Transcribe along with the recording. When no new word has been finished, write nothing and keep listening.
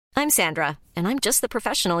I'm Sandra, and I'm just the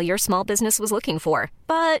professional your small business was looking for.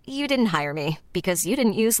 But you didn't hire me because you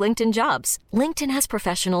didn't use LinkedIn Jobs. LinkedIn has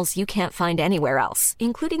professionals you can't find anywhere else,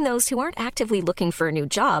 including those who aren't actively looking for a new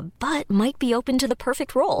job, but might be open to the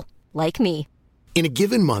perfect role, like me. In a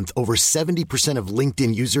given month, over 70% of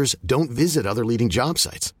LinkedIn users don't visit other leading job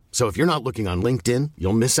sites. So if you're not looking on LinkedIn,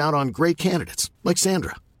 you'll miss out on great candidates like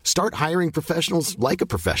Sandra. Start hiring professionals like a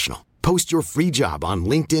professional. Post your free job on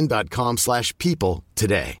linkedin.com/people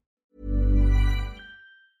today.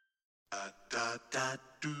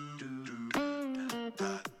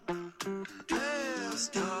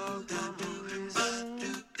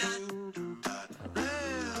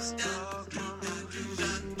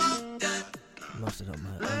 Must have done my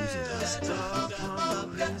Let's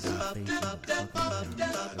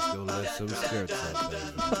go lift some skirts up,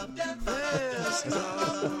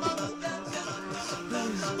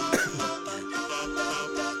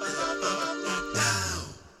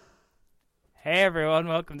 Hey everyone,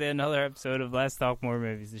 welcome to another episode of Let's Talk More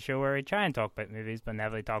Movies, the show where we try and talk about movies but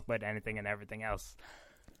never talk about anything and everything else.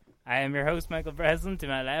 I am your host, Michael Breslin. To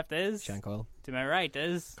my left is Sean Coyle. To my right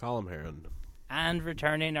is Colin Heron. And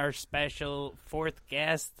returning our special fourth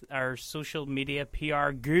guest, our social media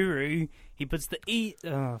PR guru. He puts the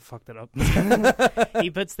fucked it up. He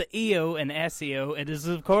puts the EO in SEO. It is,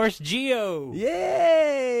 of course, Gio.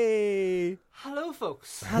 Yay! Hello,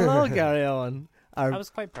 folks. Hello, Gary Owen. I was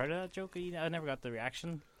quite proud of that joke. I never got the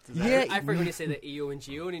reaction. Yeah, I forgot to say the EO and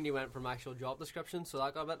Geo, and then you went from actual job description, so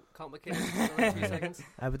that got a bit complicated for like 2 seconds.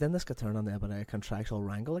 But then this could turn on a contractual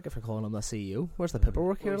wrangle, like if you're calling him the CEO. Where's the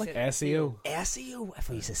paperwork here? Like SEO. SEO. If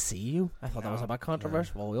we say CEO, I thought that was a bit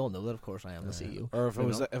controversial. Well, we all know that, of course, I am the CEO. Or if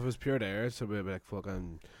it was pure air, so we'd be like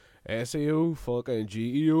fucking SEO, fucking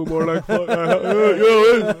GEO, more like fucking.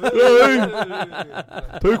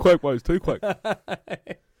 Too quick, boys. Too quick.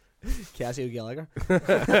 Casio Gallagher.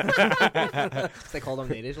 They call them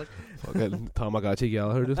natives, like fucking Tamagotchi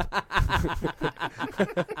Gallagher, just.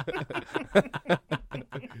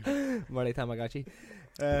 Marty Tamagotchi.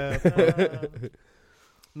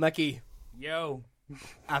 Mickey. Yo.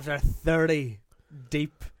 After 30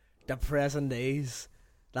 deep, depressing days,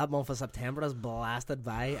 that month of September is blasted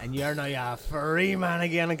by, and you're now a free man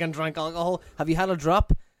again and can drink alcohol. Have you had a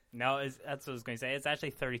drop? No, that's what I was going to say. It's actually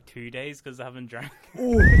 32 days because I haven't drank.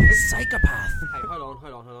 Oh, psychopath. Hey, hold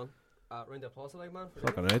on. Round of applause, like, man.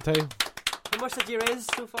 Fucking right, tell you. How much did you raise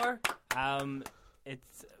so far?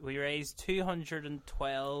 We raised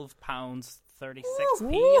 £212.36p. I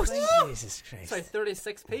think. Jesus Christ. Sorry,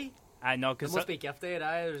 36p? I know, It because must be gifted.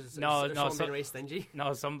 No, someone being very stingy.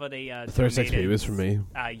 no, somebody 36p was for me.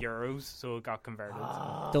 euros, so it got converted.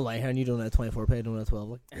 Don't lie, Heron, you don't have 24p, I don't have 12.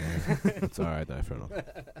 Like. It's alright now, fair enough.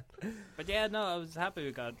 But yeah, no, I was happy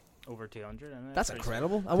we got over 200. And That's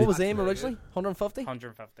incredible. And what was the aim originally? 150?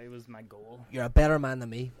 150 was my goal. You're a better man than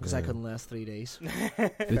me, because I couldn't last 3 days.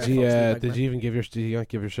 Did you even give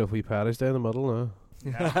yourself wee patties down the middle? No.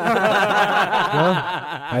 No. No?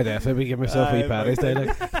 I definitely give myself wee patties down.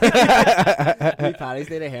 We Paddy's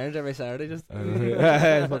Day to Herons every Saturday, just.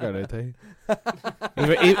 Fucking right, hey.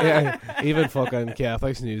 Even fucking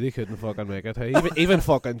Catholics knew they couldn't fucking make it. Hey. Even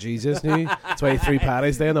fucking Jesus knew. That's why 3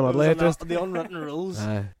 patties down the middle. Just the unwritten rules.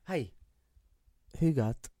 Hey, who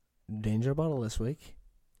got Danger Bottle this week?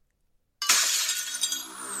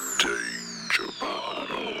 Danger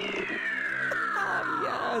Bottle.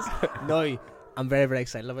 Yes. No. I'm very, very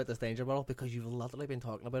excited about this Danger Bottle because you've literally been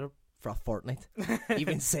talking about it for a fortnight. You've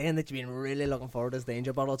been saying that you've been really looking forward to this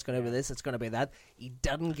Danger Bottle. It's going to be this, it's going to be that. You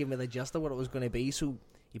didn't give me the gist of what it was going to be, so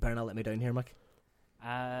you better not let me down here, Mick.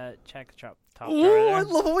 Check the top. Oh, I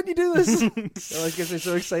love it when you do this. It always gets me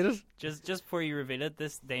so excited. Just before you reveal it,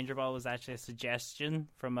 this Danger Bottle was actually a suggestion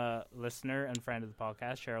from a listener and friend of the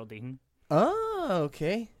podcast, Cheryl Deaton. Oh,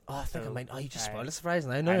 okay. Oh, I think I might. Oh, you just spoiled the surprise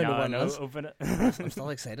now. I know what it is. Open it. I'm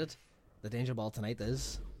still excited. The Danger Ball tonight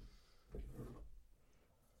is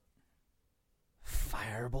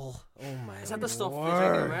Fireball. Oh my god! Is that the stuff they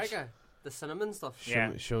drink in America? The cinnamon stuff?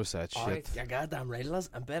 Yeah. Show us that shit. You're goddamn right,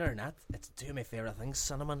 Liz. And better than that, it's 2 of my favourite things,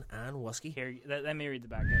 cinnamon and whiskey. Here, let me read the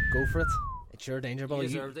back. Go for it. It's your Danger Ball. You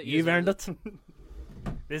deserved it. You've earned it.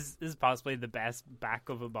 This is possibly the best back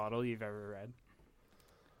of a bottle you've ever read.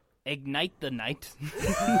 Ignite the night.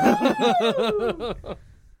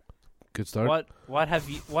 Good start. What have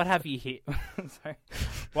you here? Sorry.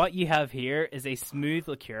 What you have here is a smooth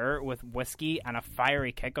liqueur with whiskey and a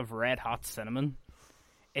fiery kick of red hot cinnamon.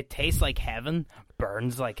 It tastes like heaven,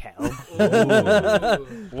 burns like hell.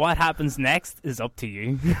 What happens next is up to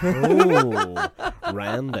you. Oh,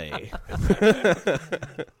 Randy.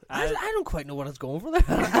 I don't quite know what it's going for there.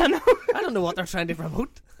 I don't know what they're trying to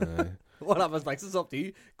promote. What happens next is up to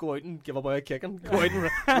you. Go out and give a boy a kicking. Go out and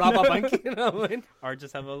rob a bank. You know what I mean? Or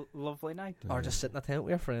just have a lovely night. Or just sit in a tent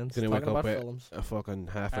with your friends Gonna wake talking up about with films. a fucking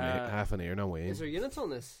half an ear and a wine. Is there units on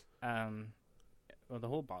this? Well, the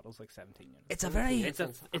whole bottle's like 17 units. It's a very... It's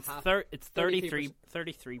half- 33%.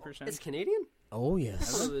 It's Canadian? Oh, I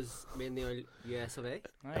yes. thought it was made in the US of A. There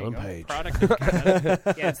you Ellen go. Page. Product of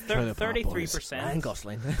Canada. Yeah, it's Trying to pop boys. 33%. Ryan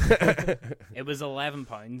Gosling. It was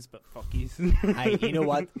 £11, but fuck you. Hey, you know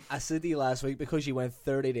what? I said to you last week, because you went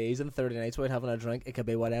 30 days and 30 nights without having a drink, it could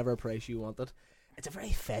be whatever price you wanted. It's a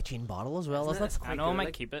very fetching bottle as well, isn't it? I know I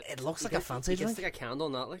might keep it. It looks like You a fancy can drink. stick a candle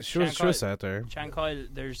in that, like. Sure, Shanghai- sure, sat there. Chancoil,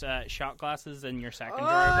 there's shot glasses in your second drawer.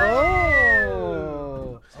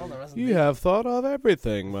 Oh! Oh, there isn't. You have thought of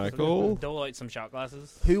everything, Michael. Dole out some shot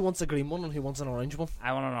glasses. Who wants a green one and who wants an orange one?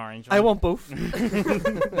 I want an orange one. I want both.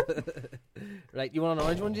 Right, you want an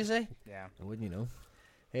orange one, do you say? Yeah. Wouldn't you know?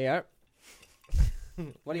 Here you are.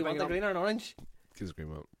 What do you want, a green or an orange? Kiss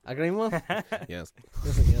green up. A green one? Yes.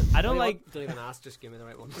 I don't like... Don't even ask, just give me the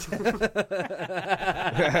right one.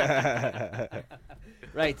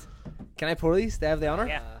 Right. Can I pour these? They have the honour?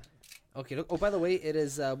 Yeah. Okay, look. Oh, by the way, it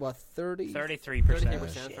is, what, 30? 33%. 33% for half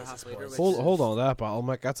Jesus litre. Christ. which Hold is- on to that bottle,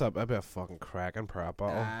 Mike. That'd be a fucking cracking prop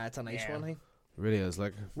bottle. It's a nice Yeah. one, hey. Really is.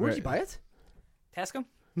 Like, Where'd you buy it? Tesco?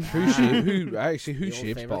 who The old shapes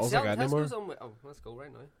favourite. bottles like that anymore? Tesco's on with- Oh, let's go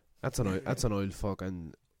right now. That's an old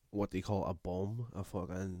fucking, what do you call a bomb?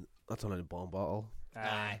 That's an old bomb bottle.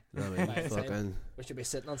 Aye. You know what I mean? Right, same. Fucking, We should be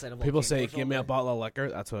sitting on side of people volcanoes say, all give me a day. bottle of liquor.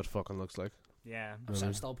 That's what it fucking looks like. Yeah.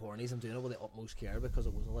 I'm still pouring these. I'm doing it with the utmost care because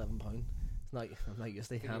it was £11. I'm not used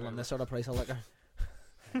to handling this sort of price of liquor.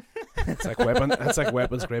 It's like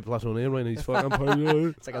weapons grade plutonium when he's fucking pouring.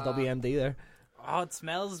 It's like a WMD there. Oh, it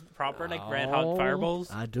smells proper like red hot fireballs.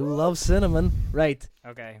 I do love cinnamon. Right.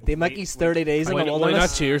 Okay. The Mickey's 30 days in Why the not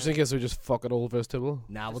wilderness. cheers in case we just fuck it all vegetable?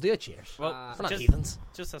 Nah, we'll do a cheers. Well, We're not just, heathens.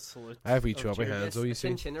 just a salute. I have wee Oh, choppy cheers. hands, though, you see.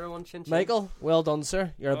 Chin chin, everyone, chin chin. Michael, well done,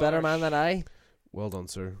 sir. You're a better man than I. Well done,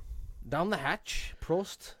 sir. Down the hatch.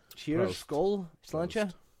 Prost. Cheers. Prost. Skull.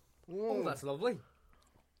 Slancha. Oh, that's lovely.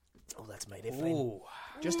 Oh, that's mighty fine. Ooh.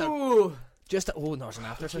 Just a. Ooh. Oh, no, there's an Get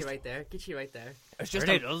you aftertaste. right there. Get you right there. There's just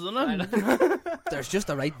Really a, doesn't it? there's just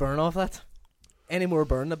a right burn off that. Any more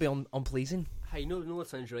burn would be unpleasing. Hey, you know what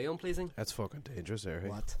sounds really unpleasing? That's fucking dangerous there, hey?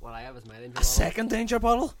 What? What I have is my danger A bottle. second danger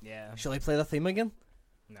bottle? Yeah. Shall I play the theme again?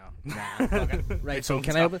 No. Right, so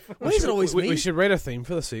can I open? Why is it always we me? should write a theme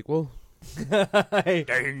for the sequel.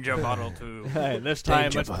 Danger bottle 2. Hey, this time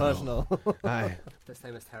Danger it's bottle. personal. Aye. This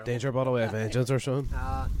time it's terrible. Danger bottle with vengeance or something.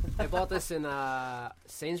 I bought this in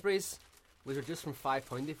Sainsbury's. Was reduced from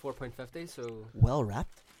 £5 to £4.50, so Well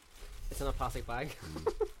wrapped. it's in a plastic bag.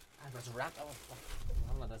 I was wrapped. I'm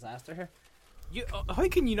having a disaster here. You, how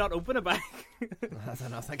can you not open a bag? I don't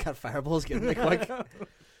know. I think that fireball's getting me quick.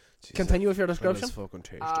 Continue with your description. That's fucking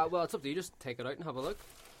tasty. Well, it's up to you. Just take it out and have a look.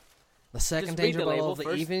 The second Just read danger the bottle label of the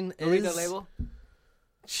first. evening Read the is label.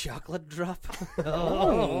 chocolate drop.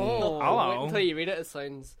 Oh, hello. Wait until you read it. It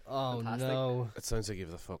sounds. Oh Fantastic. no! It sounds like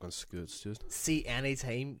you've the fucking scoots, just. See, any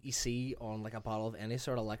time you see on like a bottle of any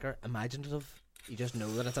sort of liquor, imaginative, you just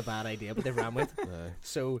know that it's a bad idea, but they ran with. Aye.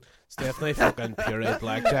 So It's definitely fucking pureed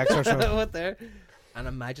blackjacks or something. what there? An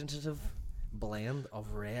imaginative blend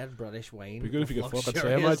of red British wine. Be good if you with could fucking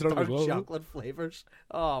say luxurious imaginative as dark well, wouldn't it? chocolate flavors.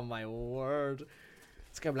 Oh my word!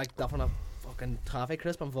 It's gonna be like duffing a fucking toffee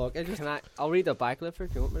crisp and vodka. Just I'll read the back lip for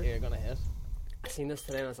you. Want me? here, gonna hit. I seen this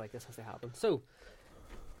today and I was like, this has to happen. So,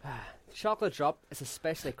 chocolate drop is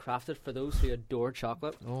especially crafted for those who adore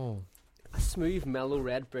chocolate. Oh, A smooth, mellow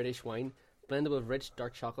red British wine blended with rich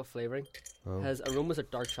dark chocolate flavouring. Oh. Has aromas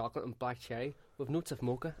of dark chocolate and black cherry with notes of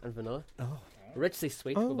mocha and vanilla. oh. Richly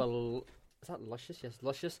sweet Oh. with is that luscious? Yes,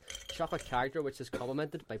 luscious chocolate character which is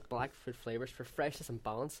complemented by black fruit flavours for freshness and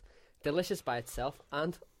balance. Delicious by itself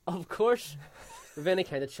and, of course, with any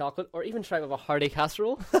kind of chocolate or even try with a hearty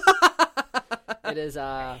casserole. It is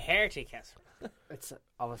Hearty casserole. it's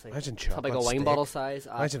obviously Imagine it's a big chocolate wine steak. bottle size.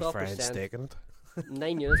 Imagine 12%, fried steak in it.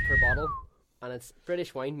 9 units per bottle, and it's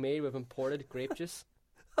British wine made with imported grape juice.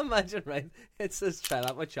 Imagine, right? It's this try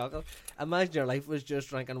that with chocolate. Imagine your life was just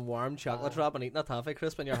drinking warm chocolate drop and eating a toffee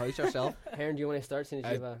crisp in your house yourself. Heron, do you want to start? Since you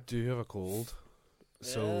I have a do have a cold.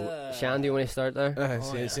 So, Shan, do you want to start there?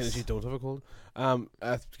 seeing yes. as you don't have a cold,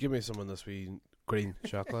 give me some of this wee green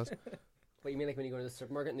chocolate. What you mean, like when you go to the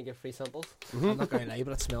supermarket and they give free samples? I'm not going to lie,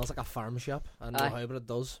 but it smells like a farm shop. I know Aye. how, but it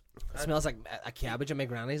does. It smells like a cabbage in my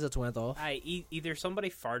granny's that's went off. Either somebody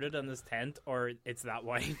farted in this tent or it's that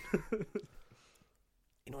wine.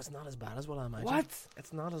 You know, it's not as bad as what I imagined. What?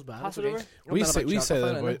 It's not as bad. Pass It's it okay. over. Not We that say about that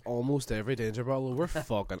chocolate, about innit? almost every Danger Bottle. We're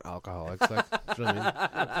fucking alcoholics. Like, do you know what I mean?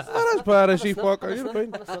 Not as bad as you fucker. You know what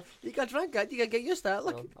I mean? You got drunk, you can get used to it.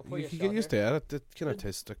 Look, I'll pour You you a can shot get used to here. it. It kind of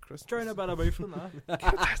tastes like Christmas. Trying a bit of mouth from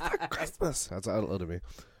that. Christmas. That's that'll do me.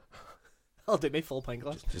 I'll do me full pint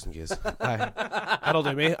glass. Just in case. Aye. That'll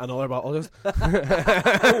do me. Another bottle just.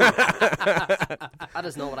 That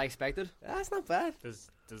is not what I expected. That's not bad. Does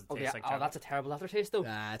it Okay, taste like oh, chocolate? that's a terrible aftertaste though.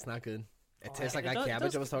 It's not good. It Oh, tastes like It that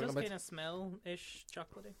cabbage I was talking does about. kind of smell-ish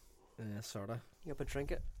chocolatey. Yeah, sorta. You up a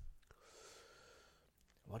drink it?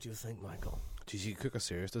 What do you think, Michael? Jeez, you cook a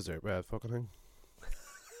serious dessert with that fucking thing.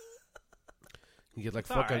 You get like It's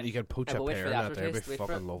fucking. alright. You can poach Yeah, a but wait pear for in the that there. It'd be aftertaste, wait for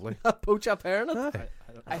fucking it. lovely. Poach a pear in it? Aye.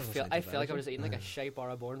 I doesn't feel sound I too feel like bad, I was is it? eating like a shy bar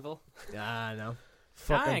of Bourneville. Yeah, I know.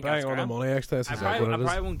 Fucking think bang that's on the grand. money, actually. That's I exactly probably, I what it is.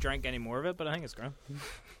 probably won't drink any more of it, but I think it's grand.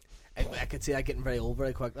 I could see that getting very old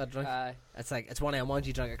very quick, that drink. It's like, it's one of them ones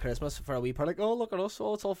you drink at Christmas for a wee part, like, oh, look at us,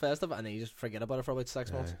 oh, it's all festive, and then you just forget about it for about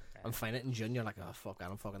 6 months. And find it in June, you're like, oh, fuck,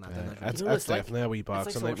 I'm fucking not doing that drink. That's, You know, that's it's like- definitely a wee It's like box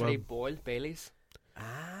on someone that really one. boiled Baileys.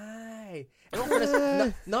 Aye.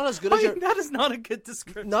 Not as good as your... that is not a good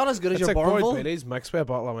description. Not as good as It's your like boiled Bourneville. Baileys mixed with a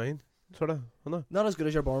bottle of wine. Sort of, isn't it? Not as good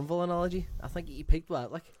as your Bourneville analogy. I think you peaked with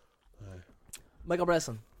that, like. Michael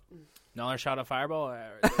Bresson. Another shot of Fireball.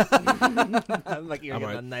 Like you're I'm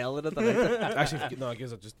gonna out. nail it at the night. Actually, no, I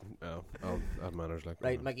guess I just. I'll add manners like.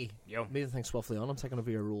 Right, Mickey. Yo. Moving things swiftly on. I'm taking over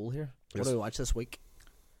your role here. Yes. What do we watch this week?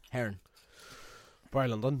 Heron. Barry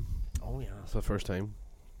London Oh, yeah. for the first time.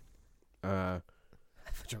 I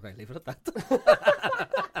thought you were going to leave it at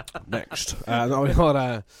that. Next. No, we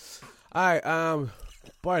got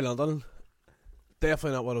Barry London.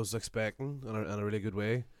 Definitely not what I was expecting in a really good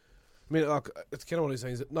way. I mean, look, it's kind of one of these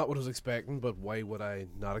things. Not what I was expecting, but why would I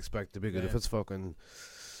not expect to be good if Yeah. it's fucking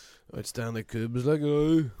Stanley Kubrick's like,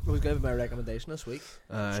 oh. I was going to be my recommendation this week.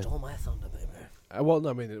 Aye. Stole my thunder, baby. Well, no,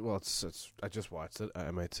 I mean, it's. I just watched it.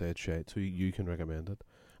 I might say it's shite, so you can recommend it.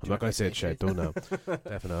 I'm not going to say it's shite, though. No,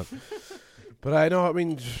 definitely not. But I know. I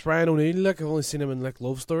mean, just Ryan O'Neill. Like I've only seen him in like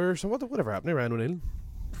Love Story or something. Whatever happened to Ryan O'Neill?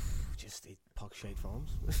 Just eat puck shite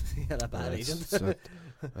films. He had a bad agent.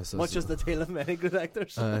 That's Much as the tale of many good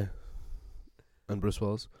actors. and Bruce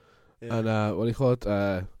Willis. Yeah. And what do you call it?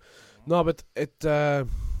 No, but it.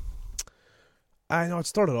 I know it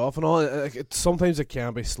started off and all. Sometimes it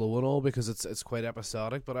can be slow and all because it's quite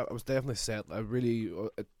episodic. But I was definitely set. I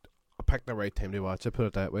picked the right time to watch it. Put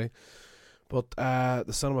it that way. But the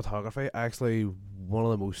cinematography, actually, one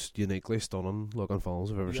of the most uniquely stunning looking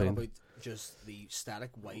films I've ever You're seen. about just the static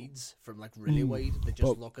wides from like really wide. They just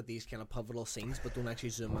But- look at these kind of pivotal scenes, but don't actually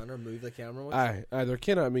zoom in or move the camera. Much. Aye, they're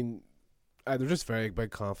kind of. I mean, they're just very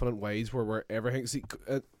big, confident ways where everything. See,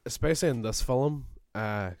 especially in this film,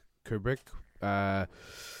 Kubrick,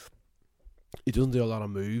 he doesn't do a lot of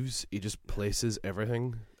moves. He just places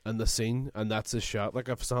everything in the scene, and that's his shot. Like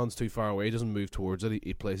if someone's too far away, he doesn't move towards it.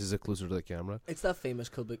 He places it closer to the camera. It's that famous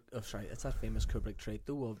Kubrick. It's that famous Kubrick trait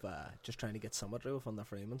though of just trying to get symmetry within the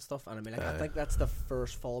frame and stuff. And I mean, like, I think that's the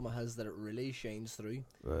first film it has that it really shines through.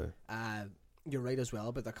 You're right as well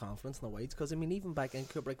about the confidence in the wides, because I mean, even back in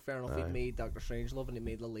Kubrick, fair enough, he made Doctor Strangelove and he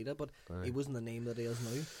made Lolita, but he wasn't the name that he is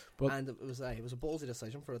now. But- and it was a ballsy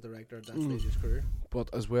decision for a director at that stage of his career. But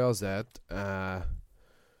as well as that,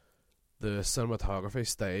 the cinematography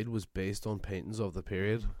style was based on paintings of the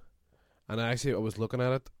period. And actually, I was looking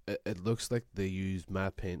at it. It looks like they used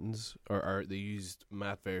matte paintings, or they used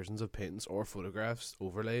matte versions of paintings or photographs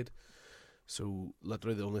overlaid. So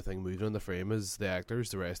literally, the only thing moving in the frame is the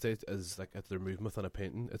actors. The rest of it is like if they're moving within a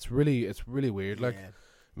painting. It's really weird. Like, Yeah.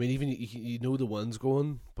 I mean, even you know the one's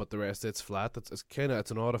going, but the rest of it's flat. It's kind of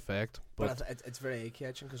it's an odd effect. But it's very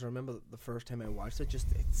eye-catching, because I remember the first time I watched it, just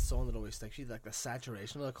it's something that always sticks you, like the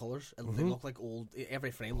saturation of the colours. They look like old.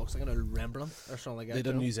 Every frame looks like an old Rembrandt or something like that. they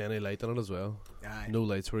didn't you know? use any light in it as well. Aye. No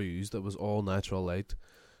lights were used. It was all natural light,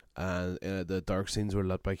 and the dark scenes were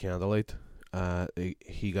lit by candlelight.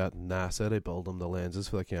 He got NASA to build him the lenses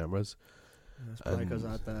for the cameras. That's probably because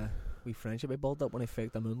And- that we friendship I built up when I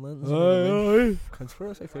faked the moon lens.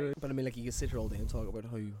 Conspiracy theory. But I mean, like, you can sit here all day and talk about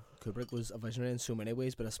how Kubrick was a visionary in so many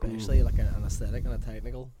ways, but especially like an aesthetic and a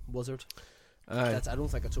technical wizard. I don't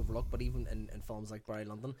think it's overlooked. But even in films like Barry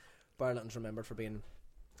London's remembered for being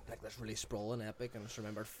like this really sprawling epic, and it's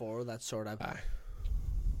remembered for that sort of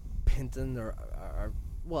painting or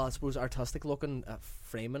well, I suppose artistic looking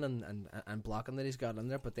framing and blocking that he's got in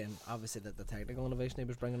there. But then obviously the technical innovation he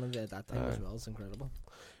was bringing in there at that time as well is incredible.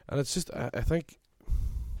 And it's just I think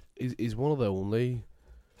he's one of the only.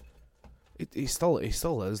 He still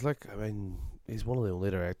is, like, I mean, he's one of the only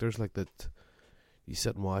directors like that. you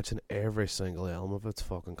sit and watch, and every single element of it's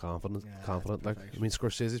fucking confident. Yeah, Confident, it's like I perfection. mean,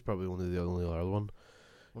 Scorsese's probably the only other one.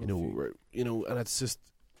 One You of know, the few. and it's just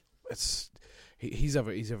he's a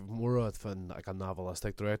more of like a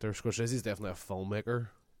novelistic director. Scorsese's definitely a filmmaker,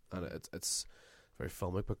 and it's very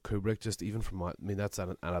filmic. But Kubrick, just even from what I mean, that's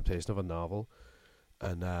an adaptation of a novel,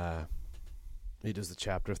 and he does the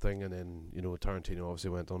chapter thing, and then Tarantino obviously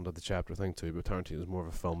went on to the chapter thing too. But Tarantino's more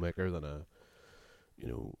of a filmmaker than a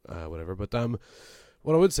whatever. But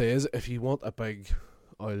what I would say is, if you want a big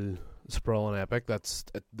oil sprawling epic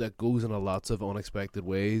that goes in a lots of unexpected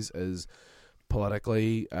ways, is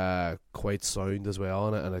politically quite sound as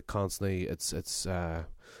well, and it constantly it's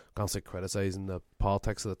constantly criticizing the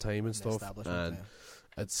politics of the time and The stuff, establishment, and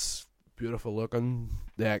yeah. it's beautiful looking.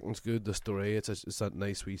 The acting's good. The story, it's that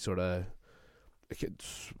nice wee sort of.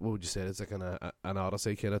 What would you say? It's like an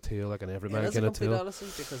Odyssey kind of tale, like an everyman It is a kind of complete tale. odyssey,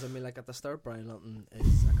 because I mean, like at the start, Brian Lynton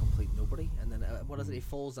is a complete nobody, and then what is it? He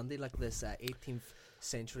falls into like this 18th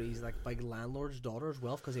century's like big landlord's daughter's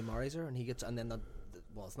wealth, because he marries her, and he gets, and then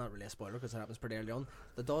well, it's not really a spoiler because it happens pretty early on.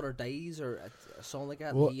 The daughter dies or something like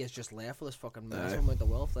that. Well, and he is just left with this fucking massive amount of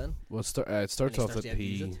wealth. Then Well, it starts And he off starts that to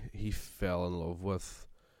abuse he fell in love with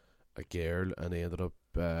a girl, and he ended up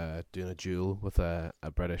doing a duel with a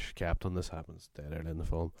British captain. This happens dead early in the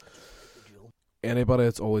film. Anybody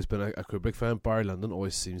that's always been a Kubrick fan, Barry Lyndon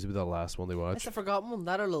always seems to be the last one they watch. it's a forgotten one.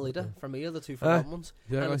 That or Lolita for me are the two forgotten ones.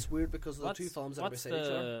 Yeah, And it's weird because the two films that are what's beside each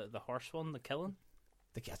other, the horse one, the killing?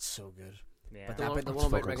 they get so good. Yeah. But The that one, bit the looks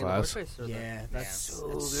one about fucking Reagan the class. horse race, or Yeah, that's Yeah.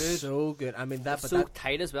 so It's good. So good. I mean that, It's but so that.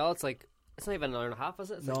 tight as well. It's like it's not even an hour and a half, is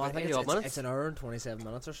it? It's No, like I about think 80 odd minutes. it's an hour and 27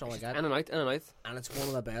 minutes or something like that. in and out, in and out. And it's one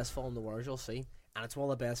of the best film noirs you'll see. And it's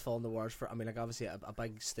one of the best film noirs for, I mean, like, obviously a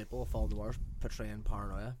big staple of film noirs portraying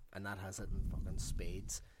paranoia, and that has it in fucking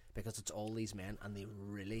spades, because it's all these men, and they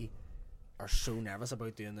really are so nervous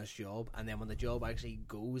about doing this job, and then when the job actually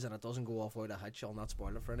goes and it doesn't go off without a hitch, I'll not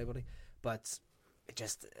spoil it for anybody, but it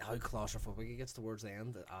just, how claustrophobic it gets towards the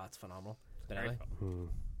end, it's phenomenal. But Very anyway, fun.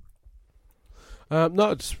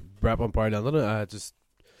 No, just wrap on Barry Lyndon. Just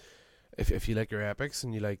if you like your epics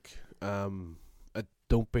and you like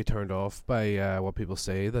don't be turned off by what people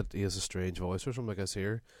say that he has a strange voice or something like this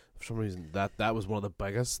here. For some reason, that was one of the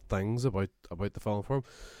biggest things about the film for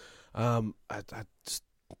him. I just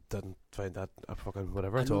didn't find that a fucking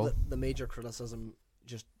whatever I at know all. that the major criticism,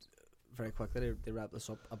 just very quickly, they wrap this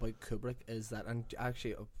up, about Kubrick is that, and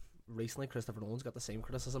actually recently Christopher Nolan's got the same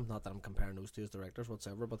criticism, not that I'm comparing those two as directors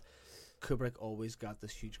whatsoever, but Kubrick always got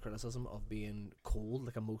this huge criticism of being cold,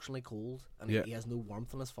 like emotionally cold, and Yeah. he has no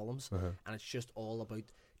warmth in his films, and it's just all about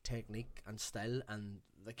technique and style, and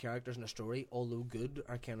the characters in the story, although good,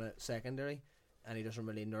 are kind of secondary, and he doesn't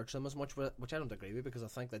really nurture them as much, which I don't agree with, because I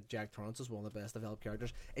think that Jack Torrance is one of the best developed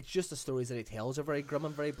characters. It's just the stories that he tells are very grim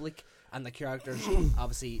and very bleak, and the characters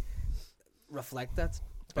obviously reflect that.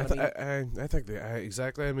 But I mean, I think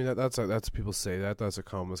exactly. I mean that's people say that's a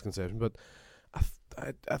common misconception, but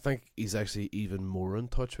I think he's actually even more in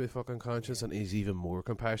touch with fucking conscience, and he's even more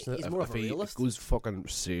compassionate. He's if, more if of a he realist. goes fucking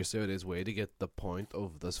seriously out his way to get the point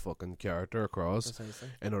of this fucking character across precisely.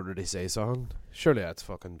 in order to say something. Surely that's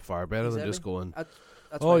fucking far better than just Exactly. going,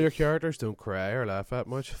 That's oh, why- your characters don't cry or laugh that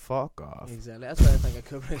much. Fuck off. Exactly. That's why I think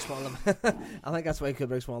Kubrick's one of the I think that's why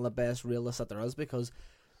Kubrick's one of the best realists that there is, because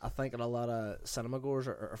I think that a lot of cinema goers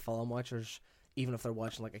or film watchers, even if they're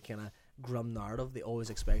watching like a kind of grim narrative, they always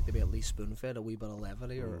expect to be at least spoon-fed a wee bit of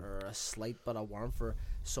levity or a slight bit of warmth for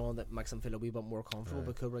someone that makes them feel a wee bit more comfortable.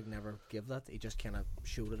 But Kubrick never gave that. He just kind of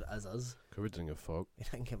showed it as is. Kubrick didn't give a fuck. He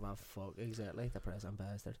didn't give a fuck. Exactly. The present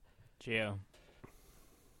bastard. Gio,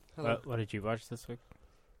 Hello. what did you watch this week?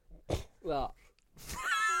 Well,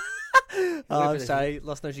 Oh, I'm sorry,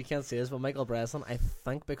 listeners, you can't see this, but Michael Breslin, I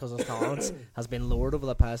think because his tolerance has been lowered over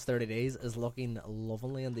the past 30 days, is looking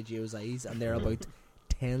lovingly into Gio's eyes, and they're about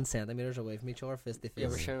 10 centimetres away from each other, face to yeah,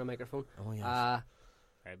 we're face. sharing a microphone. Oh, yes.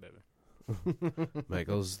 Hey, baby.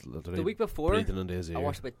 Michael's literally The week before, breathing into his ear. I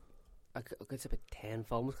watched about I could say about 10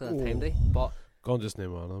 films because of time day. But Go on, just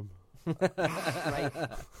name one of them.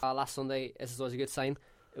 right, last Sunday, this is always a good sign.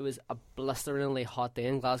 It was a blisteringly hot day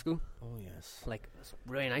in Glasgow. Oh, yes. Like, it was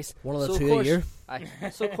really nice. One of the So, of two a course, year.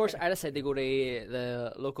 So, of course, I decided to go to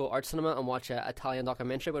the local art cinema and watch an Italian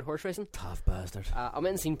documentary about horse racing. Tough bastard. I went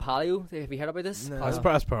and seen Palio. Have you heard about this? No. That's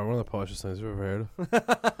Palio. probably one of the poshest things we've ever heard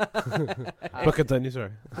of. But continue,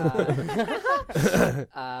 sorry.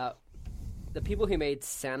 The people who made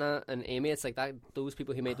Senna and Amy, it's like that. Those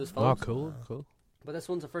people who made those Oh, films. cool. But this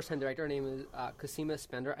one's a first-time director. Her name is Cosima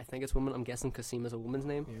Spender. I think it's woman. I'm guessing Cosima's a woman's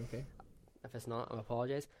name. You okay? If it's not, I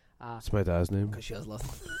apologise. That's my dad's name. Because she has lost.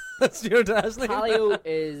 That's your dad's name. Palio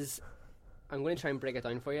is I'm going to try and break it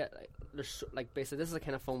down for you. Like, basically, this is a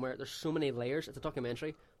kind of film where there's so many layers. It's a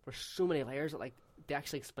documentary. There's so many layers that, like, they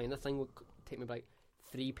actually explain the thing would take me about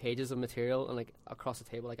 3 pages of material and, like, across the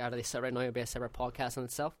table. Like, out of they sit right now, it'd be a separate podcast in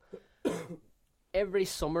itself. Every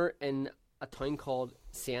summer in a town called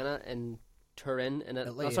Siena in Turin,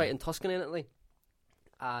 in Tuscany in Italy,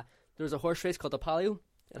 there's a horse race called the Palio.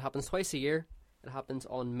 It happens twice a year. It happens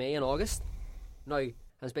on May and August. Now,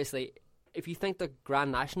 it's basically, if you think the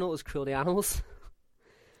Grand National is Cruel to Animals,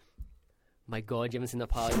 my God, you haven't seen the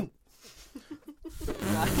Palio.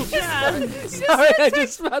 Sorry, I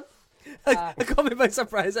just meant. It caught me by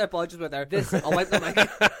surprise. I apologize about that. I'll wipe the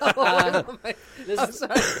mic. This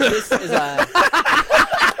is a.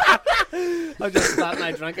 I just spat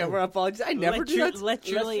my drink over. Apologies. I never do that.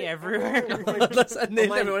 Literally everywhere. Listen,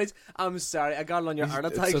 everybody's. I'm sorry. I got it on your heart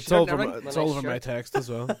attack. It's all over my text as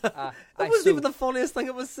well. That wasn't even the funniest thing.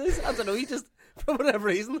 It was. I don't know. You just, for whatever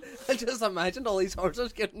reason, I just imagined all these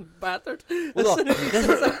horses getting battered. Well, no,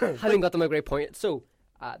 having got them a great point. So,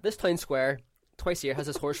 this town square twice a year has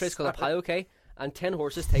this horse race called a Palio, okay? And 10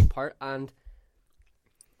 horses take part. And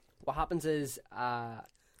what happens is,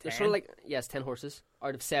 there's sort of like 10 horses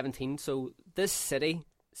out of 17. So this city,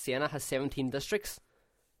 Siena, has 17 districts,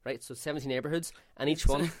 right? So 17 neighborhoods, and each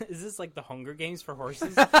one. Is this like the Hunger Games for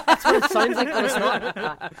horses? That's what it sounds like, but it's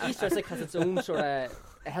not. Each district has its own sort of.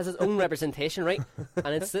 It has its own representation, right?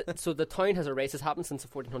 And it's so the town has a race that's happened since the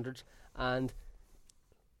 1400s, and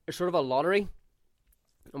it's sort of a lottery.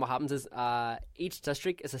 And what happens is each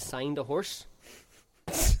district is assigned a horse.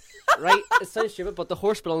 Right? It sounds stupid, but the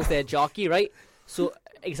horse belongs to a jockey, right? So,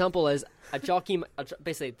 example is a jockey.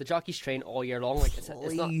 Basically, the jockeys train all year long. Like, it's not.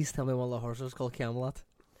 Please tell me one of the horses called Camelot.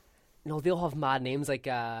 No, they all have mad names like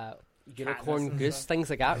unicorn, goose, things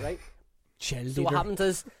like that, right? So what happens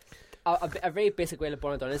is a very basic way to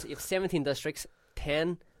boil it down is you have 17 districts,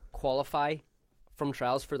 10 qualify from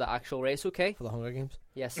trials for the actual race. Okay, for the Hunger Games.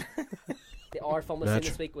 Yes. The other film we've seen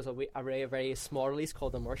this week was a very small release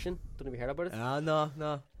called The Martian. Don't know if you heard about it.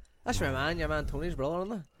 No. That's your man Tony's brother,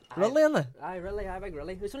 isn't it? Ridley, isn't it? I big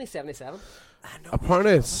Ridley. It was only 77.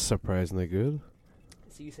 Apparently it's surprisingly good.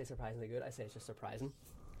 So you say surprisingly good, I say it's just surprising.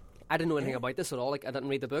 I didn't know anything about this at all. Like, I didn't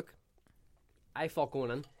read the book. I thought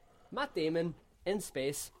going in, Matt Damon in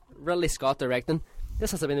space, Ridley Scott directing.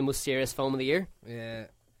 This has to be the most serious film of the year. Yeah.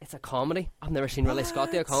 It's a comedy. I've never seen Ridley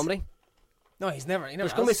Scott do a comedy. No, he's never.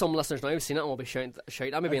 There's going to be some listeners now who've seen it and will be shouting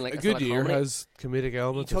at me being like, a good year has comedic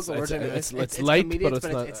elements. It's light, but it's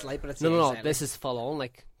not. It's light, but it's no. This is full on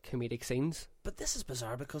like comedic scenes. But this is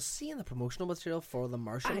bizarre because seeing the promotional material for The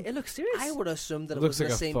Martian, it looks serious. I would assume that it looks like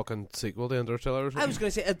the a same fucking sequel to Interstellar. Or something. I was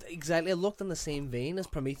going to say exactly. It looked in the same vein as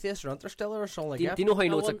Prometheus or Interstellar or something like that. Do you know how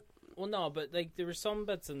you know it's like? Well, no, but like there were some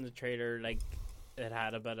bits in the trailer like it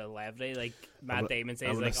had a bit of levity. Like Matt Damon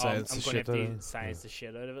says, like, "Oh, I'm going to have to science the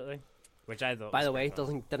shit out of it," like, which I thought. By the way,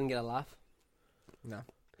 didn't get a laugh. No,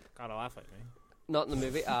 got a laugh like me. Not in the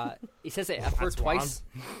movie. He says the F word twice,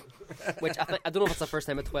 which I don't know if it's the first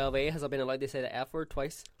time at 12A has I been allowed to say the F word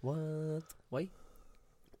twice. What? Why?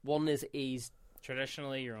 One is he's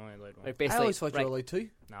traditionally you're only allowed one. Right, basically, I always thought you were allowed two.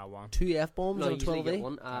 No, one. 2 F-bombs no, on a 12A.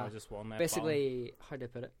 One. No, just one. Basically, how do I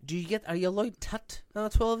put it? Are you allowed tit on a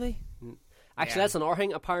 12A? Actually, that's another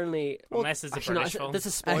thing. Apparently, unless it's a British film. This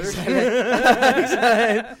is spoilers.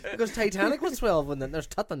 Because Titanic was 12, and then there's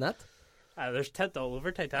tit on that. There's tit all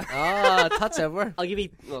over Titanic. Tits everywhere. I'll give you.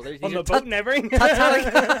 Well, there's on the boat and everything. Titanic.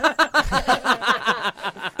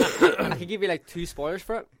 I can give you like 2 spoilers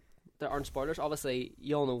for it. There aren't spoilers. Obviously,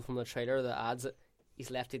 you all know from the trailer, the ads that he's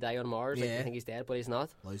left to die on Mars. Yeah. Like, I think he's dead, but he's not.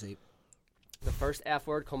 Lousy. The first F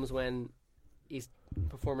word comes when he's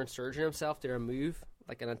performing surgery on himself to remove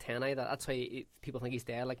like an antennae. That's how people think he's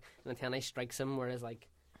dead. Like an antennae strikes him, whereas like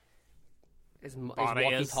his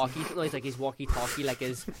walkie-talkie. No, he's like his walkie-talkie, like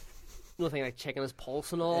his. Thing like checking his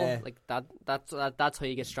pulse and all, like that's how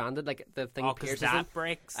you get stranded. Like the thing pierces him.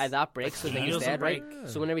 Breaks. That breaks, so then he's dead, right? Yeah.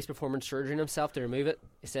 So whenever he's performing surgery on himself to remove it,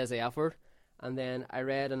 he says the F word. And then I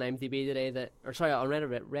read on IMDb today I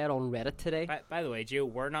read on Reddit today. By the way, Gio,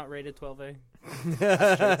 we're not rated 12A.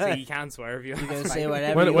 So you can swear if you want. Can say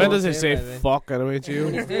whatever. When does he say fuck anyway, Gio?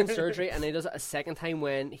 When he's doing surgery, and he does it a second time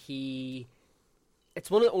when he. It's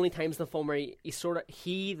one of the only times in the film where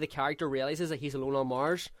the character realizes that he's alone on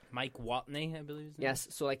Mars. Mike Watney, I believe. Yes,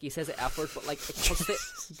 so like he says the F word, but like it cost it.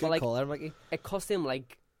 Good like, call there, Mickey. It cost him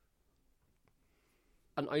like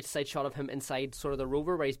an outside shot of him inside sort of the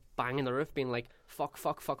rover where he's banging the roof, being like fuck,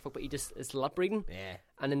 but he just is lip reading. Yeah.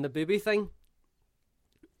 And in the booby thing,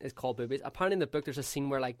 it's called boobies. Apparently in the book there's a scene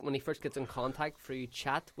where like when he first gets in contact through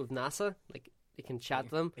chat with NASA, like you can chat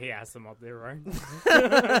to them. He asked them up there,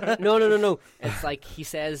 right? No. It's like he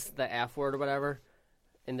says the F word or whatever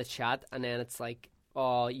in the chat, and then it's like,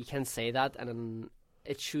 oh, you can't say that, and then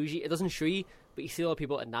it shows you. It doesn't show you, but you see all the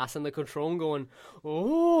people at NASA in the control room going,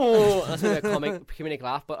 oh, that's maybe a comedic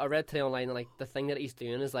laugh. But I read today online, and like the thing that he's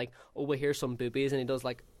doing is like, oh, well, here's some boobies, and he does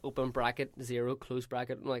like open bracket 0 close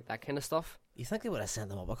bracket and like that kind of stuff. You think they would have sent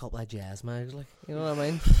them up a couple of jazz mags, like, you know what I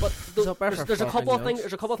mean? But up there for there's a couple of fucking things. jokes.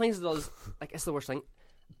 There's a couple of things that does. Like, it's the worst thing.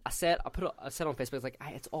 I said on Facebook, it's like,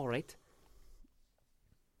 it's all right.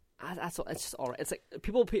 It's just all right. It's like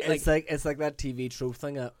people like, It's like that TV trope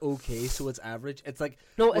thing. Okay, so it's average. It's like,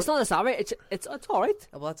 no, it's not as average. It's all right.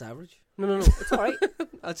 well, that's average. No, it's all right.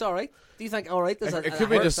 That's all right. Do you think all right? There's It could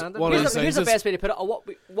be higher just standard? one of Here's those the things. best way to put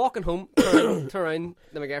it. Walking home, turn around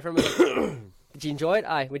the McGuffin. Like, did you enjoy it?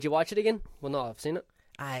 Aye. Would you watch it again? Well, no, I've seen it.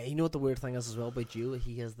 You know what the weird thing is as well about you?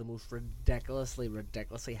 He has the most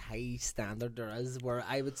ridiculously high standard there is. Where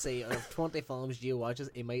I would say out of 20 films Gio watches,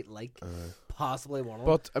 he might like possibly one of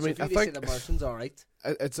them. But I So mean, if you I say think the Martian's all right.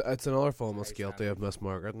 it's another film that's guilty of Miss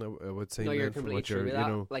Margaret, and I would say No, you're from completely what true you're, with you that.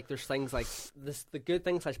 know, Like, there's things like this. The good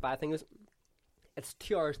thing / bad thing is, it's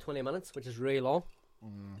 2 hours 20 minutes, which is really long.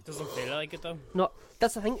 It doesn't feel like it though. No,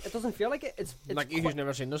 that's the thing. It doesn't feel like it. It's Like you who's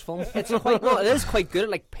never seen this film. It's quite no. It is quite good at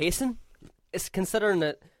like pacing. It's considering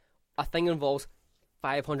that a thing involves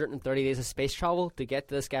 530 days of space travel to get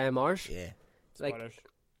to this guy on Mars. Yeah. Like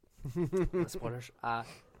Spoilers. spoilers.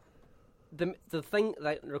 The thing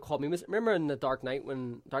that recalled me was, remember in the Dark Knight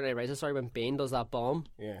when Dark Knight Rises, when Bane does that bomb,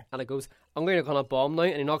 Yeah. and it goes, I'm going to call a bomb now,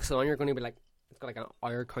 and he knocks it on. You're going to be like, it's got like an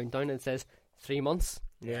hour countdown, and it says 3 months,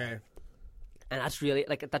 Yeah. and that's really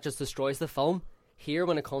like that just destroys the film. Here,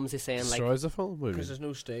 when it comes to saying like, destroys the film. Maybe. Because there's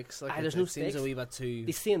no stakes. Like, there's it no seems stakes. a wee bit too.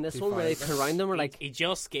 you see in this too one where they far. turn around them, we're like, He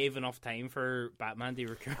just gave enough time for Batman to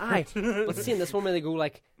recoup. aye. But seeing this one where they go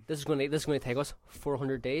like, this is going to take us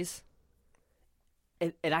 400 days.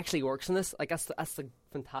 It actually works in this. Like that's the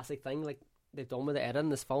fantastic thing. Like they've done with the edit in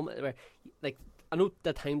this film. Where, like, I know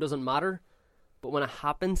the time doesn't matter, but when it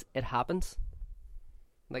happens, it happens.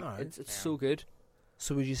 Like Alright. it's so good.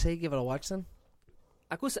 So would you say give it a watch then?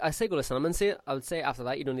 I say go to cinema and see it. I would say after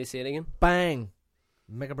that you don't need to see it again. Bang.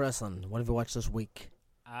 Mega Breslin. What have you watched this week?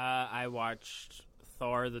 I watched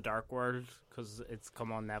Thor: The Dark World because it's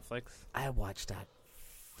come on Netflix. I watched that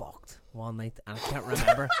fucked one night and I can't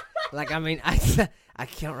remember. Like, I mean, I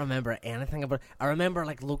can't remember anything about it. I remember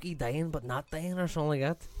like Loki dying but not dying or something like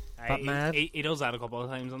that. But mad. He does that a couple of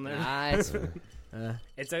times on there.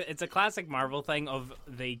 It's, It's a classic Marvel thing of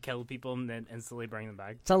they kill people and then instantly bring them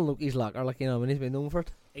back. it's on Loki's locker, like, you know, when he's been known for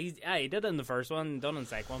it. He did it in the first one, done in the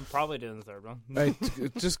second one, probably did in the third one. Right,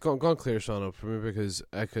 just go and clear Sean up for me because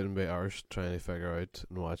I couldn't be arsed trying to figure out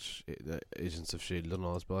and watch the Agents of S.H.I.E.L.D. and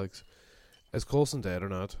all his bollocks. Is Coulson dead or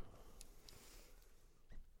not?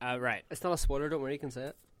 Right. It's not a spoiler. Don't worry, you can say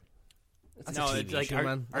it. That's No, a TV it's like, show,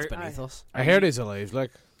 man. That's are- beneath us. I heard he's alive,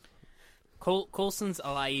 like. Coulson's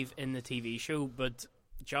alive in the TV show, but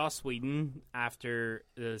Joss Whedon, after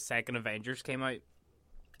the second Avengers came out,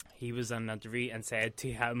 he was in an interview and said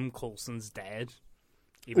to him, Coulson's dead.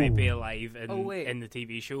 He might be alive in the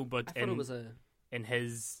TV show, but I thought it was a. in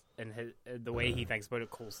his the way he thinks about it,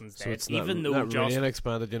 Coulson's So dead. it's Even not, though not Joss, really an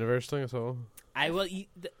expanded universe thing at all.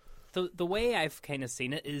 the way I've kind of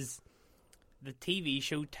seen it is the TV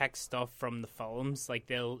show takes stuff from the films, like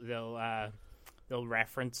they'll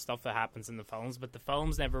reference stuff that happens in the films, but the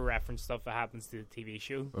films never reference stuff that happens to the TV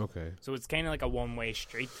show. Okay. So it's kind of like a one-way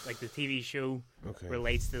street. Like the TV show Okay.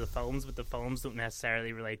 relates to the films, but the films don't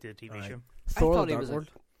necessarily relate to the TV Right. show. Thor: thought The he Dark was a-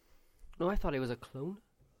 World. No, I thought he was a clone.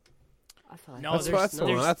 I thought. No, That's, there's- that's, the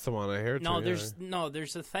one, there's- that's the one I heard. No, too,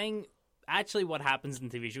 there's a thing. Actually, what happens in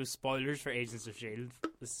the TV show? Spoilers for Agents of S.H.I.E.L.D.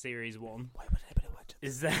 The series 1 Why would anybody watch it?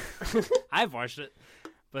 is that I've watched it,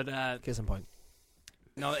 but Case in point.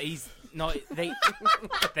 no,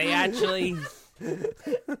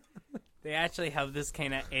 they actually have this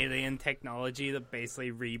kind of alien technology that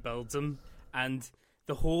basically rebuilds him, and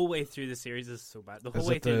the whole way through the series is so bad. The whole Is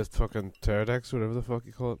way it through, the fucking Pterodax, whatever the fuck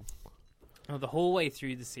you call it? no, the whole way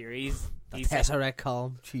through the series, The he said- Tesseract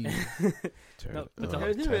column. Jeez. No, but the-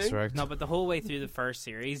 Tesseract. No, but the whole way through the first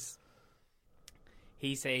series,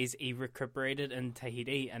 he says he recuperated in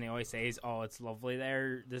Tahiti, and he always says, "Oh, it's lovely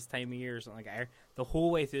there this time of year," or something like that. The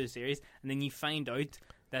whole way through the series, and then you find out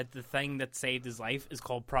that the thing that saved his life is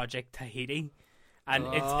called Project Tahiti, and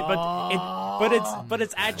it's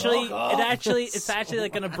actually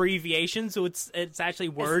like an abbreviation, so it's actually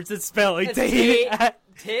words that spell out It's Tahiti.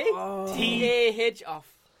 T-H off.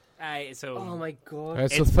 So Oh my god.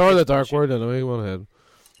 Alright, so It's- Thor: The it's Dark bullshit. World, anyway, go on ahead.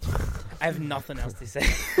 I have nothing else to say.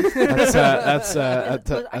 But I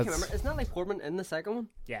can't remember. Isn't that like Portman in the second one?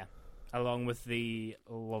 Yeah, along with the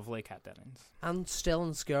lovely Kat Dennings. And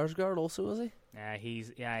Stellan Skarsgård also, is he?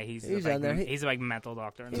 He's He's a in there. he's a big mental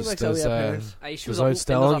doctor. He Just makes how he does, appears. He Does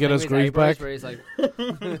Stellan get his groove back? Where he's like,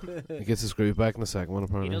 He gets his groove back in the second one, He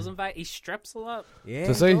apparently. does, in fact, he strips a lot. Yeah,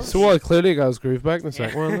 Does he he? does. So what? Clearly he got his groove back in the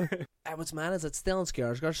second one. like. What's mad is that Stellan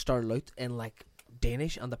Skarsgård started out in like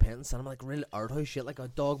Danish independent cinema, like real art house shit, like a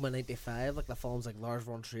Dogma 95, like the films like Lars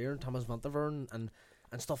von Trier and Thomas Vinterberg and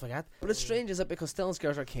stuff like that. But it's strange, is it, because Stellan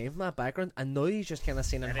Skarsgård came from that background, and now he's just kind of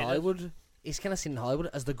seen in And he Hollywood. He's kind of seen in Hollywood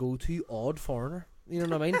as the go-to odd foreigner. You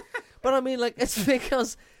know what I mean? But I mean, like, it's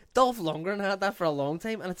because Dolph Lundgren had that for a long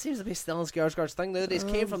time, and it seems to be Stellan Skarsgård's thing nowadays.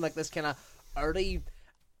 Came from like this kind of arty,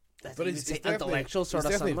 But he's intellectual sort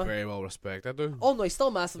of definitely cinema. very well respected, though. Oh no, he's still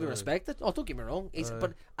massively respected. Oh, don't get me wrong.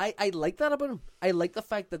 But I like that about him. I like the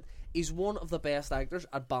fact that he's one of the best actors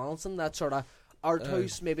at balancing that sort of art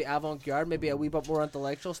house, maybe avant-garde, maybe a wee bit more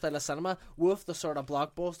intellectual style of cinema with the sort of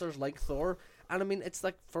blockbusters like Thor. And I mean, it's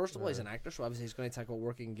like, first of all, he's an actor, so obviously he's going to take what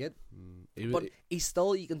work he can get. But he's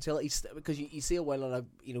still, you can tell, because you see a while of,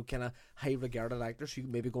 kind of high-regarded actors who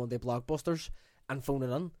maybe go into blockbusters and phone it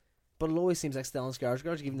in. But it always seems like Stellan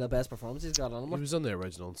Skarsgård's giving the best performance he's got on him. He was on the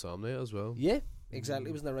original Insomnia as well. Yeah, exactly.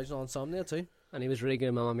 He was in the original Insomnia too. and he was really good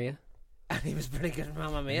in Mamma Mia. And he was pretty good in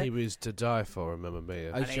Mamma Mia. He was to die for, Mamma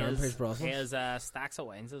Mia. And Sean Pierce Brosnan. He has stacks of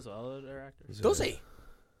wines as well, their actors. Does he?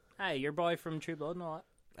 Hey, your boy from True Blood and all that.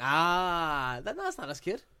 Ah, that's not his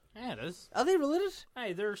kid. Yeah, it is. Are they related?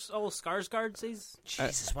 Hey, there's all Skarsgårds. He's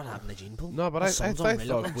Jesus, what happened to Gene Pool? No, but My I son's thought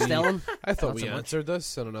unreal. we Stellan? I thought Not we so much. answered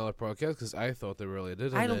this on another podcast because I thought they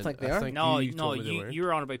related. I and don't then think they are. no, you told me they you weren't.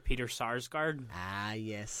 were on about Peter Sarsgaard, Ah,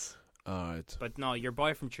 yes. Alright. but no, your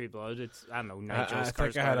boy from True Blood. It's I don't know, Nigel I Skarsgård.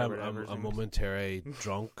 think I had or whatever his a name is. momentary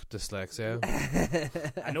drunk dyslexia.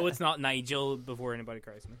 I know it's not Nigel before anybody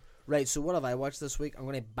corrects me. Right, so what have I watched this week? I'm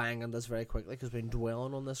going to bang on this very quickly because we've been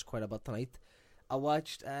dwelling on this quite a bit tonight. I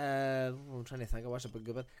watched, I'm trying to think, I watched a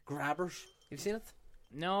good bit. Grabbers. Have you seen it?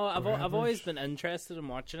 No, I've always been interested in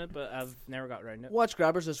watching it, but I've never got around it. Watch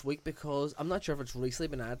Grabbers this week because I'm not sure if it's recently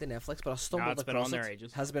been added to Netflix, but I stumbled it's been across on there it.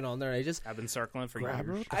 ages. Has been on there ages. I've been circling for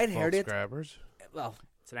Grabber? years. I'd heard it. Grabbers. Well,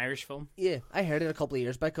 It's an Irish film. yeah, I heard it a couple of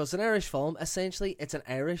years back because it's an Irish film. Essentially, it's an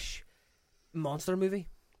Irish monster movie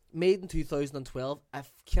made in 2012. I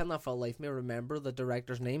cannot for the life of me remember the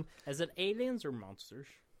director's name. Is it aliens or monsters?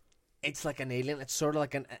 It's like an alien. It's sort of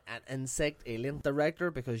like an insect alien. Director,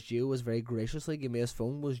 because Gio was very graciously gave me his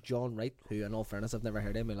phone, was John Wright, who, in all fairness, I've never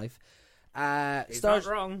heard of in my life. He's Stars,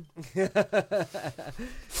 not wrong.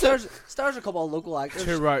 stars a couple of local actors.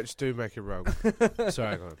 Two rights do make it wrong.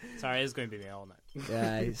 Sorry, go on. Sorry, it's going to be me all night.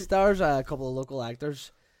 Yeah, stars a couple of local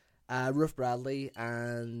actors, Ruth Bradley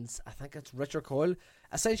and I think it's Richard Coyle.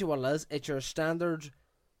 Essentially, what it is, it's your standard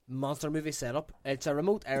monster movie setup. It's a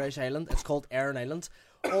remote Irish island. It's called Aran Island.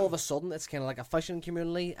 All of a sudden, it's kind of like a fishing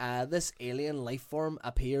community. This alien life form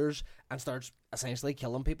appears and starts essentially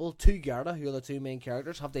killing people. Two Garda, who are the two main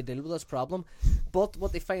characters, have to deal with this problem. But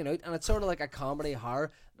what they find out, and it's sort of like a comedy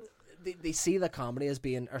horror. They see the comedy as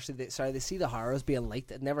being, they see the horror as being light.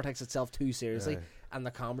 It never takes itself too seriously, and the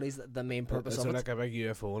comedy's the main purpose Is of there it. like a big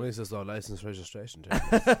UFO and he says, no license registration?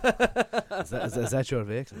 is that your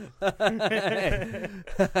vehicle? You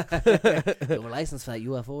have a license for that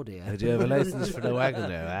UFO, do you? Do you have a license for the wagon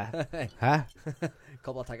there, huh?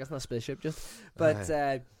 Couple of tickets in a spaceship, just.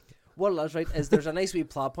 But what it is, right, is there's a nice wee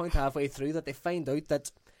plot point halfway through that they find out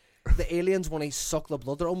that the aliens want to suck the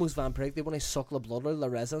blood. They're almost vampiric. They want to suck the blood out of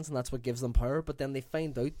the residents, and that's what gives them power. But then they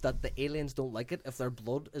find out that the aliens don't like it if their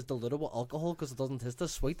blood is diluted with alcohol because it doesn't taste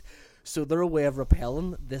as sweet. So their way of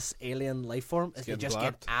repelling this alien life form is to just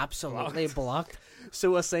blocked. get absolutely blocked.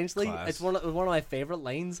 So essentially, Class. it's one of my favourite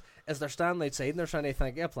lines is they're standing outside and they're trying to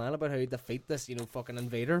think of a plan about how to defeat this, fucking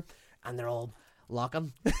invader, and they're all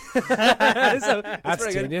locking. So it's That's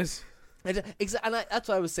pretty good. genius. That's what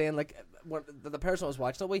I was saying. Like when the person I was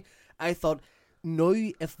watching that way, I thought, now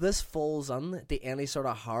if this falls on to any sort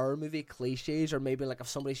of horror movie cliches, or maybe like if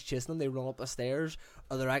somebody's chasing them, they run up the stairs,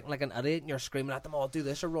 or they're acting like an idiot, and you're screaming at them, "Oh, do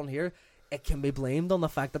this or run here." It can be blamed on the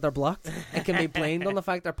fact that they're blocked. It can be blamed on the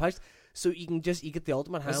fact they're pushed. So you get the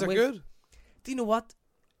ultimate hand Is it wave. good? Do you know what?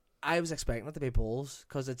 I was expecting it to be balls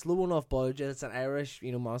because it's low enough budget. It's an Irish,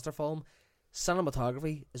 monster film.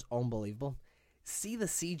 Cinematography is unbelievable. See the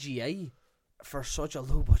CGI for such a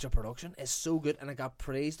low budget production is so good, and I got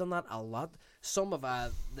praised on that a lot. Some of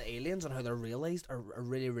the aliens and how they're realised are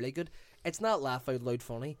really, really good. It's not laugh out loud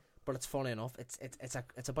funny, but it's funny enough. It's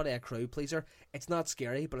a bit of a crowd pleaser. It's not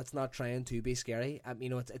scary, but it's not trying to be scary.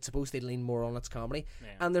 It's supposed to lean more on its comedy,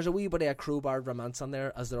 and there's a wee bit of a crowbar romance on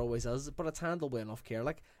there, as there always is. But it's handled with enough care.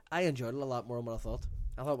 Like, I enjoyed it a lot more than what I thought.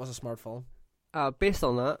 I thought it was a smart film. Based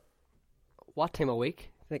on that, what time of week do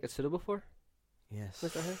you think it's suitable for? Yes.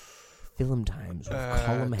 Mr. Hay? Film times with Colm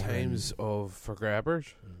Heron. Times for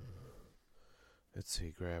grabbers. Let's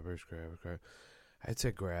see, grabbers. I'd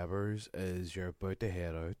say grabbers is you're about to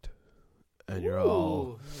head out, and you're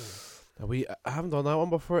all. I haven't done that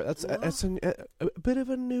one before. It's a bit of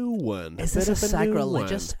a new one. Is this a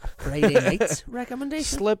sacrilegious Friday night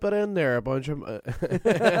recommendation? Slip it in there, a bunch of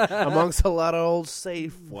amongst a lot of old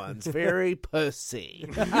safe ones. Very pussy.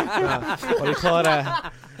 What do you call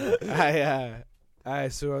it?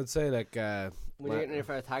 So I'd say like When you're getting ready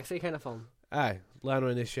for a taxi kind of film.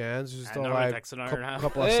 Lano in the Shans, just all know like it's an hour and a half.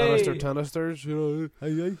 couple of tinisters, you know.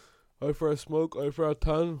 Hey, out for a smoke, out for a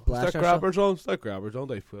ton. Blast Stick grabbers on,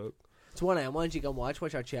 they float. It's one of them ones you can watch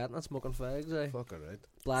which are chatting and smoking fags. Fucking right.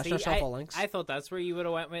 Blast See, yourself a links. I thought that's where you would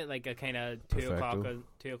have went with, like a kind of 2 o'clock in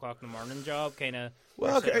the morning job, kind of.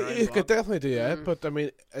 Well, you could definitely do that, but I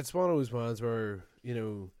mean, it's one of those ones where, you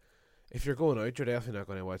know, if you're going out, you're definitely not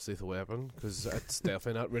going to watch Lethal Weapon, because it's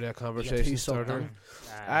definitely not really a conversation starter.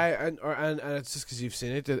 And it's just because you've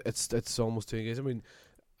seen it. It's almost too engaging.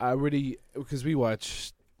 I mean, because we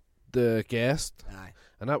watched The Guest,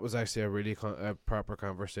 and that was actually a really a proper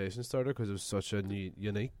conversation starter, because it was such a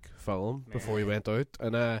unique film before we went out,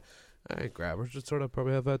 and grabbers would sort of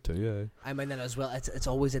probably have that too. Yeah, I mean that as well. It's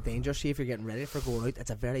always a danger. See, if you're getting ready for going out, it's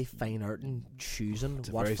a very fine art in choosing it's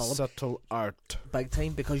what a very film. subtle art. Big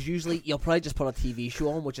time, because usually you'll probably just put a TV show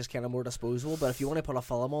on, which is kind of more disposable. But if you want to put a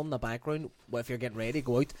film on in the background, if you're getting ready to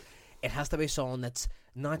go out, it has to be something that's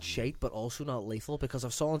not shite but also not lethal, because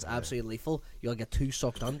if someone's absolutely lethal, you'll get too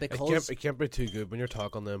sucked in. Because it can't be too good when you're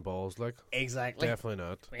talking them balls, like. Exactly. Definitely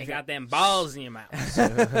not. You got them balls in your mouth.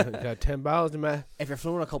 Got 10 balls in my. if you're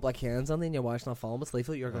throwing a couple of cans on and you're watching a film, it's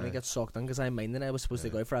lethal. You're going to get sucked in. Because I was supposed to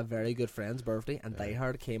go out for a very good friend's birthday, and Die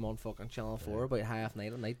Hard came on fucking Channel 4 about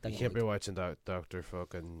 9:30 at night. You can't be watching Dr.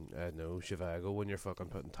 fucking Zhivago when you're fucking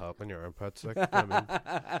putting talc on your armpits. Like, I mean,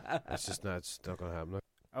 it's not gonna happen. Like.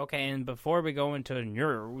 Okay, and before we go into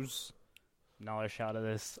news, another shot of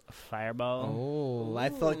this fireball. Oh, I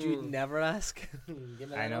thought you'd never ask.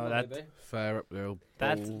 I know that. Fire up there.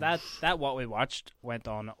 That what we watched went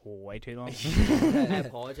on way too long. I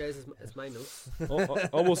apologise, it's my notes.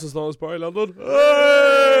 Almost as long as Barry London.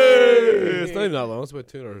 Hey! It's not even that long. It's about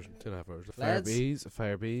 2.5 hours. Fire bees. The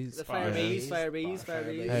fire bees.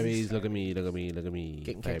 Look at me.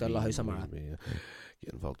 Getting kicked out of the house tomorrow. Getting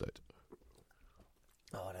fucked out.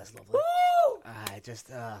 Oh, that's lovely. Just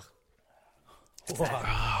it's that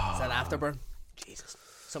afterburn. Jesus.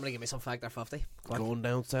 Somebody give me some Factor 50. Going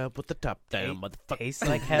down south with the top down, motherfucker. Tastes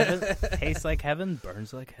like heaven. Tastes like heaven.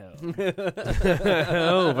 Burns like hell.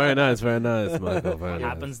 Oh, very nice, Michael. What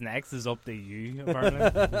happens next is up to you, apparently.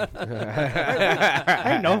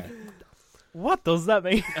 I know. What does that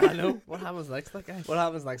mean? I know. What happens next, that guy? What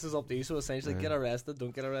happens next is up to you. So essentially, get arrested,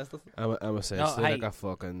 don't get arrested. I'm essentially like a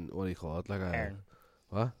fucking, what do you call it? Like a... Aaron,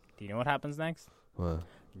 what? do you know what happens next? What?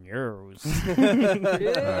 News. Alright,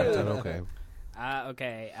 then okay.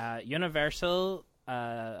 Okay. Universal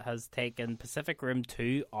has taken Pacific Rim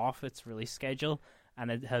 2 off its release schedule,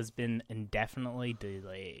 and it has been indefinitely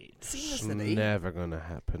delayed. It's never gonna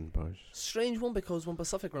happen, boys. Strange one, because when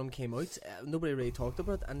Pacific Rim came out, nobody really talked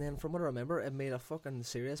about it, and then from what I remember, it made a fucking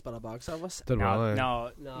serious bit of box office. Did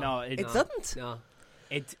well, No, It didn't. No.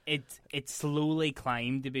 It slowly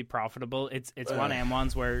climbed to be profitable. It's one of them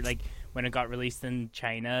ones where, like, when it got released in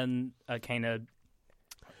China and kind of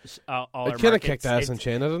all it kind of kicked ass in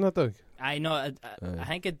China, didn't it? Though I know. I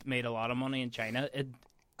think it made a lot of money in China. It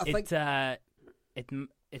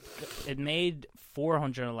made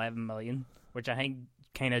 411 million, which I think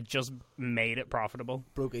kind of just made it profitable.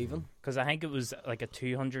 Broke even, because I think it was like a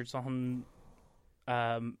 200 something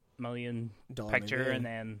million picture, maybe, yeah. And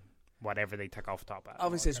then whatever they took off top of it.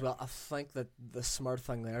 Obviously, as well, I think that the smart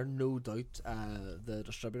thing there, no doubt, the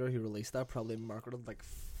distributor who released that probably marketed like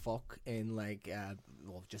fuck in like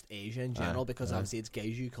just Asia in general, because obviously it's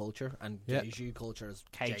Kaiju culture, and Kaiju culture is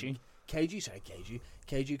Kaiju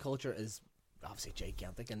culture is obviously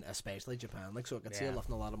gigantic, and especially Japan, like, so I could see it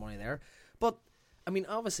lifting a lot of money there. But I mean,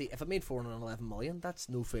 obviously, if it made 411 million, that's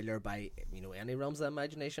no failure by any realms of the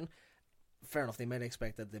imagination. Fair enough, they might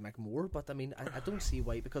expect that they make more, but I mean, I don't see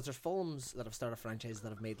why, because there's films that have started franchises that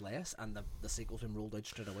have made less, and the sequel's been rolled out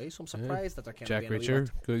straight away, so I'm surprised that they're kind Jack of being Reacher,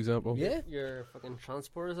 good example. Yeah. Your fucking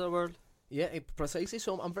transport, is that a word? Yeah, precisely.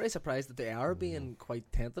 So I'm very surprised that they are being quite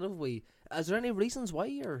tentative. Is there any reasons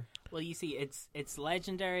why? Or Well, you see, it's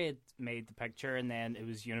Legendary. It made the picture, and then it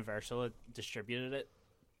was Universal. It distributed it.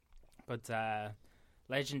 But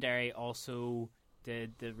Legendary also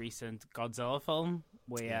did the recent Godzilla film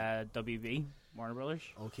with WB, Warner Brothers.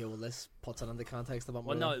 okay, well this puts it into context a bit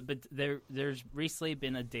more. Well, no, but there's recently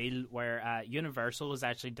been a deal where Universal was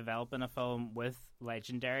actually developing a film with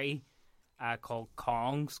Legendary called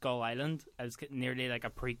Kong Skull Island. It was nearly like a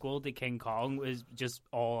prequel to King Kong. It was just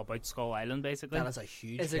all about Skull Island, basically. That is a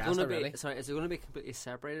huge. Is it cast going to be already. sorry? Is it going to be completely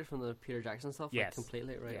separated from the Peter Jackson stuff? Yes. Like,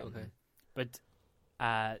 completely. Right. Yeah. Okay. But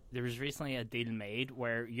there was recently a deal made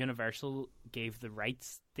where Universal gave the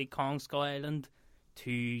rights to Kong Skull Island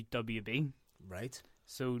to WB. Right.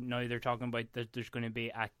 So now they're talking about that there's going to be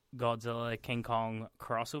a Godzilla King Kong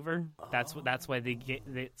crossover. That's why they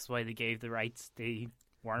gave the rights to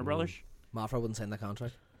Warner Brothers. Mafra wouldn't sign the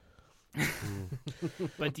contract.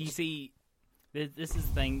 But do you see, this is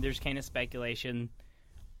the thing. There's kind of speculation.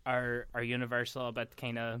 Are Universal a bit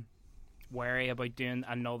kind of wary about doing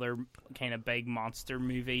another kind of big monster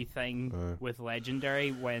movie thing with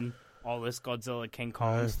Legendary when all this Godzilla King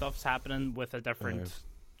Kong stuff's happening with a different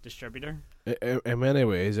distributor? In many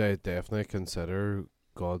ways, I definitely consider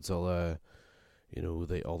Godzilla, you know,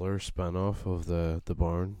 the other spin-off of the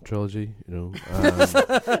Bourne trilogy. You know,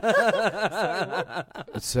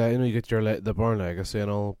 it's you know, you get your the Bourne legacy and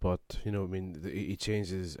all, but you know, I mean, he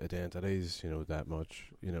changes identities, you know, that much.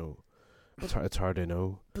 You know, it's hard to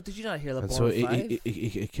know. But did you not hear the And Bourne so 5?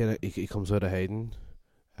 he comes out of hiding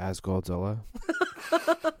as Godzilla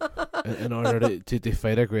in order to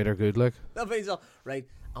fight a greater good. Like, That means, right,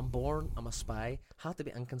 I'm born, I'm a spy, have to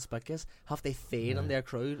be inconspicuous, have to fade in their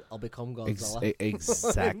crowd, I'll become Godzilla.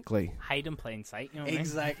 exactly. Hide in plain sight, you know what I mean?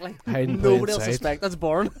 Exactly. Hide in plain Nobody will sight. suspect that's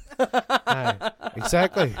Bourne. Aye,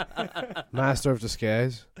 exactly. Master of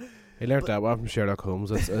disguise. He learned that one from Sherlock Holmes.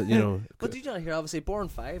 It's, you know. But did you not hear, obviously, Bourne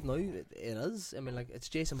 5 now, it is. I mean, like, it's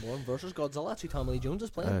Jason Bourne versus Godzilla. That's who Tommy Lee Jones is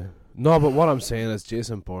playing. No, but what I'm saying is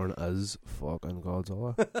Jason Bourne is fucking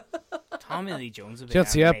Godzilla. Tommy Lee Jones would be Did you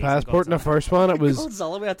see a amazing passport in the Godzilla. first one? It was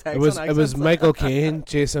Godzilla with a it Texan was accent. Michael Caine,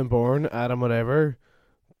 Jason Bourne, Adam whatever,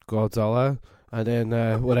 Godzilla, and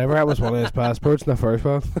then whatever. That was one of his passports in the first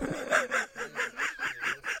one.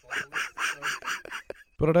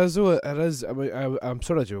 But it is, though, it is. I mean, I'm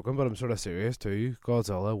sort of joking, but I'm sort of serious too.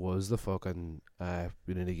 Godzilla was the fucking.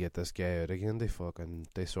 We need to get this guy out again.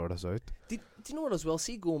 They sort us out. Do you know what as well?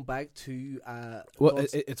 See, going back to Well,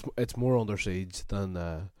 Godz- it's more under siege than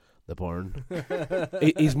the Bourne.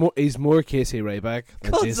 he's more Casey Ryback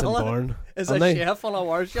than Jason Godzilla Bourne. is isn't a he? chef on a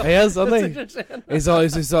war shop. He is, isn't That's he? what you're saying.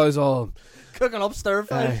 He's always all. Cooking up stir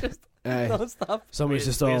fries, Aye. just Aye. non-stop. Somebody's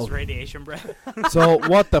With just his all. radiation breath. So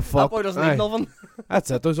what the That fuck? boy doesn't Aye, need nothing. that's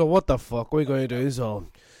it. There's a what the fuck we going to do? So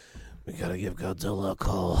we gotta give Godzilla a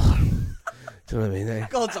call. Do you know what I mean? Eh?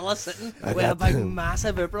 Godzilla sitting I with a got big him.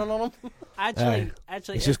 massive apron on him. Actually,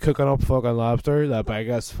 He's just cooking up fucking lobster. The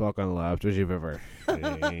biggest fucking lobsters you've ever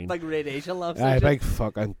seen. Big radiation lobster. Aye, shit. big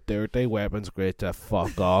fucking dirty weapons, great to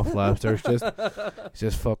fuck off lobsters. He's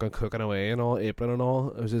just fucking cooking away and all, apron and all.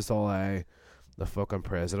 It was just all the fucking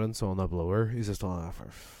president's on the blower. He's just all for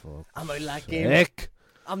fuck. I'm out of that game. Heck.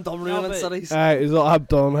 I'm done ruining but- cities. He's all, I'm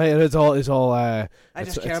done. Hey, it's all. I it's-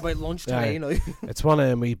 just care it's- about lunch aye. today, you know. It's one of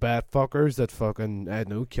them wee bat fuckers that fucking, I don't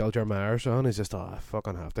know, killed your ma or something. He's just, I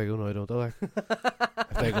fucking have to go now, don't I? Like,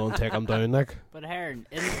 if they go and take him down, like. But Hearn,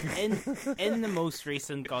 in the most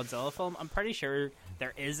recent Godzilla film, I'm pretty sure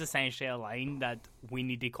there is essentially a line that we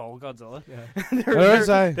need to call Godzilla.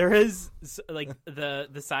 Yeah. there is like the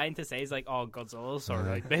scientist says like, oh, Godzilla's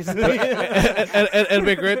alright, basically. It'd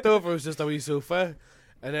be great though if it was just a wee sofa.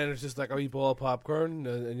 And then it's just like a wee ball of popcorn,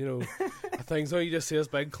 and you know, a thing so you just see this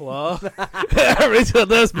big claw. Everybody's got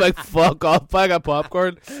this big fuck off bag of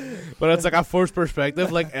popcorn, but it's like a first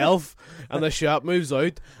perspective, like Elf, and the shop moves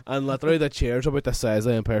out, and literally the chair's about the size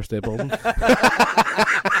of the Empire State Building.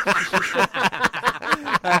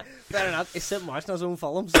 Fair enough. He's sitting watching his own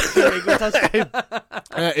films.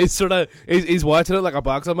 He's sort of he's watching it like a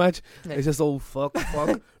boxing match. He's just all fuck,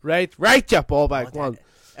 right, you ball back one.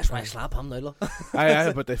 That's why I slap him now, look.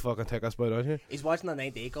 Aye, but they fucking take us by down here. He's watching the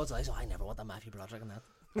 98 Godzilla. He's like, I never want that Matthew Broderick in that.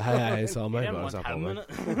 Aye, so You my didn't boss want up him on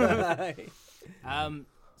in me. it.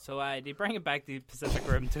 So they bring it back to Pacific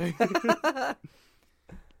Rim 2.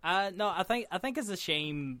 No, I think it's a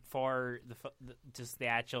shame for just the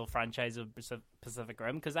actual franchise of Pacific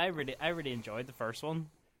Rim, because I really enjoyed the first one,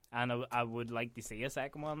 and I would like to see a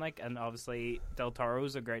second one. Like, and obviously Del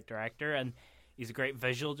Toro's a great director, and he's a great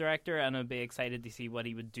visual director, and I'd be excited to see what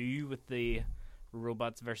he would do with the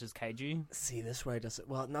Robots versus Kaiju. See, this is where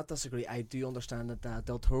not disagree. I do understand that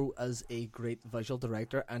Del Toro is a great visual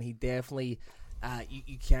director, and he definitely,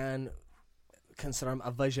 you can consider him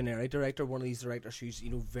a visionary director. One of these directors who's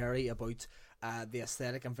very about the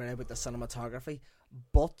aesthetic and very about the cinematography.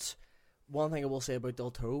 But one thing I will say about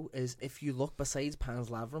Del Toro is, if you look besides Pan's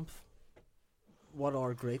Labyrinth, what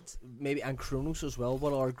are great, maybe, and Kronos as well,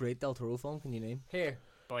 what are great Del Toro film can you name? Here,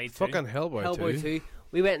 Blade 2. Fucking Hellboy 2.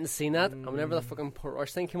 We went and seen that, and whenever the fucking Port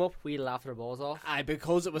Rush thing came up, we laughed our balls off. Aye,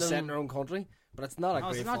 because it was set in their own country, but it's not a Oh,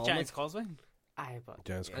 great is it not film. Giant's Causeway? Aye, but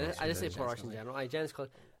Giant's I just Causeway, say yeah. Port Rush in general. Aye, Giant's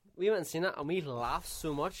Causeway. We went and seen it, and we laughed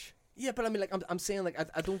so much. Yeah, but I mean, like, I'm saying, like,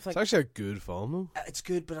 I don't think It's actually a good film, though. it's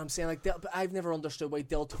good, but I'm saying, like, but I've never understood why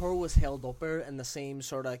Del Toro was held up there in the same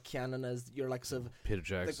sort of canon as your likes of Peter like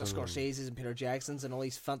Jackson. the Scorseses and Peter Jacksons and all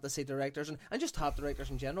these fantasy directors and just top directors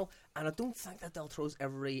in general. And I don't think that Del Toro's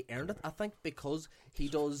ever really earned it. I think because he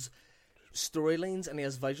does storylines and he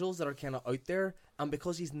has visuals that are kind of out there, and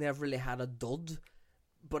because he's never really had a dud,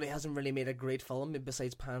 but he hasn't really made a great film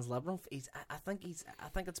besides Pan's Labyrinth. I think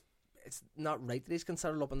it's not right that he's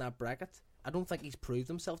considered up in that bracket. I don't think he's proved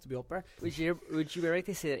himself to be up there. Would you be right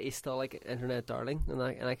to say that he's still like an internet darling in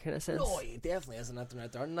that kind of sense? No, he definitely is an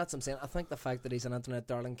internet darling. That's what I'm saying. I think the fact that he's an internet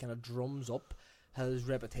darling kind of drums up his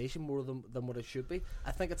reputation more than what it should be.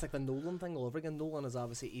 I think it's like the Nolan thing all over again. Nolan is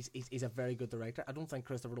obviously he's a very good director. I don't think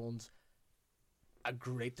Christopher Nolan's a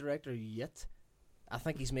great director yet. I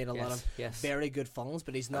think he's made a lot of very good films,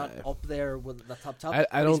 but he's not up there with the top.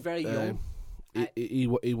 I don't. He's very young. He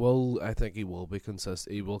will. I think he will be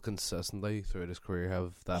consistent. He will consistently throughout his career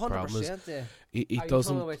have that problem. Yeah. He Are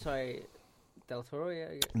doesn't. you talking about, Del Toro? Yeah.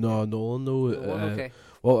 No, Nolan. No. Okay.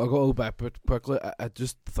 Well, I'll go back but quickly. I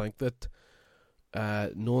just think that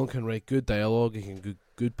Nolan can write good dialogue. He can do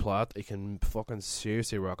good plot. He can fucking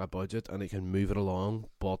seriously rock a budget, and he can move it along.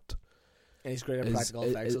 But And he's great at practical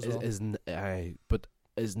effects as well. But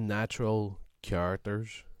his natural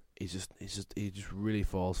characters, he just really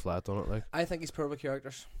falls flat on it. Like, I think he's poor with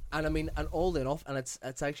characters, and I mean, and all enough, and it's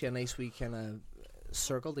actually a nice wee kind of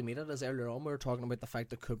circle to meet it. As earlier on we were talking about the fact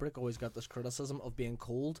that Kubrick always got this criticism of being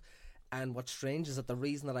cold, and what's strange is that the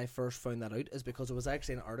reason that I first found that out is because it was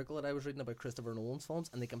actually an article that I was reading about Christopher Nolan's films,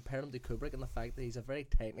 and they compared him to Kubrick and the fact that he's a very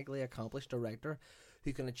technically accomplished director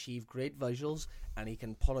who can achieve great visuals and he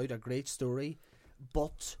can pull out a great story,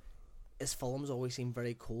 but his films always seem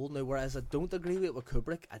very cold. Now, whereas I don't agree with it with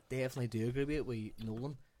Kubrick, I definitely do agree with it with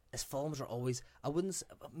Nolan. His films are always, I wouldn't say,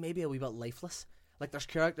 maybe a wee bit lifeless. Like, there's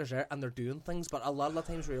characters there and they're doing things, but a lot of the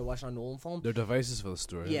times when you're watching a Nolan film, they're devices for the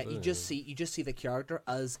story. yeah, you just see the character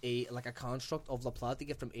as a construct of the plot to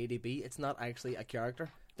get from A to B. It's not actually a character.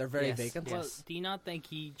 They're very vacant. Well, do you not think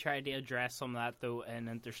he tried to address some of that though in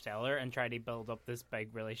Interstellar and tried to build up this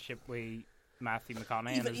big relationship with Matthew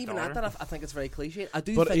McConaughey and his Even daughter? at that, I think it's very cliche. I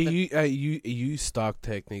do But think that you use stock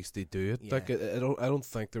techniques to do it. Yeah. Like, I don't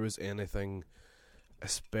think there was anything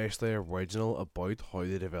especially original about how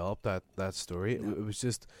they developed that story. No. It was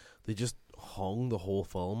just they just hung the whole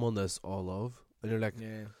film on this all love, and you're like,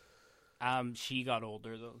 yeah. She got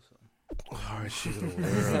older though, so alright, she's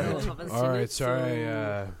Haven't seen alright, it, sorry.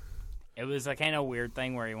 so- it was a kind of weird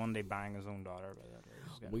thing where he wanted to bang his own daughter. But it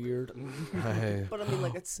was kinda Weird. Hey. But I mean,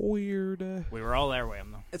 like, it's Weird. We were all there with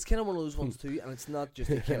him though. it's kind of one of those ones too, and it's not just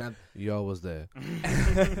to kind of You always there.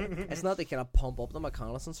 it's not to kind of pump up the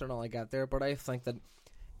reconnaissance or not like that there, but I think that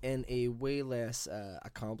in a way less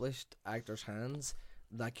accomplished actor's hands,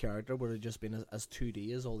 that character would have just been as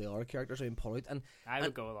 2D as all the other characters have been pulled out, and I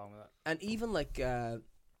would go along with it. and even like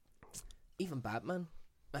even Batman.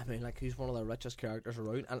 I mean, like, he's one of the richest characters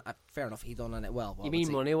around, and fair enough, he done it well. You mean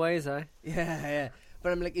money wise, eh? Yeah.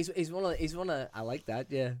 But I'm like, he's one of I like that.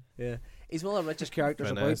 Yeah. He's one of the richest characters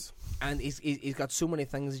Very about, nice. and he's got so many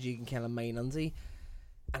things that you can kind of mine into.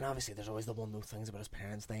 And obviously, there's always the one those things about his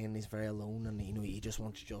parents dying. And he's very alone, and he just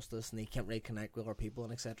wants justice, and he can't really connect with other people,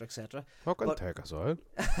 and etc. etc. Fucking But- take us out.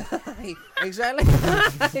 Exactly.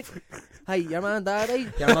 Hey, your man daddy,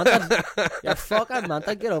 you're mental. You're fucking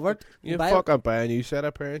mental. Get over it. You Bye. fucking buy a new set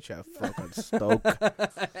of parents, you fucking stoke.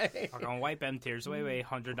 Fucking wipe them tears away with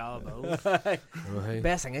 $100 bills. Right.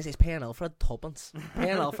 Best thing is he's paying Alfred tuppence.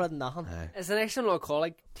 Paying Alfred nothing. It's an extra not call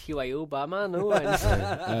like TYO Batman, no?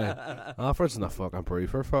 Alfred's not fucking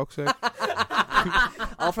proof for fuck's sake.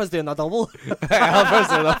 Alfred's doing a double. Alfred's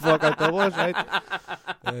not fucking double,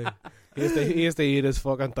 right? He used to eat his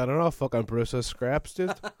fucking dinner off fucking Bruce's scraps,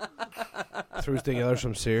 dude. Throws together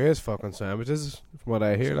some serious fucking sandwiches, from what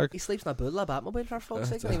I hear. Like, He sleeps in a Bulla Batmobile for fuck's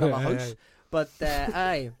sake. He have a house. But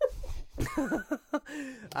aye,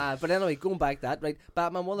 But anyway, going back to that, right?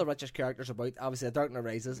 Batman, one of the richest characters about. Obviously, The Dark Knight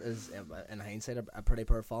Rises is, in hindsight, a pretty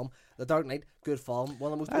poor film. The Dark Knight, good film.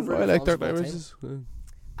 One of the most I overrated like films Dark of all Knight time. Rises.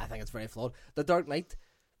 I think it's very flawed. The Dark Knight,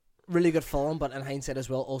 really good film, but in hindsight as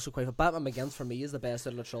well, also quite. Batman Begins for me is the best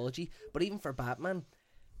out of the trilogy. But even for Batman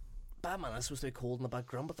is supposed to be cold in the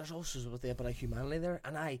background, but there's also supposed to be a bit of humanity there.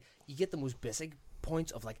 And you get the most basic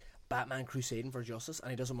points of like Batman crusading for justice, and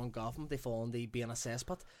he doesn't want Gotham. They fall on the being a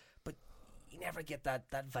cesspit, but you never get that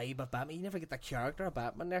vibe of Batman. You never get that character of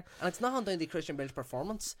Batman there, and it's not down to Christian Bale's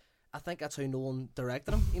performance. I think that's how Nolan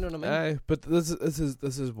directed him. You know what I mean? But this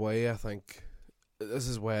is why I think. This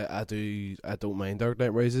is why I don't mind Dark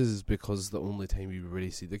Knight Rises, is because it's the only time you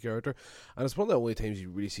really see the character, and it's one of the only times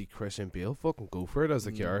you really see Christian Bale fucking go for it as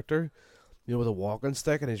the character, you know, with a walking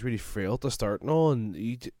stick, and he's really frail to start and all, and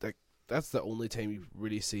that's the only time you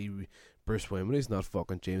really see Bruce Wayne when he's not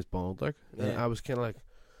fucking James Bond, like. Yeah. And I was kind of like,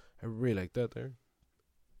 I really like that there.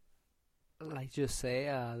 Like just say,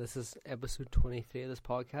 this is episode 23 of this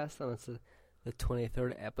podcast, and it's the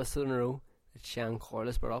 23rd episode in a row that Sean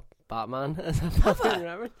Corliss brought up Batman as a Batman.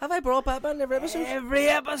 Remember? Have I brought Batman in every episode? Every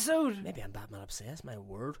episode. Maybe I'm Batman obsessed. My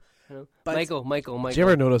word. You know? But- Michael. Did you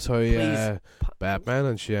ever notice how Please. Batman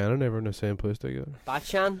and Shannon never in the same place together?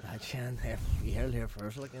 Batchan, Batman, you heard it here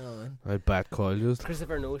first, like, you know what I mean? I bat call just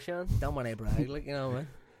Christopher Nolan. Don't want to brag, like, you know what I mean?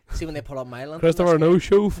 See when they put up Myland. Christopher No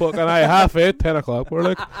Show, fucking I 8:30, 10 o'clock. We're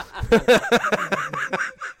like,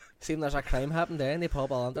 See when there's a crime happened there and they put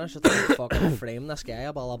up a lantern, it's just like fucking frame the sky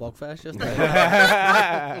up all a bugfest, just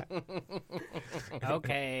like.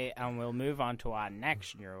 Okay, and we'll move on to our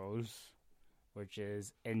next news, which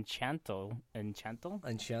is Enchanted. And Chantal.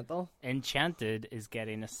 Enchanted is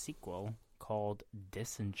getting a sequel called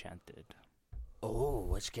Disenchanted.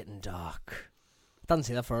 Oh, it's getting dark. Didn't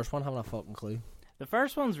see the first one, haven't a fucking clue. The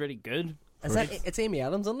first one's really good. It's Amy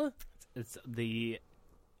Adams, isn't it? It's the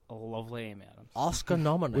lovely Amy Adams. Oscar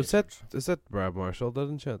nominated. is that Brad Marshall that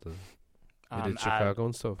Enchanted? He did Chicago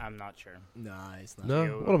and stuff. I'm not sure. Nah, it's not. No,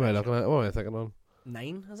 You- what am I looking at? What am I thinking on?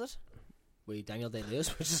 9, is it? Wait, Daniel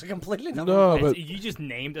Day-Lewis, which is a completely different. No, It's- but you just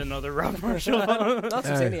named another Rob Marshall. That's what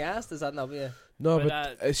Aye. he asked. Is that not? Yeah. no,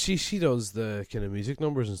 But, but she does the kind of music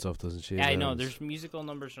numbers and stuff, doesn't she? Yeah, I know. There's musical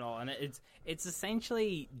numbers and all, and it's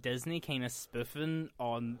essentially Disney kind of spoofing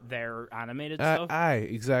on their animated stuff. Aye,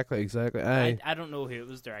 exactly. Aye. I don't know who it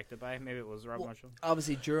was directed by. Maybe it was Rob Well, Marshall.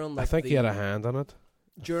 Obviously, during like I think the, he had a hand on it.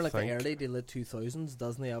 during like the think. early to late 2000s,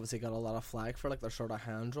 Disney obviously got a lot of flack for like their sort of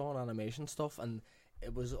hand drawn animation stuff, and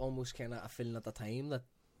it was almost kind of a feeling at the time that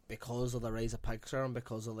because of the rise of Pixar and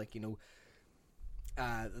because of like, you know,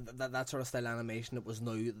 that sort of style animation, it was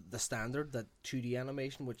now the standard, that 2D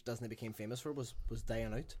animation, which Disney became famous for, was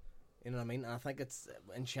dying out. You know what I mean? And I think it's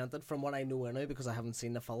Enchanted, from what I know now, because I haven't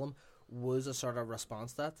seen the film, was a sort of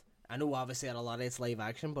response to that. I know obviously at a lot of it's live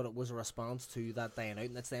action, but it was a response to that dying out,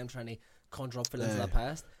 and it's them trying to conjure up feelings of the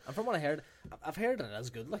past. And from what I heard, I've heard it is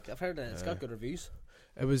good. Like, I've heard it, it's got good reviews.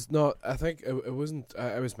 It was not. I think it wasn't.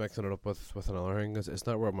 I was mixing it up with another thing. It's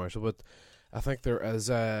not Rob Marshall, but I think there is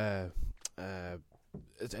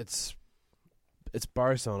it's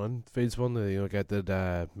Barry Sonnen feeds one. You know, get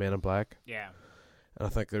the Men in Black, Yeah. and I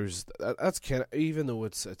think there's that's kind of, even though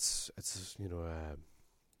it's you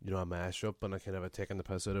know a mashup and a kind of a taking the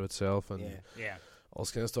piss out of itself and Yeah. all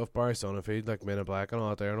this kind of stuff. Barry Sonnen feed like Men in Black and all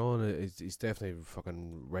that there and all, and he's definitely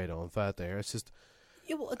fucking right on fat there. It's just.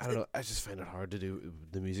 Yeah, well, I don't know. I just find it hard to do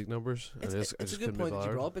the music numbers. It's, I it's just a good couldn't be point that you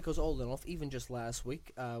bothered. brought, because all enough, even just last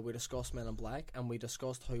week, we discussed Men in Black, and we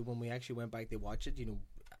discussed how when we actually went back to watch it, you know,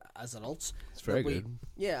 as adults, It's very that we- good.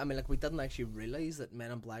 Yeah, I mean, like, we didn't actually realise that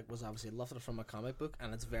Men in Black was obviously lifted from a comic book,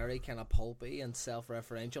 and it's very kind of pulpy and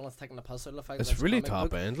self-referential. It's taking the piss out of the fact that It's it's a really comic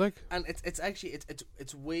top book. end, like. And it's actually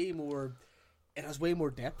it's way more. It has way more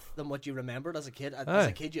depth than what you remembered as a kid. As Aye.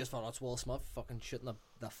 a kid, you just thought, "Oh, it's Will Smith fucking shooting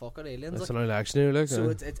the fuck out of aliens." It's like. an old action here, like. So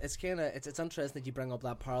it's kind of it's interesting that you bring up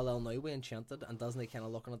that parallel now with Enchanted, and Disney kind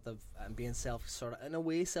of looking at the and being sort of in a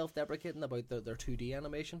way self-deprecating about their 2D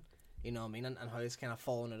animation. You know what I mean, and how it's kind of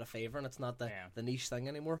fallen out of favor, and it's not the niche thing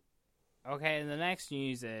anymore. Okay, and the next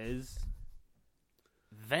news is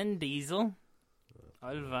Vin Diesel.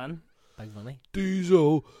 Old Vin. Big money.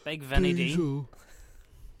 Diesel. Big Vinny D. Diesel.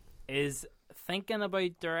 Is thinking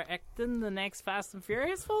about directing the next Fast and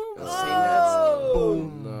Furious film.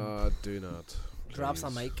 Boom. No, do not. Drops a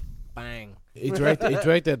Please. mic. Bang. He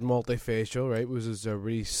directed Multi-Facial, right? It was a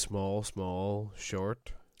really small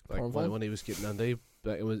short. Like Porn film? when he was getting into,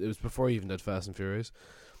 like, it was before he even did Fast and Furious.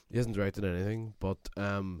 He hasn't directed anything, but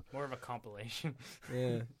More of a compilation.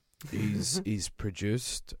 Yeah. he's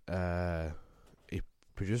produced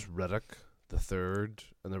Riddick the Third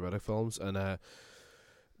and the Riddick films, and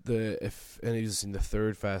if anybody's seen the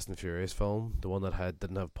third Fast and Furious film, the one that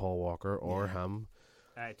didn't have Paul Walker or him,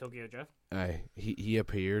 Tokyo Drift. he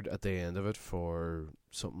appeared at the end of it for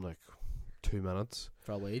something like 2 minutes.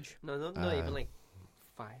 For a wage. No, not even like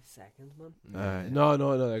 5 seconds, man. No,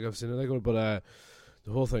 like I've seen it, like, but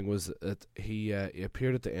the whole thing was that he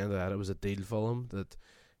appeared at the end of that. It was a deal for him that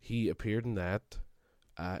he appeared in that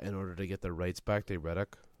in order to get the rights back to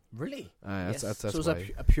Riddick. Really? That's so it's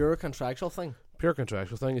why. a pure contractual thing. Pure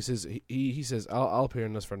contractual thing. He says he says I'll appear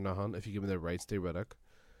in this for nothing if you give me the rights to Riddick,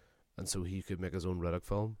 and so he could make his own Riddick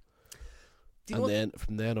film. And then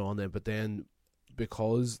from then on,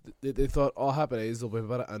 because they thought, happy days, there'll be a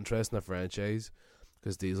bit of interest in the franchise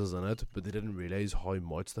because Diesel's in it, but they didn't realise how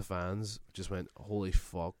much the fans just went, holy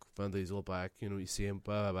fuck, Vin Diesel back, you see him,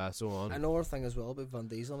 blah, blah, blah, so on. Another thing as well about Vin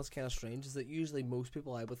Diesel, and it's kind of strange, is that usually most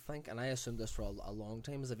people, I would think, and I assumed this for a long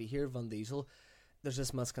time, is if you hear Vin Diesel, there's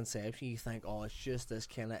this misconception, you think, it's just this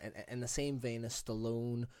kind of, in the same vein as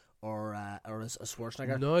Stallone or a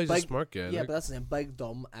Schwarzenegger. No, he's a smart guy. Yeah, but that's the same big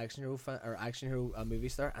dumb action hero movie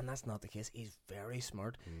star, and that's not the case. He's very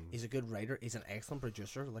smart. He's a good writer. He's an excellent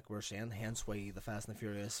producer, like we're saying. Hence why the Fast and the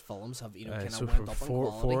Furious films have kind of went up in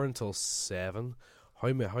quality. 4 until 7.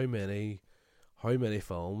 How many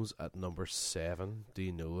films at number 7 do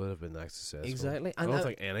you know have been that successful? Exactly. I don't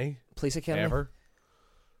think any. Police Academy ever.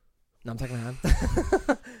 No, I'm taking a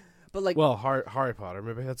hand. But like, well, Harry Potter,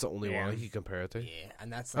 maybe that's the only one you compare it to. Yeah, and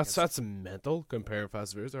that's mental. Comparing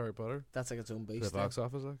Fast and Furious to Harry Potter. That's like its own beast. The box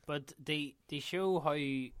office, like. But they show how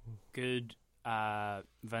good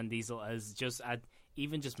Vin Diesel is just at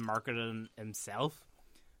even just marketing himself.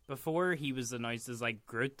 Before he was announced as like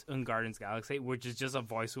Groot in Guardians of the Galaxy, which is just a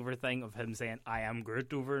voiceover thing of him saying "I am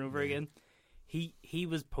Groot" over and over again. He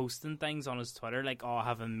was posting things on his Twitter like,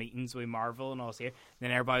 having meetings with Marvel and all this here. And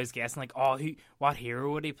then everybody was guessing like, what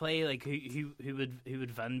hero would he play? Like who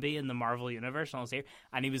would Vin be in the Marvel universe and all this here?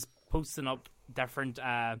 And he was posting up different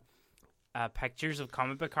pictures of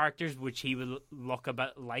comic book characters which he would look a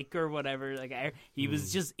bit like or whatever. Like he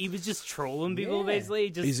was just trolling people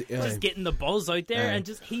basically, just getting the buzz out there, and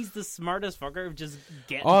just he's the smartest fucker of just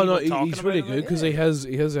getting. He's really good because he has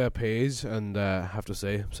a page, and I have to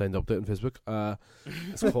say, signed up to it on Facebook.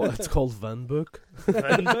 It's called Vin Book.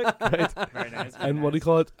 Vin Book, right? Very nice. And what do you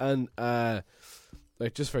call it? And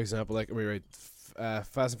like just for example, like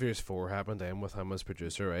Fast and Furious 4 happened then with him as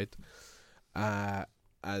producer, right?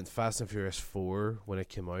 And Fast and Furious 4, when it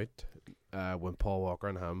came out, when Paul Walker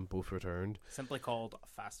and him both returned, simply called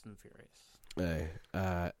Fast and Furious,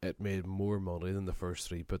 it made more money than the first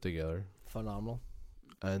 3 put together. Phenomenal.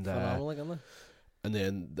 And phenomenal again. And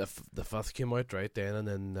then the fifth came out right then, and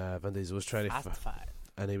then Vin Diesel was trying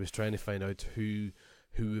and he was trying to find out who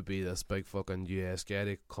would be this big fucking US guy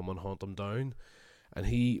to come and hunt him down, and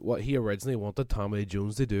he originally wanted Tommy Lee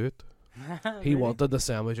Jones to do it. He wanted the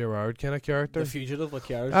Samuel Gerard kind of character, the fugitive with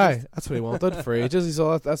characters. Aye, that's what he wanted for ages. He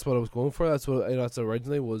saw that's what I was going for. That's what that's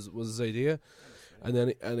originally was his idea. And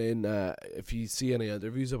then if you see any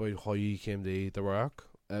interviews about how he came to The Rock,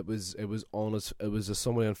 it was honest. It was as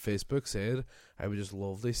somebody on Facebook said, I would just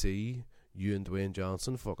love to see you and Dwayne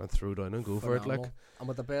Johnson fucking throw down and go for it. Like, and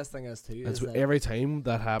what the best thing is too is that every time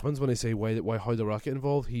that happens, when they say why how The Rock get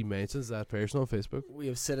involved, he mentions that person on Facebook. We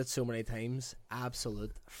have said it so many times.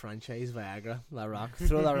 Absolute franchise Viagra. The Rock.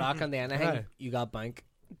 Throw The Rock on the anything, you got bank.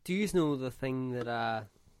 Do you know the thing that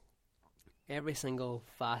every single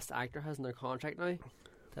fast actor has in their contract now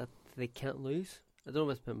that they can't lose? I don't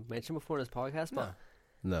know if it's been mentioned before in this podcast, but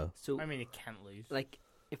no. So I mean, you can't lose. Like,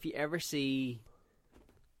 if you ever see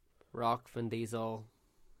Rock, Vin Diesel,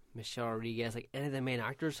 Michelle Rodriguez, like any of the main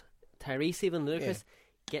actors, Tyrese, even Lucas,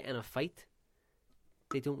 get in a fight,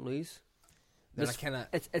 they don't lose.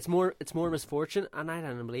 It's more misfortune, and I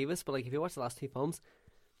don't believe this, but like if you watch the last 2 films,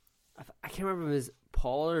 I can't remember if it was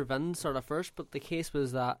Paul or Vin sort of first, but the case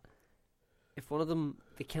was that if one of them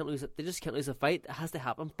they just can't lose a fight. It has to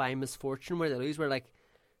happen by misfortune where they lose, where like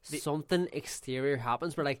something exterior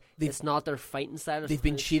happens where like it's not their fighting style. They've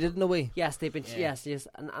been cheated in a way. Yes, they've been yes,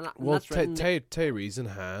 and well, that's written. Tyrese and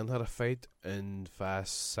Han had a fight in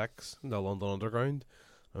Fast 6 in the London Underground.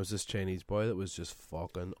 There was this Chinese boy that was just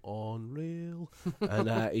fucking unreal,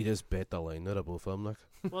 and he just bit the line out of both of them. Like,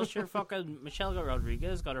 well, sure, fucking Michelle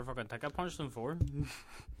Rodriguez got her fucking ticket punched in 4.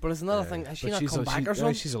 But it's another thing. Has she not come back or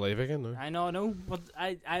something? She's alive again now. I know, but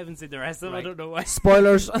I haven't seen the rest of them. I don't know why.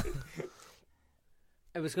 Spoilers.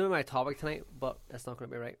 It was going to be my topic tonight, but it's not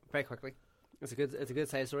going to be right. Very quickly, it's a good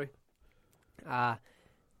side story.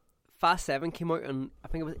 Fast 7 came out on, I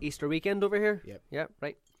think it was Easter weekend over here. Yep. Yeah,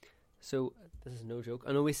 right. So this is no joke.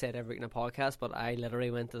 I know we said every in a podcast, but I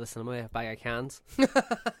literally went to the cinema with a bag of cans.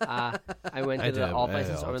 I went to the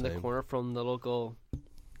off-license around the corner from the local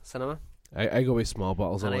cinema. I go with small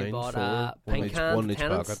bottles of And I wine bought, for pint can one each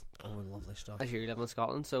Tennent's. pocket. Oh, lovely stuff. As you live in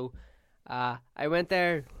Scotland, so I went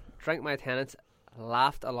there, drank my Tennent's,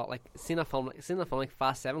 laughed a lot. Like seen a film like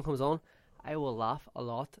Fast 7 comes on, I will laugh a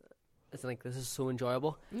lot. It's like, this is so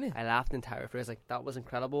enjoyable. Yeah. I laughed the entire phrase. Like, that was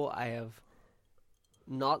incredible. I have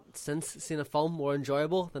not since seen a film more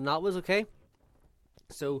enjoyable than that was. Okay,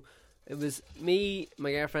 so it was me,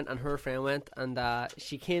 my girlfriend, and her friend went, and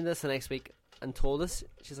she came to us the next week and told us,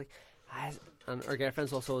 she's like, and her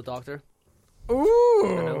girlfriend's also a doctor. Ooh.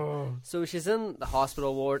 I know. So she's in the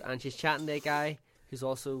hospital ward and she's chatting to a guy who's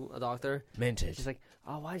also a doctor. Minted. She's like,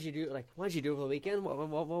 "Oh, what did you do over the weekend?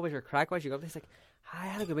 What was your crack? What did you go up?" He's like, "I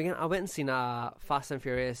had a good weekend. I went and seen Fast and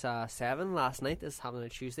Furious 7 last night. This happened on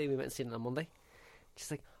Tuesday. We went and seen it on Monday."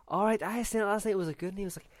 She's like, "All right, I seen it last night. Was it good?" And he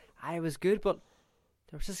was like, "I was good, but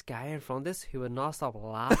there was this guy in front of us who would not stop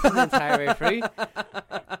laughing the entire way through."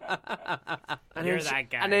 And You're then that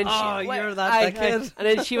guy. And then you're that kid. And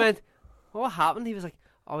then she went, "What happened?" He was like,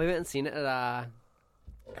 "Oh, we went and seen it at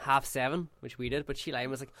 7:30, which we did." But she lied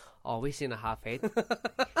and was like, "Oh, we seen it at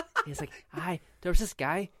 8:30." He's like, there was this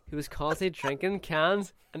guy who was constantly drinking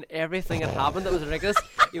cans and everything had happened that was ridiculous.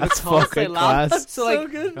 He was That's constantly fucking laughing. class. So like, So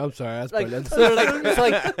good. I'm sorry, that's like, brilliant. so they're like, so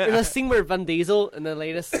like, there's a scene where Vin Diesel in the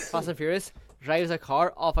latest Fast and Furious drives a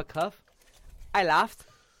car off a cliff. I laughed.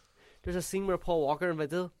 There's a scene where Paul Walker and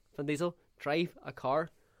Vin Diesel drive a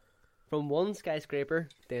car from one skyscraper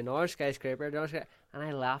to another skyscraper, and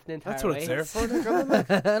I laughed the entire That's what way. it's there for.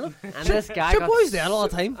 And this guy Your got boys do that all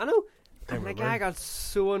the time. I know. I And the remember. guy got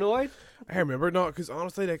so annoyed. I remember not, because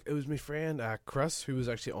honestly, like, it was my friend Chris who was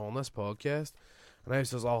actually on this podcast, and I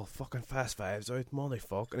was just all fucking Fast Fives out, Monday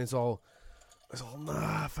fuck, and it's all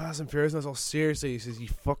nah, Fast and Furious, and it's all seriously. He says, "You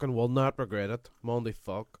fucking will not regret it, Monday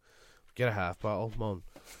fuck. Get a half bottle, man."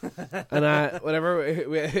 And whatever,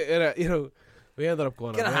 we ended up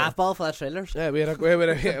going. Get a out. half ball for that trailers. Yeah, we had a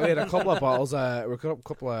couple of bottles. We had a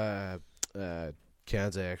couple of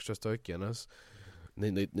cans of extra stout Guinness.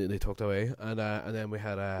 And they tucked away, and then we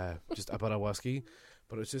had just a bit of whiskey.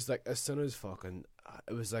 But it was just like, as soon as fucking,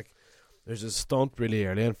 it was like, there's a stunt really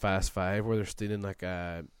early in Fast 5 where they're stealing like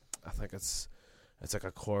I think it's like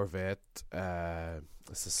a Corvette.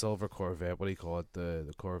 It's a silver Corvette. What do you call it?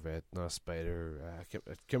 The Corvette, not a Spider. I can't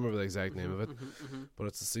remember the exact name of it. But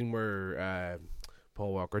it's the scene where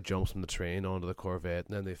Paul Walker jumps from the train onto the Corvette,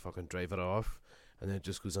 and then they fucking drive it off, and then it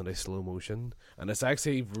just goes into slow motion. And it's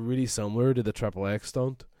actually really similar to the Triple X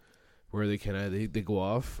stunt, where they they go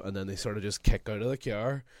off, and then they sort of just kick out of the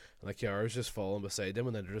car, and the car is just falling beside them,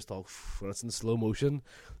 and then they're just all, when it's in slow motion, and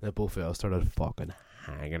then both of us started fucking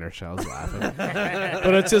hanging ourselves laughing.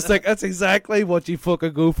 But it's just like, that's exactly what you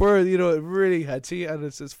fucking go for, it really hits you, and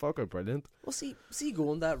it's just fucking brilliant. Well, see,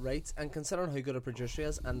 going that right, and considering how good a producer he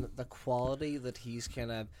is, and the quality that he's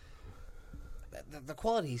kind of, the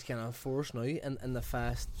quality he's kind of forced now in the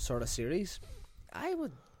Fast sort of series, I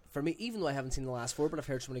would, for me, even though I haven't seen the last 4, but I've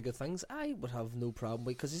heard so many good things, I would have no problem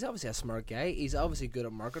with, because he's obviously a smart guy, he's obviously good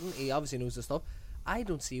at marketing, he obviously knows the stuff. I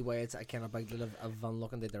don't see why it's a kind of big deal of Van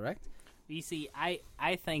looking to direct. You see, I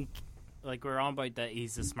think, like, we're on about that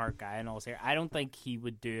he's a smart guy and all this here. I don't think he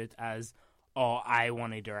would do it as, "Oh, I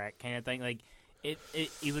want to direct" kind of thing. Like,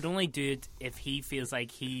 he would only do it if he feels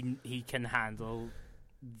like he can handle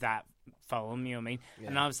that film, you know what I mean? Yeah.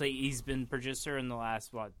 And obviously, he's been producer in the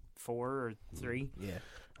last, 4 or 3? Yeah.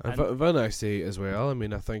 And Van actually as well, I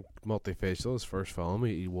mean, I think Multifacial, his first film,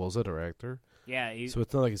 he was a director. Yeah, So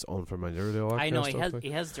it's not like he's unfamiliar with all that I kind know of he stuff, has like.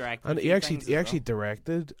 he has directed, And a he few actually things he as actually well.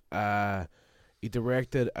 directed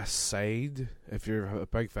a side. If you're a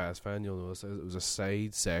big Fast fan, you'll notice it was a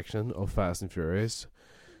side section of Fast and Furious.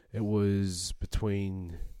 It was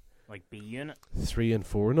between like B Unit. 3 and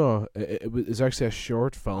 4. No, it's actually a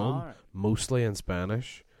short film, Alright. mostly in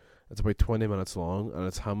Spanish. It's about 20 minutes long, and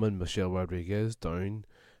it's him and Michelle Rodriguez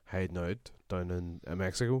hiding out down in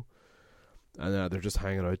Mexico. And they're just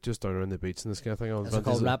hanging out just down around the beach and this kind of thing. Is it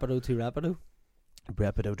called Rapido to Rapido?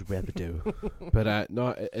 Rapido to Rapido. But no,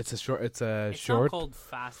 it's a short. It's It's short. not called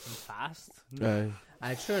Fast and Fast.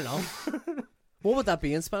 I sure enough. What would that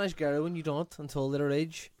be in Spanish, Gary, when you don't until a later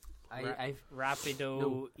age?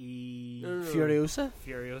 Rapido y Furiosa?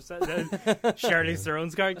 Furiosa. Shirley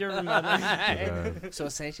Theron's character from Mad Max. So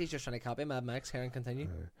essentially he's just trying to copy Mad Max here and continue.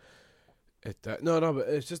 No, but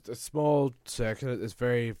it's just a small section. It's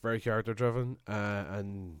very, very character driven,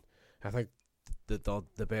 and I think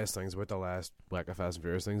the best things about the last Black of Fast and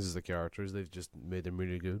Furious things is the characters. They've just made them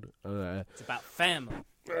really good. It's about family.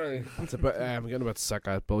 It's a bit, I'm getting a bit sick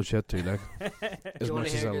of that bullshit too, like. Do you want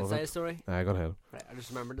to hear a good side story? Aye, go ahead. Right, I just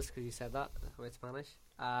remembered this because you said that about Spanish.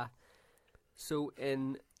 So it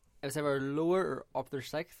was either lower or up their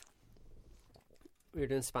sixth. We were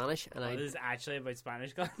doing Spanish, and This is actually about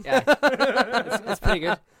Spanish, guys. yeah, it's pretty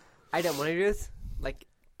good. I didn't want to do it. Like,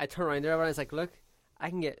 I turned around there and I was like, look, I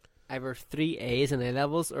can get either 3 A's in A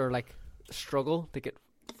levels or like struggle to get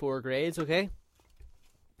 4 grades, okay?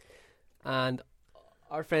 And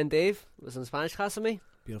our friend Dave was in Spanish class with me.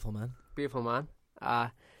 Beautiful man. Beautiful man.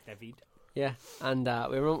 David. Yeah, and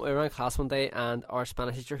we were in class one day, and our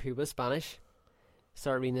Spanish teacher, who was Spanish,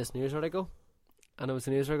 started reading this news article, and it was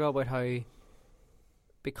a news article about how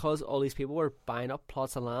because all these people were buying up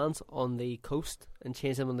plots of lands on the coast and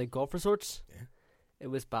changing them into golf resorts, it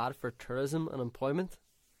was bad for tourism and employment.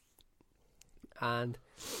 And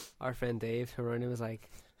our friend Dave turned around and was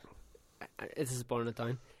like, "This is boiling it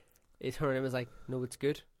down." He turned around and was like, "No, it's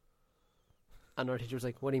good." And our teacher was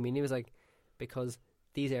like, "What do you mean?" He was like, "Because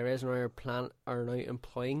these areas are now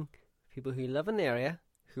employing people who live in the area,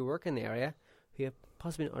 who work in the area, who have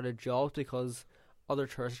possibly been out of jobs because other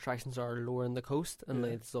tourist attractions are lower in the coast, and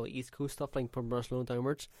like it's all East Coast stuff, like from Barcelona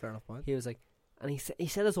downwards." Fair enough point. He was like, and he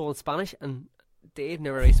said it all in Spanish, and Dave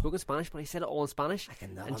never really spoke in Spanish, but he said it all in Spanish,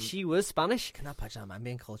 and she was Spanish. Cannot picture that man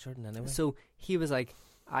being cultured in any way. So he was like,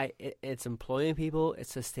 it's employing people,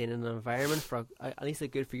 it's sustaining an environment for at least a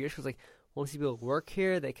good few years, because like once people work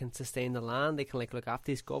here, they can sustain the land, they can like look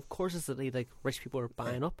after these golf courses that like rich people are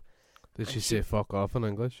buying up. Did she say fuck off in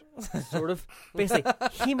English? Sort of. Basically,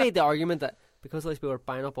 he made the argument that because all these people are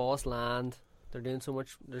buying up all this land, they're doing so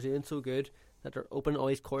good that they're opening all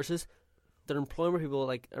these courses, they're employing more people.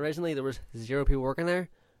 Like originally there was 0 people working there,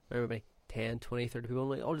 everybody 10, 20, 30 people,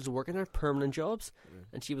 like all just working there, permanent jobs.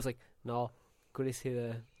 And she was like, "No, go to see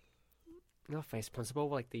the not vice principal,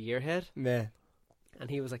 but like the year head." Yeah. And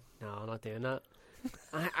he was like, "No, I'm not doing that."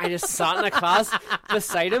 I just sat in a class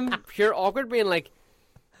beside him, pure awkward, being like,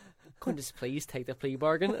 "Can you just please take the plea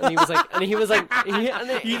bargain?" And he was like,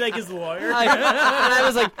 You like his lawyer? and I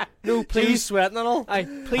was like, "No, Please please, sweating and all.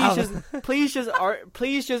 please just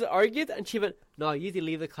argue it." And she went, "No, you need to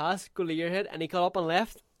leave the class, go to your head." And he got up and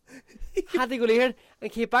left. Had to go to your head and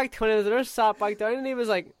came back 20 minutes later, sat back down, and he was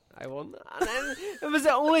like, "I won." And then it was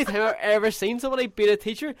the only time I've ever seen somebody beat a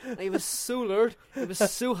teacher, and he was so lured, he was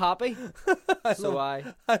so happy. I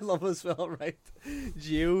love as well, right?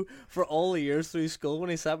 Gio, for all the years through school, when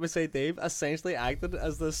he sat beside Dave, essentially acted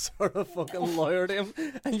as this sort of fucking lawyer to him.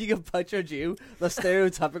 And you can picture Gio, the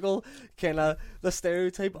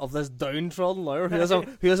stereotype of this downtrodden lawyer who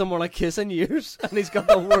hasn't won a kiss in years, and he's got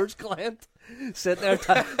the worst client sitting there.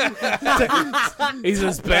 He's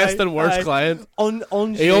his best and worst client.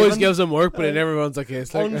 Unshaven, He always gives him work, but he never runs a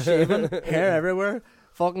case. Like. unshaven, hair everywhere.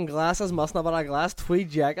 Fucking glasses, mustn't have had a glass,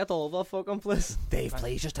 tweed jacket, all over the fucking place. Dave,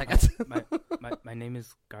 please just take it. My name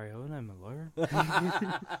is Gary Owen. I'm a lawyer.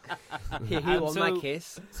 He won my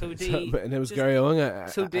case. So And it was Gary Owen.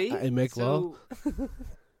 I make law.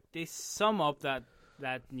 They sum up that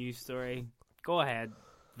news story. Go ahead,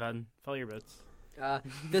 Vin. Fill your boots.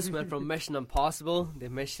 This went from Mission Impossible to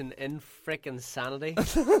Mission in frickin' Sanity.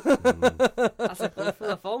 That's a quote from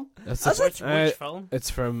the film. Which film?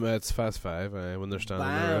 It's Fast 5 when they're standing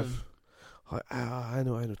on the roof. I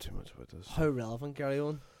know too much about this. How relevant, Gary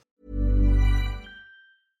Owen?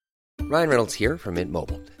 Ryan Reynolds here from Mint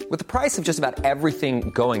Mobile. With the price of just about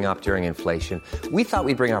everything going up during inflation, we thought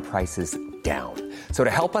we'd bring our prices down. So to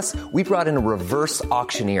help us, we brought in a reverse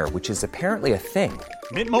auctioneer, which is apparently a thing.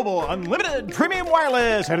 Mint Mobile Unlimited Premium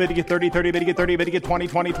Wireless. How to get 30, 30, bit to get 30, bit to get 20,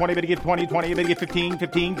 20, 20, bit to get 20, 20, bit to get 15,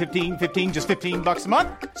 15, 15, 15, just $15 a month?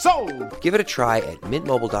 Sold! Give it a try at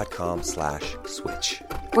mintmobile.com/switch.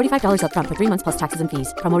 $45 up front for 3 months plus taxes and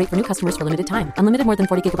fees. Promo rate for new customers for limited time. Unlimited more than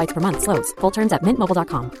 40 gigabytes per month. Slows full terms at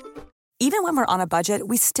mintmobile.com. Even when we're on a budget,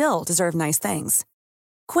 we still deserve nice things.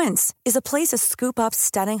 Quince is a place to scoop up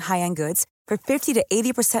stunning high-end goods for 50 to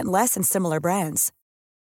 80% less than similar brands.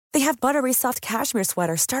 They have buttery soft cashmere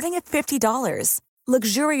sweaters starting at $50,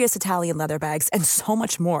 luxurious Italian leather bags, and so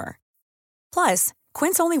much more. Plus,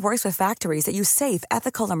 Quince only works with factories that use safe,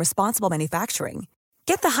 ethical, and responsible manufacturing.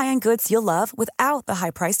 Get the high-end goods you'll love without the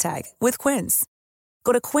high price tag with Quince.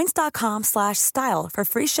 Go to quince.com/style for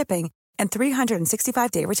free shipping and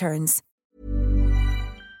 365-day returns.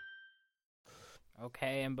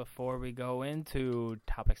 Okay, and before we go into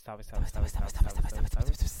topics,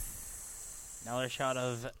 another shot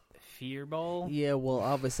of Fearball. Yeah, well,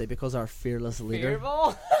 obviously, because our fearless leader...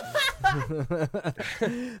 Fearball?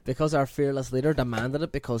 Because our fearless leader demanded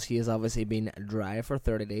it, because he has obviously been dry for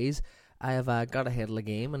 30 days, I have got ahead of the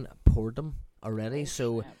game and poured them already.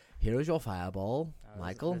 So Here's your fireball,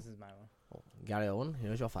 Michael. This is my one. Gary Owen,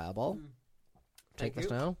 here's your fireball. Take Thank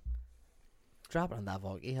this you. now. Drop it on that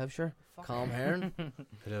vodka you have, sure. Calm Heron.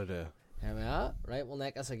 Hello there. Here we are. Right, we'll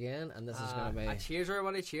neck us again, and this is going to be... cheers,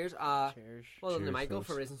 everybody. Cheers. Cheers. Well done to Cheers, Michael folks.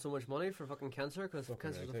 for raising so much money for fucking cancer, because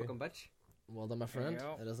cancer's a righty. fucking bitch. Well done, my There friend. you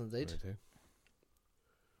go. It is indeed. Righty.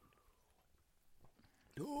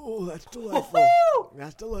 Oh, that's delightful.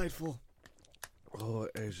 That's delightful. Oh,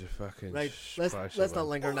 it's a fucking. Right, let's not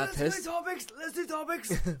linger on that taste. Let's do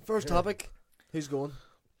topics. First topic. Who's going?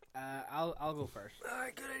 I'll go first.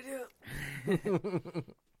 Alright, good idea.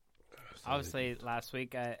 Obviously, last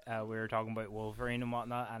week we were talking about Wolverine and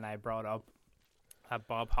whatnot, and I brought up that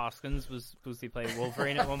Bob Hoskins was supposed to play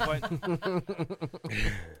Wolverine at one point.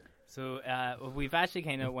 So we've actually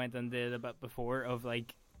kind of went into it a bit before of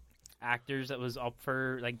like actors that was up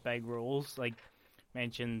for like big roles, like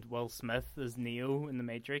mentioned Will Smith as Neo in The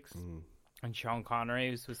Matrix, and Sean Connery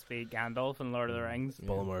was supposed to be Gandalf in Lord of the Rings.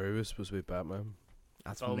 Bill Murray was supposed to be Batman.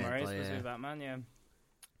 That's Bill mental, Murray supposed to be Batman, yeah.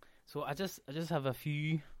 So I just have a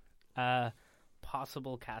few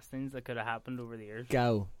possible castings that could have happened over the years.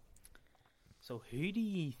 Go. So who do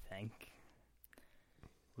you think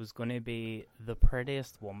was going to be the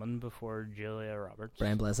prettiest woman before Julia Roberts?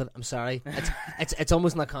 Brian Blessed. I'm sorry. It's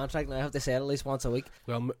almost in the contract now. I have to say it at least once a week.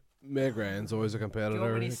 Well, Meg Ryan's always a Do you competitor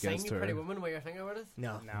want me to sing against you Pretty her. Woman while you're thinking about it?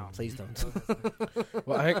 No, No. please don't.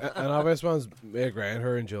 Well, I think an obvious one's Meg Ryan,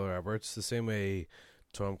 her and Julia Roberts. The same way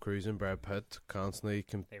Tom Cruise and Brad Pitt constantly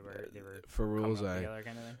They were for roles. coming up I together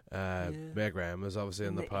kind of thing. Yeah. Meg Ryan was obviously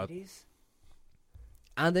in the pot. 80s.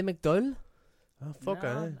 Andy McDowell? Oh fuck,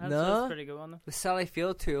 no, that's No. a pretty good one though. Was Sally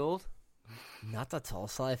Field too old? Not at all.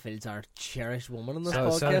 Sally Field's our cherished woman in this Sally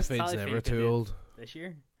podcast. Field's Sally never Field too did old. This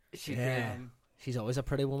year, She Yeah. did. She's always a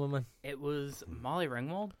pretty woman, man. it was Molly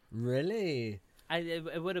Ringwald. Really?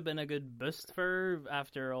 It would have been a good boost for her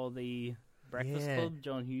after all the Breakfast Yeah. Club,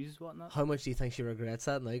 John Hughes, whatnot. How much do you think she regrets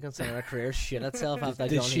that now, considering her career shit itself after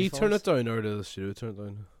Did John she Hughes turn films? it down or did the studio turn it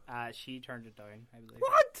down? She turned it down, I believe.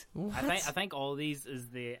 What? I think all these is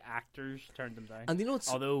the actors turned them down. And you know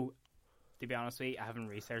what's... Although, to be honest with you, I haven't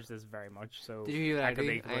researched this very much, so Did you I could do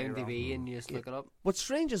be completely IMDb wrong. and you just look it up? What's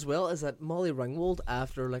strange as well is that Molly Ringwald,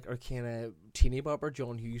 after like her kind of teeny bopper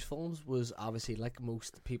John Hughes films, was obviously like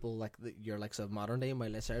most people, like your like sort of modern day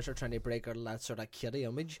Miley Cyrus are trying to break out of that sort of kiddie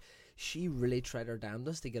image. She really tried her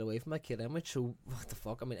damnedest to get away from that kid image. So what the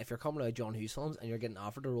fuck? I mean, if you're coming out of John Hughes films and you're getting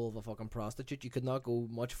offered the role of a fucking prostitute, you could not go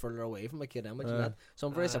much further away from a kid image than that. So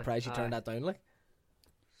I'm very surprised she turned that down. Like,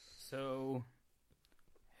 So,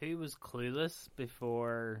 who was clueless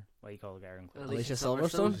before? What do you call the guy in Clueless? Alicia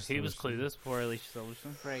Silverstone? Who was clueless before Alicia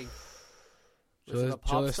Silverstone? Right. Was Julia- it a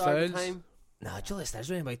pop Julia star at the Stiles? time? nah, Julia Stiles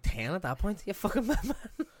was only about 10 at that point. You fucking man.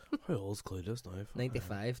 How old's Clueless now?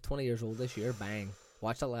 95, 20 years old this year. Bang.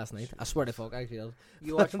 Watched that last night. I swear to fuck, I actually did.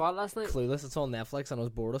 You watched what last night? Clueless. It's on Netflix and I was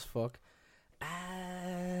bored as fuck.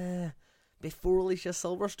 Before Alicia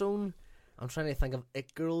Silverstone, I'm trying to think of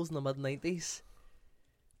it girls in the mid 90s.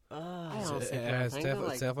 I It's, honestly can't it's think of, definitely,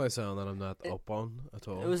 like- it's definitely something that I'm not up on at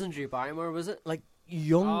all. It wasn't Drew Barrymore, was it? Like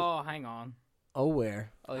young. Oh, hang on. Oh,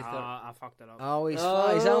 where? Oh, he's got- I fucked it up. Oh, he's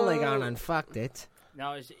Oh. only gone and fucked it.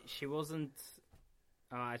 No, she wasn't.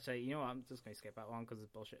 Oh, actually, you know what? I'm just going to skip that one because it's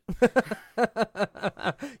bullshit.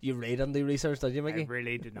 You read and do research, did you, I Mickey?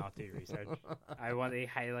 really did not do research. I want to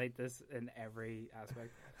highlight this in every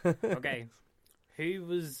aspect. Okay, who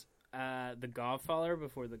was the Godfather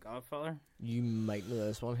before the Godfather? You might know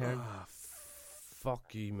this one here. Ah,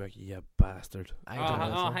 fuck you, Mickey, you bastard. I don't know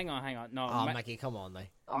this one. hang on. No, Oh, Mickey, come on now.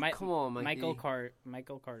 Oh, come on, Mikey.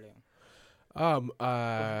 Michael Corleone.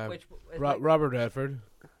 Which- Robert Redford.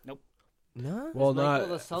 No? Well, Michael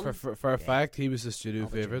the not son? for a fact, he was the studio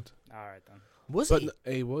favorite. All right then. Was But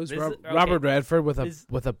he? he was This is- okay. Robert Redford with This-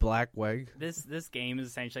 a black wig. This game is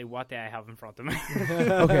essentially what do I have in front of me.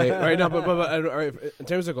 Okay, right now, but all right, in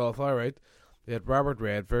terms of Godfather, right? They had Robert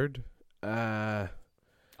Redford.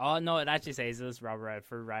 Oh no, it actually says this: Robert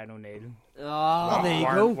Redford, Ryan O'Neal, Oh, there you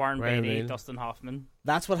Warren, go. Warren Ryan Beatty, O'Neal. Dustin Hoffman.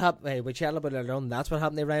 That's what happened. Hey, we chatted about it earlier on. That's what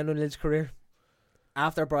happened to Ryan O'Neal's career.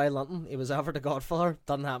 After Brian London, he was offered The Godfather.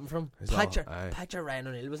 Didn't happen for him. He's all- Picture aye. Ryan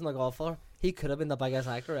O'Neal was in The Godfather. He could have been the biggest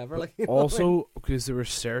actor ever. Like, you know what I mean? Also, because they were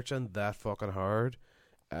searching that fucking hard.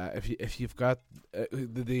 If you've got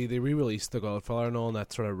they re-released The Godfather and all in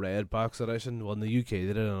that sort of red box edition. Well, in the UK they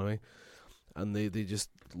did it anyway, and they just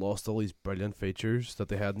lost all these brilliant features that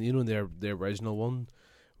they had. And, you know, their original one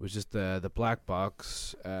was just the black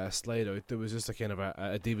box slide out. There was just a kind of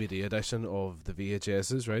a DVD edition of the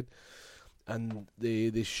VHSs, right? And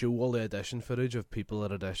they show all the audition footage of people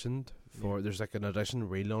that auditioned for. There's like an audition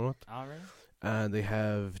reel on it. All right. and they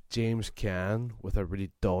have James Caan with a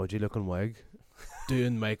really dodgy looking wig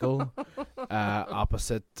doing Michael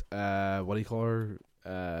opposite what do you call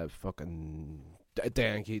her? Fucking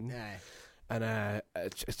Diane Keaton. Aye. And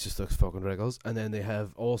it just looks fucking ridiculous. And then they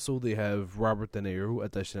have Robert De Niro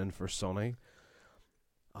auditioning for Sonny.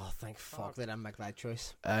 Oh, thank fuck they didn't make that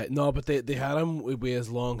choice. No, but they had him with his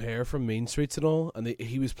long hair from Mean Streets and all, and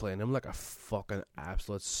he was playing him like a fucking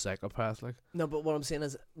absolute psychopath. Like, No, but what I'm saying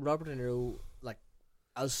is Robert De Niro, like,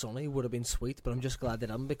 as Sonny would have been sweet, but I'm just glad they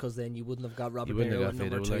didn't, because then you wouldn't have got Robert De wouldn't have Niro at got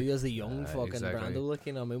number Vito, 2 like, as the young fucking exactly. Brando, like,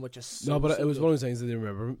 you know what I mean? Which is so, no, but so it was good. one of those things that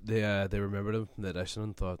they remembered him from the audition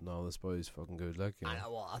and thought, no, this boy's fucking good. Like, you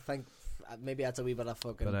know. I think maybe that's a wee bit of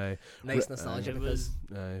fucking But nice nostalgia it because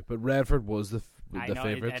but Redford was the I know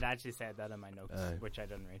favorite. it actually said that in my notes, which I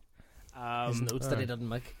didn't read. his notes that he didn't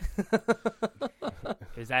make.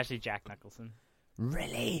 It was actually Jack Nicholson.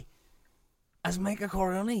 Really? As Micah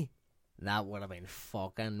Corleone? That would have been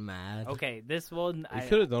fucking mad. Okay, this one You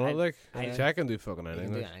could have done it. Like, I- Jack can do fucking He can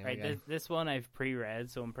anything. do Like. anything, Right, okay. this one I've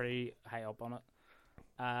pre-read, so I'm pretty high up on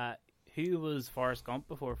it. Who was Forrest Gump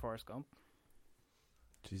before Forrest Gump?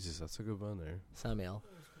 Jesus, that's a good one there. Samuel.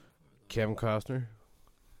 Kevin Costner.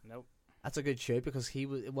 Nope. That's a good show because he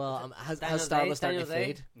was has Daniel Star Day? was starting to Daniel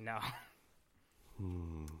Day? fade. No.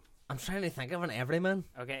 I'm trying to think of an everyman.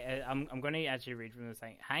 Okay, I'm going to actually read from this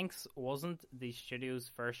thing. Hanks wasn't the studio's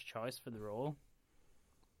first choice for the role.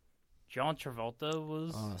 John Travolta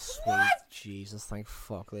was, Oh sweet Jesus, thank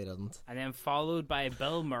fuck they didn't. and then followed by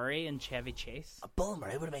Bill Murray and Chevy Chase. Bill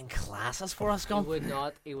Murray would have been class as Forrest He Gump. would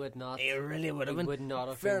not. He would not. He really would have He been. would not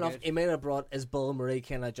have Fair been enough. good. He might have brought his Bill Murray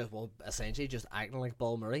kind of just essentially just acting like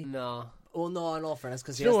Bill Murray. No. Oh no, in all fairness,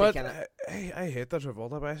 because You know what? Kind of. I hate that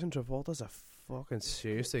Travolta, but I think Travolta's a fucking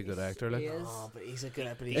seriously good actor. Like, He is. Oh, but he's a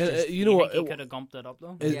good. But he's Uh, just. you know what? He could have gumped it up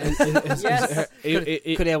though. Yes.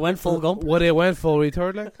 Could he have went full Gump? Would he went full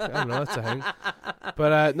retard? Like, I don't know. That's a thing.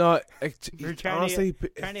 But no, We're trying honestly,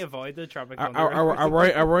 trying to avoid the Tropic I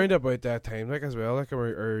Thunder. worried about that time, like as well, like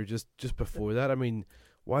or just before that. I mean,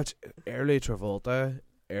 watch early Travolta,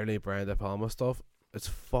 early Brian De Palma stuff. It's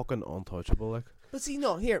fucking untouchable. Like, But see,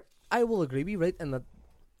 no, here I will agree with you, right? In that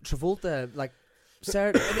Travolta, like,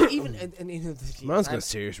 Sarah, I mean, even in man's got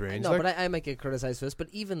serious range. No, like. but I might get criticised for this. But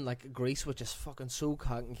even like Grease, which is fucking so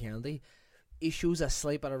cotton candy, he shows a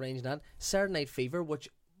slight bit of range in that. Saturday Night Fever, which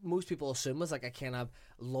most people assume is like a kind of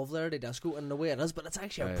love letter to disco, in the way it is, but it's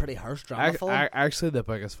actually a pretty harsh drama film. Actually, the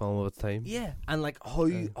biggest film of its time. Yeah, and like how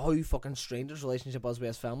fucking strained his relationship was with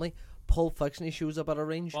his family. Pulp Fiction, he shows up at a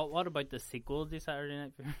range. Well, what about the sequel to Saturday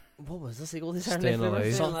Night Fever? What was the sequel? This Staying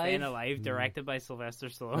Alive. Staying Alive, directed by Sylvester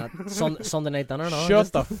Stallone. Sunday Night Dinner. No,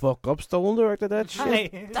 Shut the fuck up, Stallone directed that shit. Hey.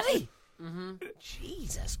 Did he? Mm-hmm.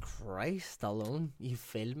 Jesus Christ, Stallone, you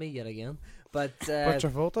failed me yet again. But But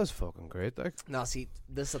Travolta's fucking great. Like, no, see,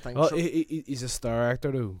 this is the thing. well, he's a star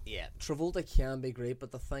actor though. Yeah, Travolta can be great,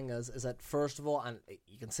 but the thing is that first of all, and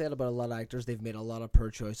you can say it about a lot of actors, they've made a lot of poor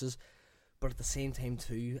choices, but at the same time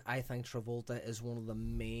too, I think Travolta is one of the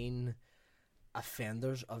main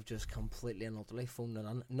offenders of just completely and utterly phoning it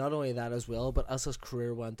in. Not only that as well, but as his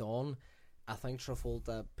career went on, I think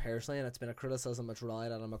Travolta personally, and it's been a criticism that's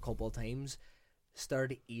rallied at him a couple of times,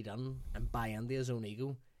 started to eat in and buy into his own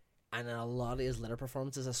ego. And in a lot of his later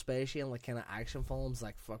performances, especially in like kind of action films,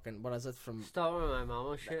 like fucking what is it from? Stop with my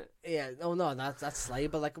mama shit. Yeah, no, that's sly.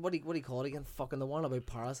 But like, what do you call it again? Fucking the one about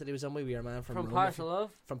Paris that he was in with Weird Man From Paris of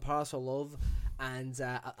Love. From Paris of Love, and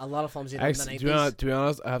a lot of films in Actually, the 90s. to be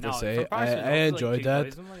honest, I have to say, I enjoyed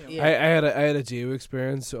that. Yeah. I had a geo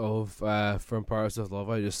experience of From Paris of Love.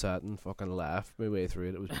 I just sat and fucking laughed my way through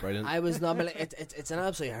it. It was brilliant. I was not. It's an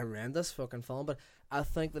absolutely horrendous fucking film, but I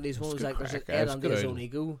think that he's one of those actors that crack. ate It's under good his out. own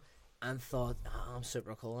ego and thought, oh, I'm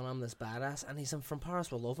super cool and I'm this badass, and he's in From Paris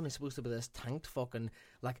with Love, and he's supposed to be this tanked fucking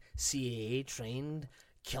like CAA trained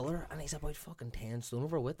killer, and he's about fucking 10 stone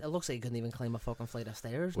overweight. It looks like he couldn't even climb a fucking flight of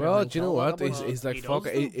stairs. Well, Never do you know mind what? kill that He's like He does,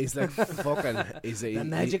 fucking. though. He's like fucking. the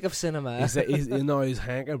magic of cinema. He's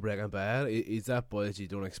Hank and Breaking Bad. He's that boy that you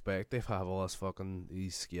don't expect. They have all his fucking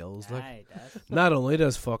these skills. Like, Aye, that's- not only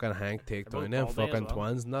does fucking Hank take They're down both them bald as fucking well.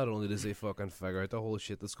 twins, not only does he fucking figure out the whole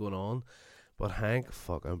shit that's going on, but Hank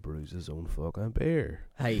fucking brews his own fucking beer.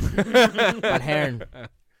 Hey, but Heron,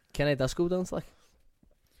 can I disco dance like?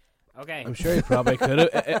 Okay. I'm sure he probably could have.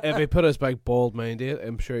 If he put his big bald mind to it,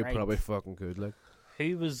 I'm sure he Right. probably fucking could. Like,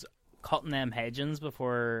 Who was cutting them hedgings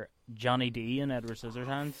before Johnny D and Edward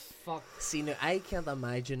Scissorhands? Fuck. See, now I can't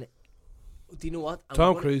imagine. Do you know what? I'm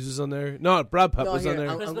Tom gonna- Cruise is on there. No, Brad Pitt No, was on here, there.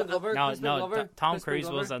 I'm- Crispin Glover. No, Crispin no, Glover, Tom Crispin Cruise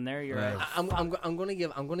Glover. was on there. You're Right. right.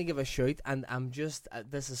 I'm gonna give a shout, and I'm just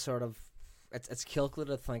this is sort of it's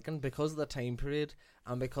calculated thinking because of the time period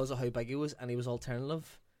and because of how big he was, and he was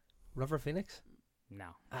alternative. River Phoenix. No.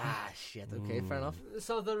 Ah, shit. Okay, fair enough.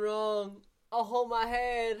 Something wrong. I'll hold my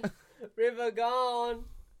head. River gone.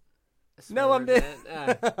 No, I'm dead.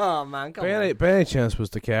 Oh man, come on. By any chance was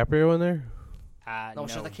DiCaprio in there? No,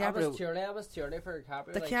 sure, I DiCaprio. was Tierney for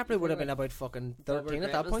DiCaprio. DiCaprio would have been about fucking 13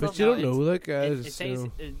 at that point. But you don't know, like, It guys. says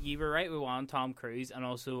you were right with one, Tom Cruise, and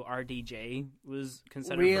also RDJ was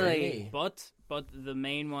considered. Really? But the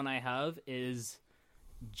main one I have is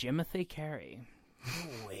Jimothy Carey.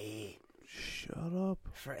 No way. Shut up.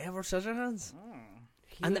 Forever Scissorhands.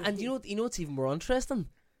 And you know what's even more interesting?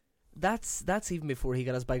 That's even before he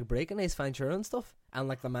got his big break in Ace Ventura and stuff, and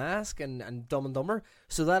like The Mask and Dumb and Dumber.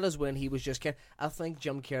 So that is when he was just I think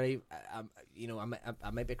Jim Carrey,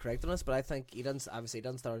 I might be correct on this, but I think he didn't start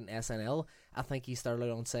in SNL. I think he started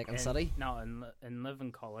out on Second City. No, in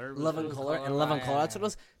Living Colour. Living Colour. That's what it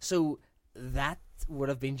was. So that would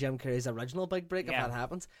have been Jim Carrey's original big break if that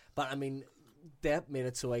happens. But I mean, Depp made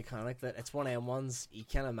it so iconic that it's one of them ones you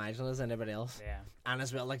can't imagine as anybody else. Yeah. And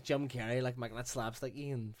as well, like Jim Carrey, like making it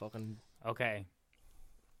slapsticky and fucking. Okay.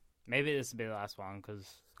 Maybe this will be the last one because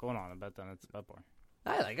it's going on a bit, then it's a bit boring.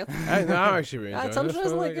 I like it. I'm actually really enjoying That's this.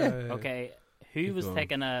 interesting, Like, like, Okay. Who Keep was going.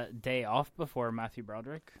 taking a day off before Matthew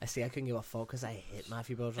Broderick? I see. I couldn't give a fuck because I hate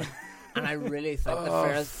Matthew Broderick, and I really think that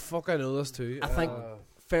Oh, fuck, I know this too. I think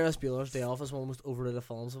Ferris Bueller's Day Off is one of the most overrated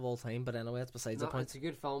films of all time. But anyway, it's besides the point. It's a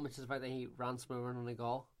good film, which is about that he ran smoother on a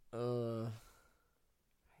goal.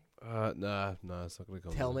 Nah, it's not gonna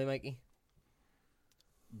come. Tell me, Mikey.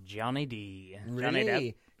 Johnny D. Really? Johnny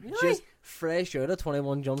Depp. Just fresh out of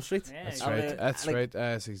 21 Jump Street. Yeah, That's I right. mean, That's like, right.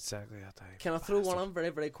 That's exactly that time. Can I throw one on very,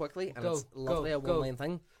 very quickly? And Go, it's literally go, a go. one-line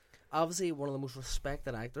thing. Obviously, one of the most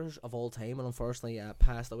respected actors of all time, and unfortunately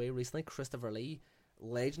passed away recently, Christopher Lee,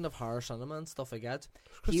 legend of horror cinema and stuff like that.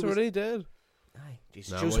 Christopher Lee dead. Aye,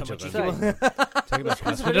 Jesus, No, shows how what much you you done? give Taking a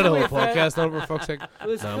piss. We did a whole podcast on it, for fuck's sake. It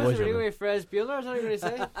was No, supposed what to you be done? with Ferris Bueller, is that what you're going to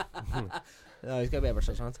say? No, he's gonna be ever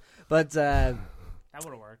such hands. But That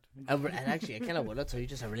would have worked. and actually, I kind of would have too.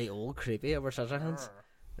 Just a really old, creepy ever such hands.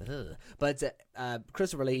 Ugh. But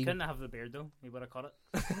Christopher He Lee, couldn't have the beard though. He would have cut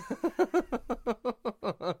it.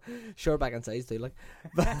 sure back in size too, like.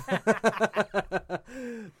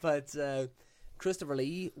 But Christopher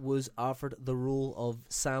Lee was offered the role of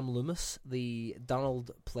Sam Loomis, the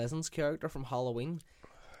Donald Pleasance character from Halloween.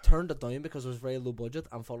 Turned it down because it was very low budget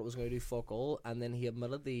and thought it was going to do fuck all. And then he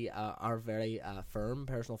admitted our very firm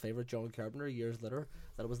personal favourite John Carpenter years later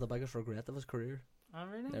that it was the biggest regret of his career. Oh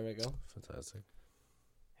really? There we go. Fantastic.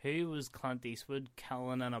 Who was Clint Eastwood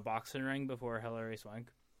killing in a boxing ring before Hilary Swank?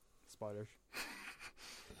 Spoilers.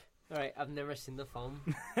 Alright, I've never seen the film.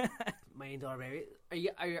 Mind or Baby.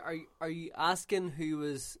 Are you asking who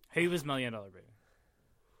was? Who was $1 Million Baby?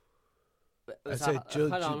 Was I'd say that- Julia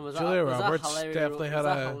hold on, was Roberts that hilarious definitely role? had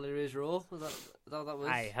Was that a. hilarious role? Was that what that was?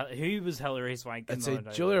 Aye, who was Hilary Swank? in I'd say $1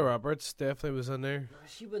 Million Julia Baby? Roberts definitely was in there.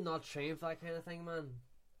 She would not train for that kind of thing, man.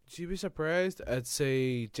 She'd be surprised. I'd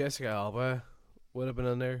say Jessica Alba would have been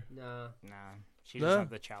in there. Nah. Nah, she No? doesn't have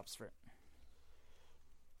the chops for it.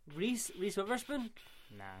 Reese Witherspoon?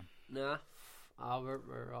 Nah. Nah.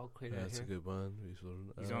 We're all clear out That's a here. good one. Reese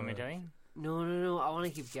Witherspoon. You want me to tell you? No. I want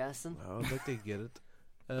to keep guessing. I'd like to get it.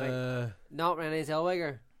 Not Renee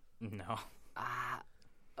Zellweger. No.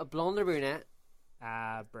 A blonde or brunette?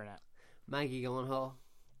 Brunette. Maggie Gyllenhaal.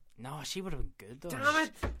 No, she would have been good though. Damn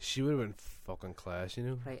it! She would have been fucking class, you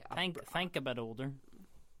know. Right, Think a bit older.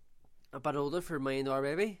 a bit older for Mind or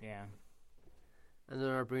Baby, Yeah. and then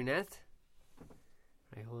a brunette.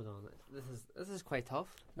 Right, hold on. This is quite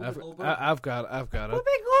tough. I've got it. Whoopi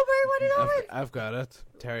Goldberg, what do you know it? I've got it.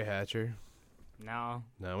 Terry Hatcher. No.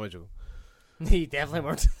 No, my joke. He definitely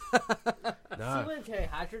weren't. Nah. See when Terry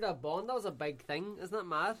Hatcher that Bond, that was a big thing. Isn't that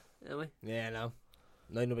mad? Anyway. Yeah, no.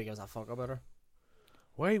 No, nobody gives a fuck about her.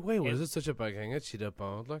 Why was it such a big thing that she did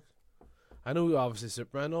Bond? Like, I know obviously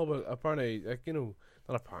Superman and all, but apparently, like, you know,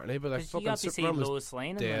 not apparently, but like You fucking got to see Superman was Lois Lane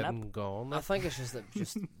in the dead lip. and gone. I Like. think it's just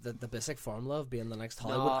the basic formula of being the next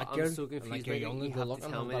Hollywood No, actor. I'm so and, confused. like, you're Like, young you and have good to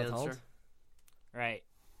looking tell and me have the a answer. talent. Right.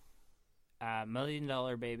 $1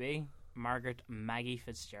 Million Baby, Margaret Maggie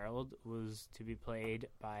Fitzgerald was to be played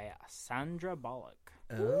by Sandra Bullock.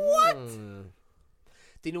 What?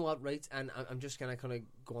 Do you know what? Right, and I'm just gonna kind of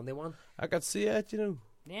go on there one. I could see it, you know.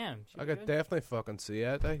 Yeah, I could definitely fucking see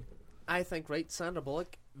it. I think, right, Sandra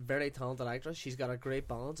Bullock, very talented actress. She's got a great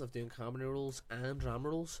balance of doing comedy roles and drama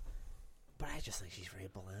roles. But I just think she's very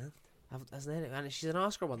bland. And she's an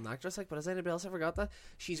Oscar-winning actress, like. But has anybody else ever got that?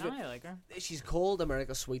 I like her. She's called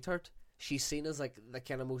America's Sweetheart. She's seen as like the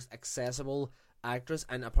kind of most accessible, actress,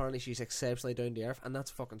 and apparently she's exceptionally down to earth, and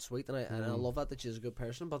that's fucking sweet. And I love that she's a good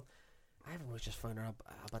person. But I've always just found her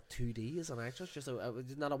about 2D as an actress, just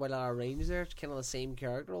not a lot of range there. It's kind of the same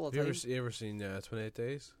character all the time. You ever seen 28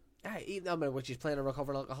 Days? I mean, when she's playing a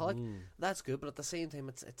recovered alcoholic, that's good. But at the same time,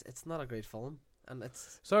 it's not a great film, and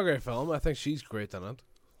it's not a great film. I think she's great in it.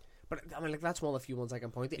 But I mean, like, that's one of the few ones I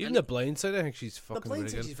can point to. Even The Blind Side, I think she's fucking really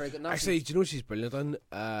good. She's very good. Actually, do you know what she's brilliant in?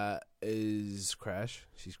 Is Crash.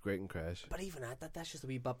 She's great in Crash. But even that's just a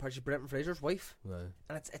wee butt part. She's Brendan Fraser's wife, right?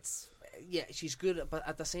 And it's she's good. But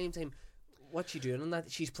at the same time, what's she doing in that?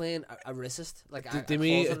 She's playing a racist. Like to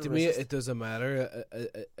me, it doesn't matter.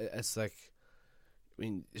 It's like, I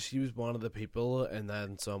mean, she was one of the people in that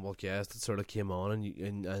ensemble cast that sort of came on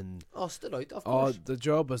and stood out. Of course, the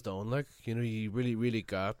job was done. Like, you know, you really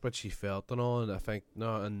got what she felt and all. And I think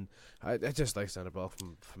I just like Sandra Bullock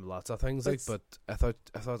from lots of things. Like, but I thought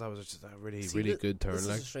that was just a really good turn. This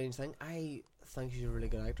like, is a strange thing. I think she's a really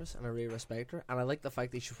good actress, and I really respect her. And I like the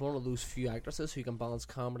fact that she's one of those few actresses who can balance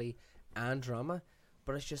comedy and drama.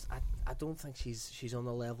 But it's just I don't think she's on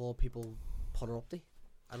the level people put her up to.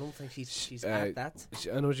 I don't think she's at that.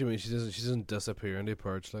 I know what you mean. She doesn't disappear in the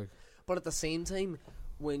parts, like. But at the same time,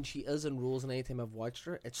 when she is in roles, and any time I've watched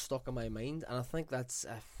her, it's stuck in my mind, and I think that's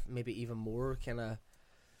maybe even more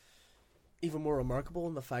remarkable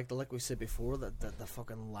in the fact that, like we said before, that the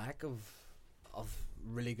fucking lack of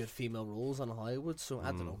really good female roles in Hollywood. So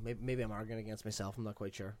I don't know. Maybe I'm arguing against myself. I'm not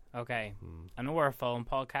quite sure. Okay, I know we're a film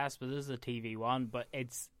podcast, but this is a TV one. But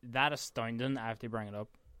it's that astounding. I have to bring it up.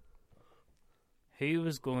 Who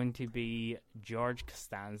was going to be George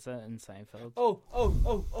Costanza in Seinfeld? Oh!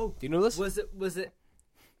 Do you know this? Was it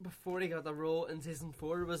before he got the role in season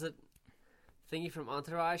 4? Was it thingy from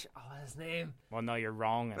Entourage? Oh, what's his name? Well, no, you're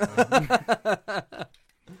wrong. I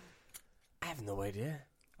have no idea.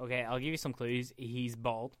 Okay, I'll give you some clues. He's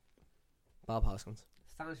bald. Bob Hoskins.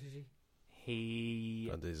 Stan Sushi. He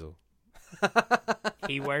Vin Diesel.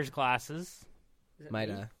 he wears glasses.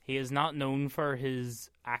 He is not known for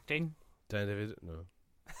his acting. Dan David?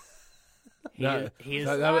 No. He is.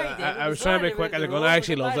 I was trying to be quick. I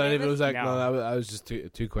actually love Dan David. It was like, no, I was just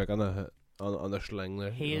too quick on the schling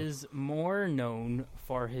there. He is more known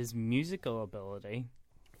for his musical ability.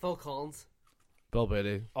 Phil Collins. Bill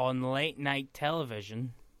Beatty. On late night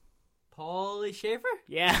television. Paulie Schaefer?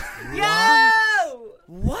 Yeah. Yo!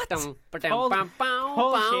 What? Paul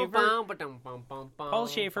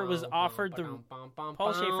Schaefer was offered the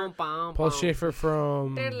Paul Schaefer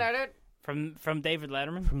from David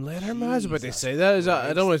Letterman. From Letterman? I was about to say that.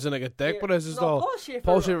 I don't want to sound like a dick, but it's just all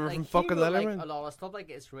Paul Schaefer from fucking Letterman. Like, a lot of stuff, like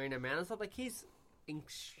it's Rain Man and stuff. Like, he's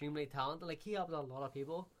extremely talented. Like, he helped a lot of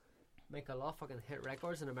people make a lot of fucking hit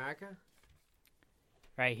records in America.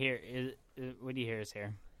 Right here, what do you hear is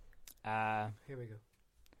here? Here we go.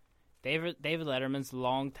 David Letterman's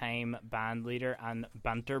longtime band leader and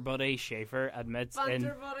banter buddy Schaefer admits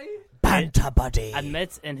Banter buddy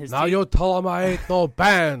admits in his now you tell him I ain't no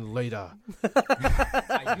band leader.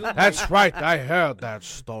 That's right, I heard that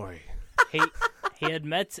story. He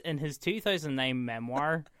admits in his 2009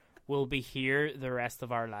 memoir, "We'll Be Here the Rest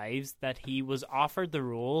of Our Lives," that he was offered the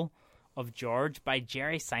role of George by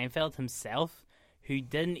Jerry Seinfeld himself, who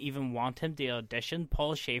didn't even want him to audition.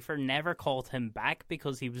 Paul Schaefer never called him back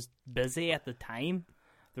because he was busy at the time.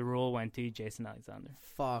 The role went to Jason Alexander.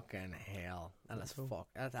 Fucking hell. That's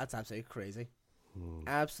absolutely crazy.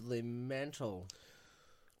 Absolutely mental.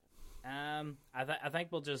 I think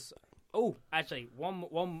we'll just... Oh, actually, one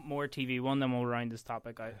more TV one, then we'll round this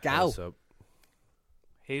topic out. Go.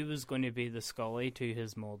 Who was going to be the Scully to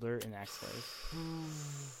his Mulder in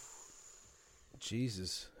X-Files?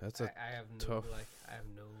 Jesus, that's I have tough.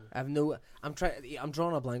 I'm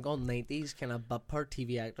drawing a blank on 90s kind of butt part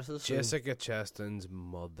TV actresses. Jessica Chastain's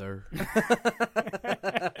mother.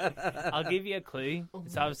 I'll give you a clue.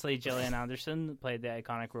 It's obviously Gillian Anderson played the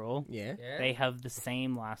iconic role. Yeah. They have the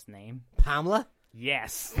same last name. Pamela?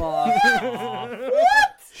 Yes. Fuck off.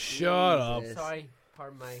 What? Shut up. Sorry,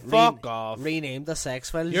 pardon my... Fuck off. Renamed the Sex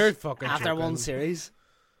Files. You're fucking after joking. one series.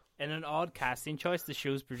 In an odd casting choice, the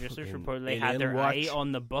show's producers reportedly Alien had their Watch. eye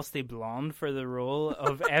on the busty blonde for the role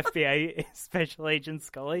of FBI Special Agent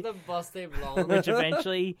Scully, The busty blonde. which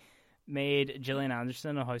eventually made Gillian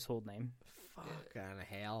Anderson a household name. Fucking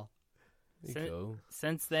hell.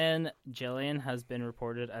 Since then, Gillian has been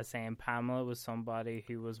reported as saying Pamela was somebody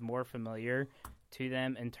who was more familiar to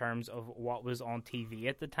them in terms of what was on TV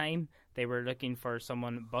at the time. They were looking for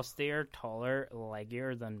someone bustier, taller,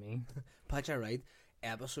 leggier than me. But you're right.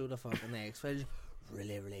 Episode of fucking the X-Files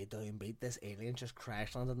really downbeat. This alien just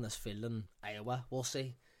crash landed in this field in Iowa. We'll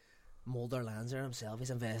see. Mulder lands there himself. He's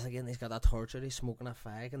investigating. He's got that torture. He's smoking a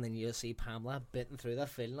fag, and then you see Pamela bitten through the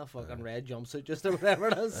field in a fucking red jumpsuit, just or whatever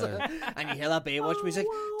it is. And you hear that Baywatch music.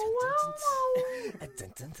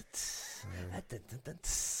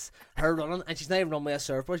 Her running, and she's not even running with a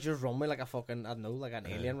surfboard. She's just running with like a fucking, I don't know, like an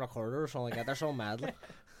alien recorder or something like that. They're so mad. Like.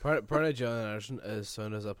 Part of Gillian Anderson is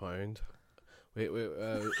sound as a pound. We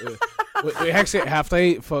actually have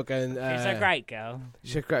to fucking. She's a great girl.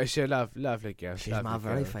 She's lovely girl. She's my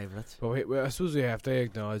very favourite. But I suppose we have to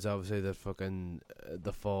acknowledge, obviously, that fucking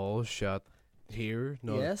the fall shot here.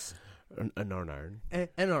 No, yes. In Northern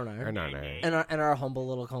Ireland. In our humble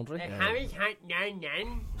little country.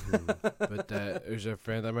 But there's a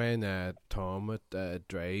friend of mine, Tom, that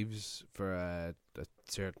drives for a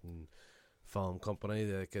certain film company.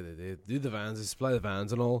 They do the vans, they supply the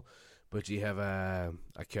vans and all. But you have a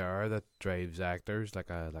car that drives actors, like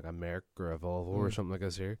a Merc or a Volvo or something like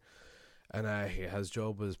this here. And his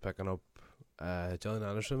job was picking up Gillian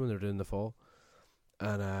Anderson when they're doing the fall.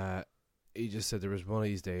 And he just said there was one of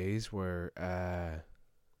these days where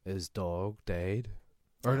his dog died.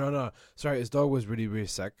 Or no, sorry, his dog was really, really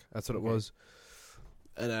sick. That's what it was.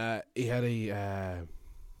 And he had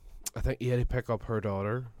I think he had to pick up her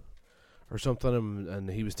daughter or something, and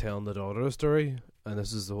he was telling the daughter a story. And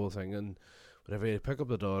this is the whole thing. And whenever he had to pick up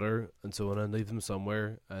the daughter and so on and leave them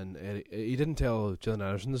somewhere, and he didn't tell Gillian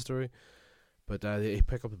Anderson the story, but he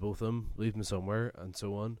pick up both of them, leave them somewhere, and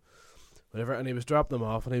so on. Whatever, and he was dropping them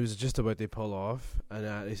off, and he was just about to pull off,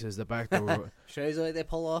 and he says the back door. Shows the way they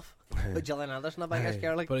pull off. With Gillian Anderson, back as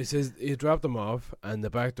Carol. But he says he dropped them off, and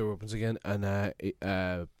the back door opens again, and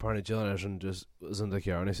apparently Gillian Anderson just was in the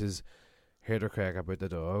car, and he says, "Heard her crack about the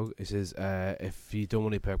dog." He says, "If you don't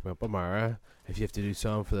want to pick me up, Amara, if you have to do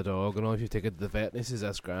something for the dog and all, if you take it to the vet," and he says,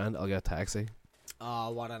 "That's grand, I'll get a taxi."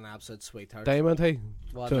 Oh, what an absolute sweetheart! Diamond, hey.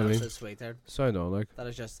 What an absolute sweetheart! Sound on like that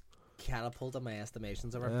is just catapulted my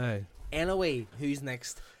estimations of her. Aye. Anyway, who's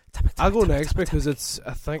next? I'll go next because it's.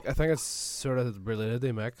 I think it's sort of related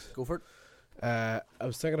to Mix. Go for it. I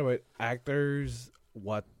was thinking about actors.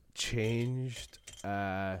 What changed?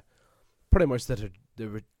 Pretty much the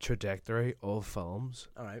trajectory of films.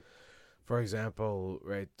 All right. For example,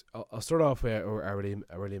 right. I'll start off with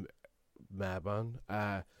a really madman.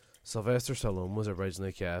 Sylvester Stallone was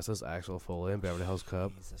originally cast as Axel Foley in Beverly Hills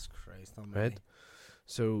Cop. Jesus Christ, right?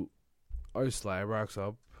 So, our Sly rocks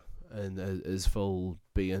up and his full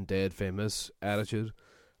being dead famous attitude,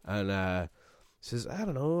 and says, "I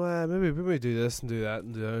don't know, maybe we do this and do that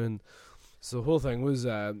and do that." And so the whole thing was,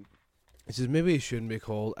 he says maybe he shouldn't be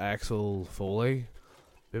called Axel Foley,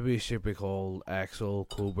 maybe he should be called Axel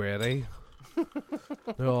Cobretti.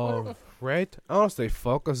 They're all right. Honestly,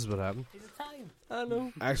 fuck, this is what happened. He's Italian. I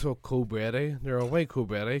know. Axel Cobretti. They're all white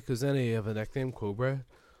Cobretti because then he have a nickname Cobra,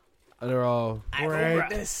 and they're all right.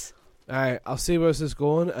 This. Alright, I'll see where this is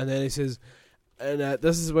going. And then he says, and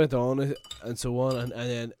this is went on and so on. And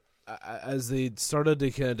then as they started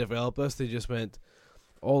to kind of develop this, they just went,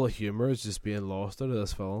 all the humour is just being lost out of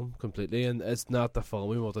this film completely, and it's not the film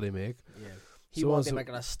we wanted to make. Yeah. He wanted to make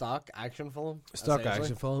it a stock action film. Stock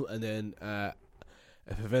action film, and then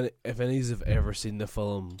if any of you have ever seen the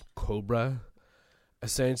film Cobra,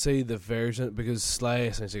 essentially the version, because Sly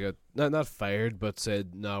essentially got not fired, but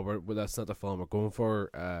said, "No, that's not the film we're going for.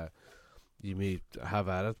 You may have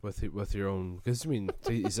at it with your own." Because I mean,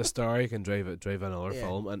 he's a star; he can drive another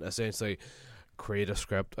film, and essentially create a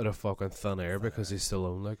script out of fucking thin air because he's still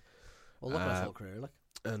on. Like, well, look at his whole career, like,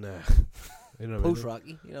 and you know, post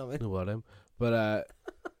Rocky, you know what I mean? Know what I mean? But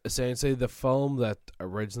essentially, the film that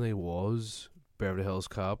originally was Beverly Hills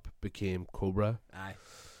Cop became Cobra. Aye.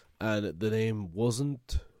 And the name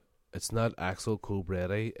it's not Axel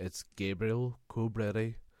Cobretti, it's Gabriel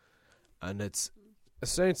Cobretti. And it's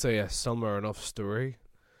essentially a similar enough story,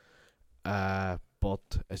 but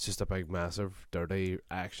it's just a big, massive, dirty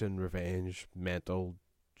action, revenge, mental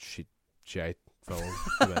shite film.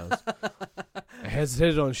 I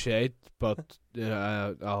hesitated on shite, but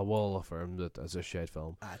I will affirm that it's a shite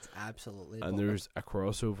film. That's absolutely. And there's a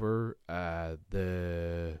crossover,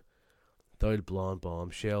 the Doyle Blonde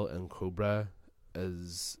Bombshell in Cobra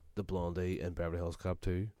is the blondie in Beverly Hills Cop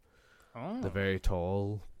 2. Oh. The very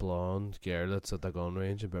tall, blonde girl that's at the gun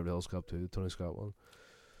range in Beverly Hills Cop 2, the Tony Scott one.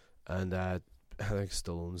 And I think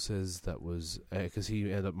Stallone says that was, because he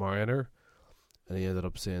ended up marrying her, and he ended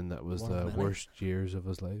up saying that was the worst years of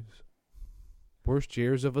his lives. Worst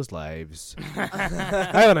years of his lives. I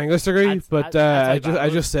have an English degree, but I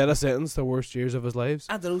just said a sentence, the worst years of his lives.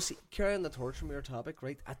 I don't know, see, carrying the torch from your topic,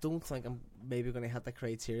 right, I don't think I'm maybe going to hit the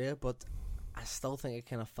criteria, but I still think it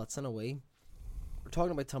kind of fits in a way. We're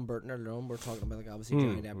talking about Tim Burton earlier on, we're talking about, like, obviously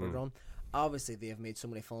Johnny Depp earlier on. obviously they have made so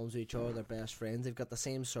many films with each other, they're best friends, they've got the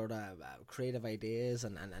same sort of creative ideas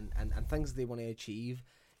and things they want to achieve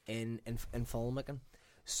in filmmaking.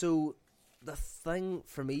 So the thing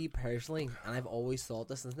for me personally, and I've always thought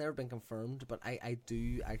this, and it's never been confirmed, but I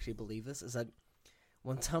do actually believe this, is that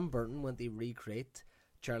when Tim Burton went to recreate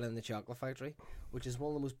Charlie and the Chocolate Factory, which is one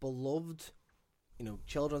of the most beloved, you know,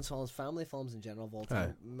 children's films, family films in general of all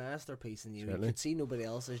time, masterpiece, and you could see nobody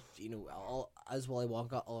else as, you know, as Willy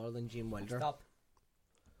Wonka other than Gene Wilder. Stop.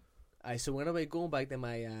 So anyway, going back to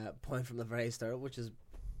my point from the very start, which is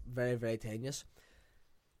very, very tenuous,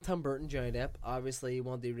 Tim Burton, Johnny Depp, obviously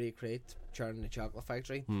wanted to recreate Charlie and the Chocolate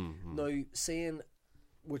Factory. Now, saying,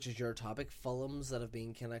 which is your topic, films that have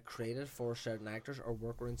been kind of created for certain actors or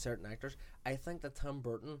work around certain actors, I think that Tim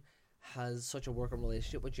Burton has such a working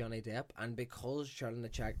relationship with Johnny Depp, and because Charlie and the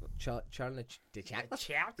Chocolate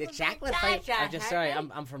Factory,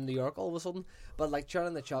 I'm from New York all of a sudden, but like Charlie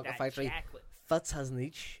and the Chocolate Factory fits his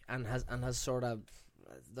niche and has sort of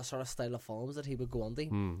the sort of style of films that he would go on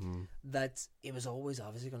to, that he was always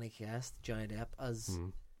obviously going to cast Johnny Depp as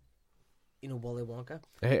you know, Willy Wonka.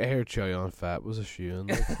 I heard Chow Yun Fat was a shoe-in,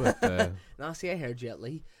 but no, see, I heard Jet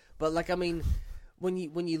Li, but like, I mean, when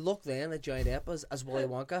you look then at Johnny Depp as Willy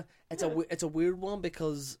Wonka, it's a weird one,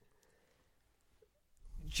 because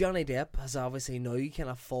Johnny Depp has obviously now kind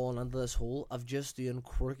of fallen into this hole of just doing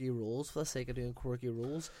quirky roles for the sake of doing quirky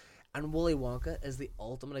roles, and Willy Wonka is the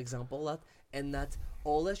ultimate example of that, in that,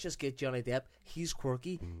 let's just get Johnny Depp, he's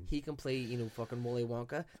quirky, he can play, you know, fucking Willy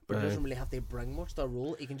Wonka, but he doesn't really have to bring much to a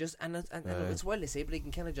role, he can just, and it's wild to say, but he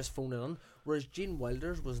can kind of just phone it in, whereas Gene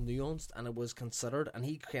Wilder's was nuanced, and it was considered, and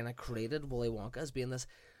he kind of created Willy Wonka as being this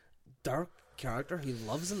dark character he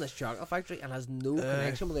loves in this chocolate factory, and has no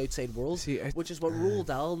connection with the outside world, which is what Roald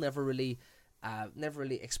Dahl never really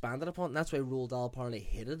expanded upon, and that's why Roald Dahl apparently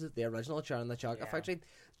hated the original Charlie and the Chocolate Factory.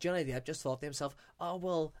 Johnny Depp just thought to himself, oh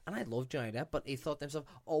well, and I love Johnny Depp, but he thought to himself,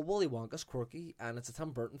 oh, Willy Wonka's quirky and it's a Tim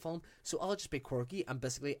Burton film, so I'll just be quirky and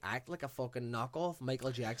basically act like a fucking knockoff Michael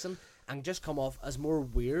Jackson and just come off as more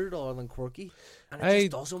weird other than quirky, and it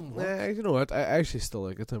just doesn't work. You know what, I actually still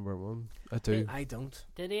like a Tim Burton one. I do. I don't.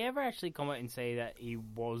 Did he ever actually come out and say that he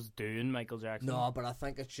was doing Michael Jackson? No, but I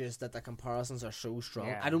think it's just that the comparisons are so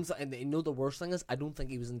strong. I don't and you know the worst thing is, I don't think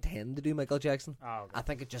he was intending to do Michael Jackson. Oh, okay. I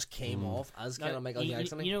think it just came off as kind of Michael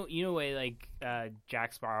Jackson. You know way like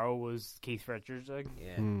Jack Sparrow was Keith Richards, like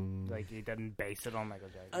like he didn't base it on Michael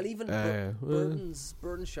Jackson. And even Burton's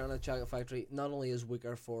Charlie and the Chocolate Factory not only is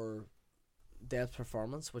weaker for Depp's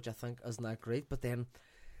performance, which I think is not great, but then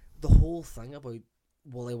the whole thing about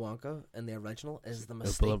Willy Wonka in the original is the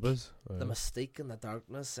mystique, the mystique and the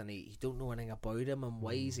darkness, and he don't know anything about him, and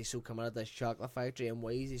why is he so coming out of this chocolate factory, and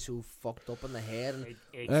why is he so fucked up in the head?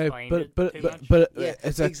 And but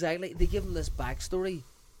exactly, they give him this backstory.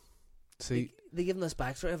 See, they give him this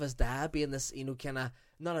backstory of his dad being this, you know, kind of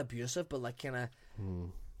not abusive, but like kind of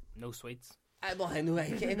no sweets. I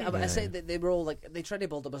say that they were all like, they tried to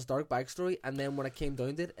build up this dark backstory, and then when it came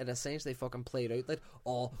down to it, it essentially fucking played out like,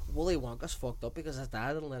 oh, Willy Wonka's fucked up because his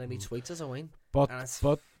dad didn't let him eat sweets as a wine. But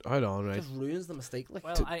hold on, right? It just ruins the mistake. Like,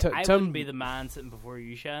 well, I wouldn't be the man sitting before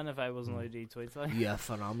you, Shan, if I wasn't allowed to eat sweets. Like. Yeah,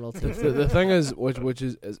 phenomenal. the thing is, which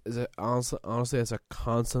is honestly, it's a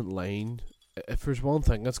constant line. If there's one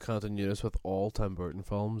thing that's continuous with all Tim Burton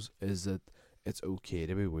films, is that it's okay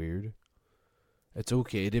to be weird. It's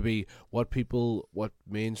okay to be what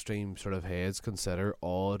mainstream sort of heads consider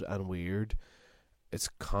odd and weird. It's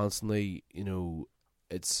constantly, you know,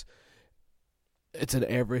 it's in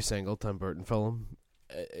every single Tim Burton film.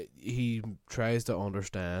 He tries to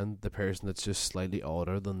understand the person that's just slightly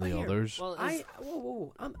odder than the others. Well,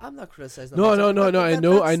 I'm not criticizing. No.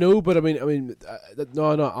 I know, but I mean,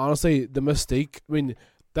 no. Honestly, the mystique. I mean,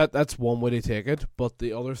 that's one way to take it. But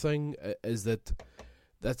the other thing is that.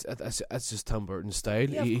 That's just Tim Burton's style.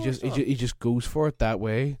 Yeah, he just goes for it that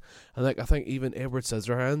way. And like, I think even Edward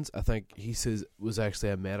Scissorhands, I think he says was actually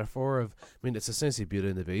a metaphor of. I mean, it's essentially Beauty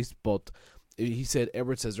and the Beast, but he said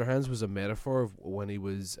Edward Scissorhands was a metaphor of when he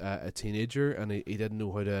was a teenager and he didn't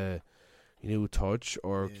know how to, you know, touch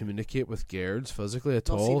or communicate with girls physically at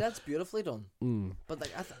all. See, that's beautifully done. But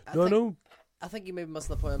like, I think you maybe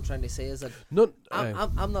missing the point I'm trying to say is that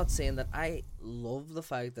I'm not saying that I love the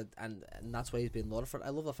fact that, and that's why he's being lauded for it. I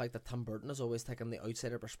love the fact that Tim Burton has always taken the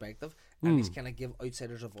outsider perspective, and he's kind of give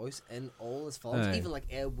outsiders a voice in all his films. Even like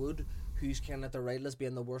Ed Wood, who's kind of derided as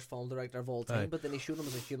being the worst film director of all time, but then he showed him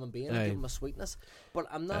as a human being and gave him a sweetness. But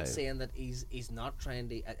I'm not saying that he's not trying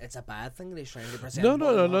to. It's a bad thing that he's trying to present. No,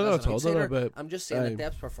 not at all. I'm just saying that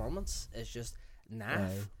Depp's performance is just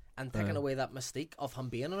naff. and taking away that mystique of him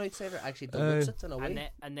being an outsider actually dilutes it in a way.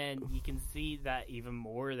 And then you can see that even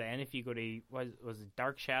more. Then if you go to was it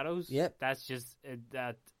Dark Shadows? Yep. That's just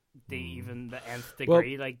that even the nth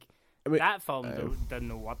degree. Like I mean, that film didn't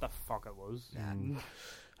know what the fuck it was.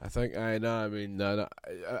 I think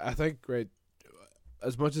I think right.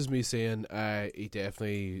 As much as me saying he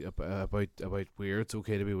definitely about weird, it's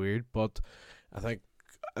okay to be weird, but I think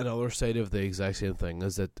another side of the exact same thing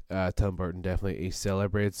is that Tim Burton definitely he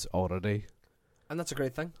celebrates oddity, And that's a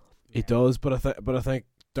great thing. He does, but I think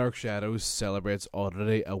Dark Shadows celebrates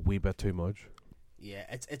oddity a wee bit too much. Yeah,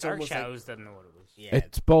 it's Dark almost Shadows didn't know what it was. Yeah,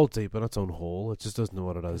 It's balls deep in its own hole. It just doesn't know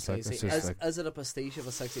what it is. Like, it's just is it a pastiche of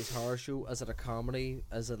a 60s horror show? Is it a comedy?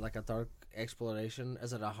 Is it like a dark exploration?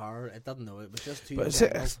 Is it a horror? It doesn't know. It was just too. But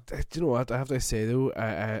do you know what I have to say though?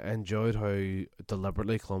 I enjoyed how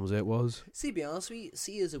deliberately clumsy it was. See, be honest with you,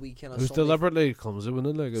 see as a wee kind It of was deliberately clumsy,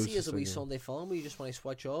 wasn't it? Like, it was see as just a wee like, Sunday film where you just want to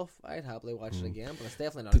switch off. I'd happily watch it again, but it's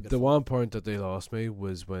definitely not a good the film. one point that they lost me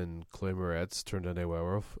was when Chloe Moretz turned into a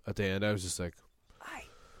werewolf. At the end, I was just like,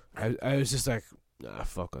 I was just like, nah,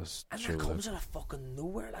 fuck us. And Sure, that comes like. out of fucking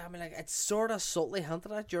nowhere. Like, I mean, like it's sort of subtly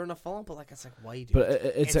hinted at during the film, but like it's like, why do? But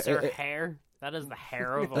It's her hair. That is the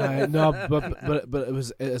hair of no, but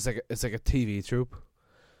it's like a TV trope.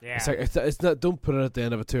 Yeah. It's like it's not. Don't put it at the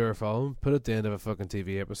end of a 2-hour film. Put it at the end of a fucking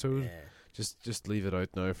TV episode. Yeah. Just leave it out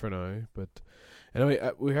now for now. But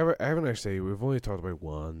anyway, we've only talked about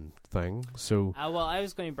one thing. So Well, I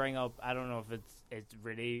was going to bring up. I don't know if it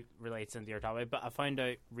really relates into your topic, but I found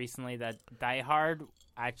out recently that Die Hard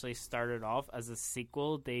actually started off as a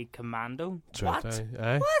sequel to Commando. What?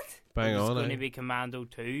 Aye. Bang It was on. going aye. to be Commando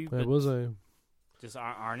 2. It But was just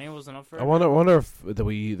Arnie wasn't up for it. I wonder if the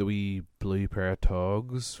wee blue pair of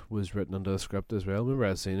togs was written into the script as well. Remember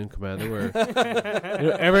I seen in Commando where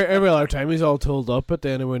every other time he's all told up, but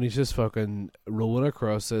then when he's just fucking rolling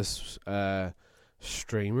across this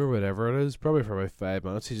stream or whatever it is, probably for about 5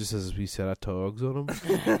 minutes, he just has a wee set of togs on him.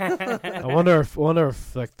 I wonder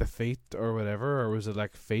if like the feet or whatever, or was it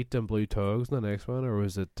like feet and blue togs in the next one, or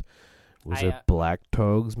was it black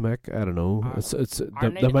togs, Mick? I don't know. It's the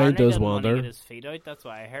mind does Arnie didn't want to wander. get his feet out. That's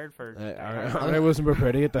what I heard for. I wasn't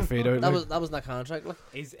prepared to get the feet out. That was in the contract. Like.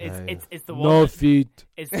 It's the one. No feet.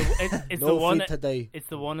 It's the No one. feet today. It's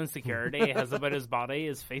the one in security. It has about his body,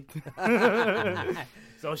 his feet.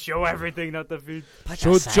 So show everything, not the feet.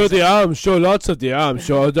 Show the arms. Show lots of the arms.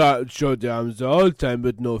 Show the arms all the time,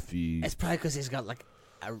 but no feet. It's probably because he's got like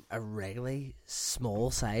a regularly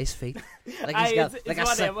small size feet. Like Aye, he's got it's like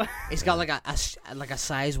whatever. he's got like a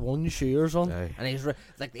size 1 shoes on, Aye. and he's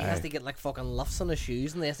like he has to get like fucking lifts on his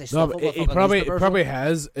shoes, and they have to No, stuff but up with he fucking probably newspapers probably on.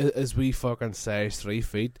 has his wee fucking size 3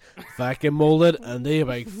 feet vacuum molded, and they have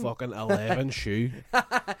like fucking 11 shoe.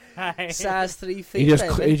 size 3 feet. He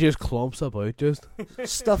baby. just clumps about, just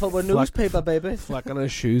Stuff up with Flick- newspaper, baby. flicking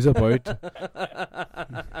his shoes about.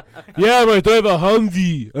 Yeah, I drive a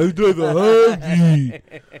Humvee. I drive a Humvee.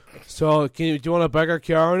 So, do you want a bigger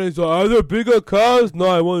car? And he's like, are there bigger cars? No,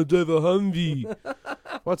 I want to drive a Humvee.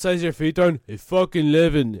 What size are your feet on? A fucking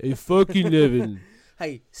 11. A fucking 11.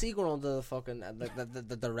 Hey, see going on to the fucking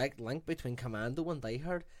the direct link between Commando and Die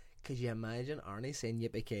Hard. Could you imagine Arnie saying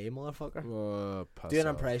 "Yippee-ki-yay, motherfucker"? Do an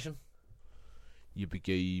impression.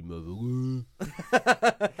 Yippee-ki-yay,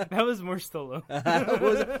 motherfucker. That was more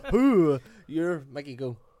Stallone. Who? You're Mickey.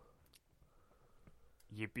 Go.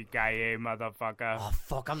 Yippee-ki-yay, motherfucker. Oh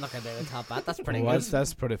fuck! I'm not gonna be able to top that. That's pretty Well, good.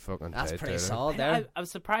 that's pretty fucking That's tight pretty there. solid there. I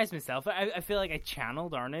was surprised myself. I feel like I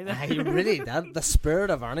channeled Arnie there. You really did. The spirit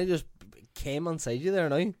of Arnie just came inside you there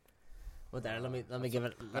now. Well, there. Let me give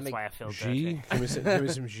it. Let That's me why I feel G. dirty. Give me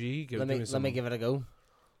some G. let me some, give it a go.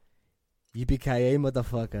 Yippee-ki-yay,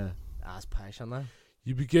 motherfucker. That's passion there.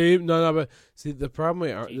 You became no, but see the problem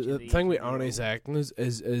with the GGD, thing with GGD. Arnie's acting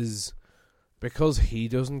is because he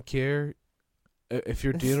doesn't care. If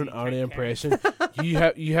you're doing an He Arnie can't impression, you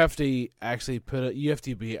have to actually put it. You have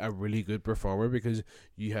to be a really good performer because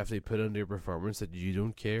you have to put into your performance that you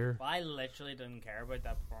don't care. Well, I literally didn't care about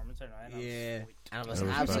that performance or not. Yeah, and it was That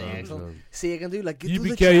was absolutely bad, excellent. man. See, I can do like You do the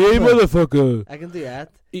became chopper. motherfucker. I can do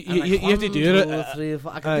that. You And, like, you have to 1, do it. 2, 3,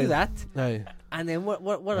 4. I can aye. do that. Aye. And then what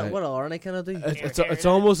Aye. Arnie can I do? It's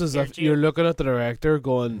almost as if you're looking at the director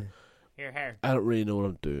going, Here. I don't really know what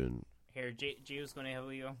I'm doing. Here, Gio's going to have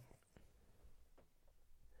a go.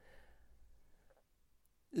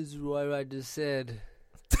 This is what I just said.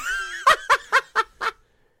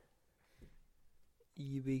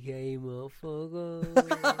 You became a motherfucker.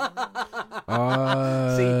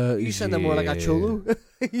 See, you sound more like a yeah. cholo.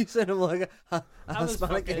 You sound more like a I was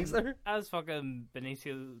Hispanic fucking, gangster. I was fucking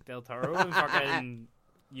Benicio del Toro and fucking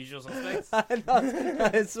Usual Suspects.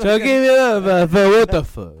 So give me a what the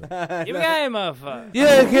fuck? You became a fuck.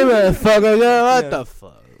 Yeah, give me a fuck. What the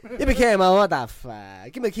fuck? You became a what the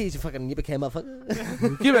fuck? Give me the keys, you fucking. You became a fuck.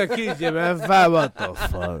 Give me a keys, you man. What the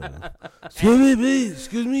fuck? Excuse me, please.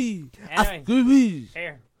 Excuse me. Anyway, Excuse me.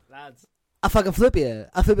 here, lads. I fucking flip you.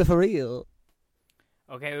 I flip you for real.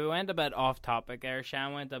 Okay, we went a bit off topic there.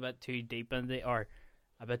 Shan went a bit too deep into, or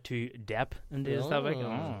a bit too depth into this topic.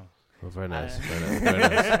 Oh. Oh, very nice. Very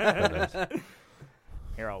nice.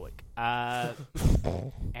 Here all week.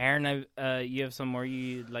 Aaron, you have some more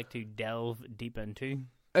you'd like to delve deep into?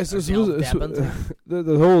 I suppose the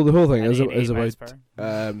whole thing is about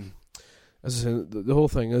as I said, the whole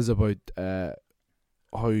thing is about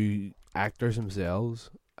how actors themselves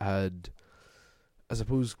had, I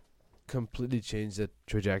suppose, completely changed the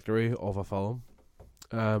trajectory of a film.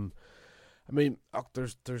 I mean,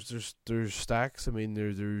 there's stacks. I mean,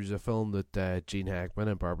 there's a film that Gene Hackman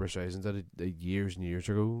and Barbara Streisand did years and years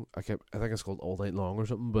ago. I think it's called All Night Long or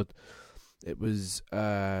something. But it was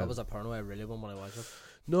that was a porno I really want when I watched it.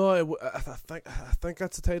 No, I think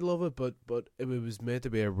that's the title of it. But it was meant to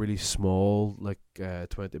be a really small, like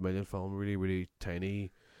 20 million film, really really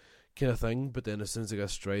tiny kind of thing. But then as soon as it got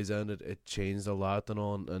Streisand, it changed a lot and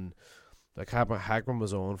on. And like Hackman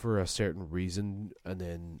was on for a certain reason, and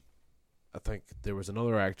then I think there was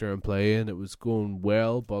another actor in play and it was going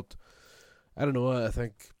well, but I don't know. I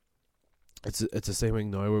think it's the same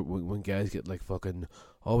thing now when guys get like fucking,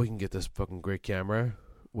 oh, we can get this fucking great camera,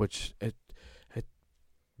 which it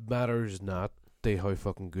matters not how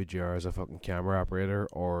fucking good you are as a fucking camera operator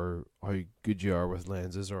or how good you are with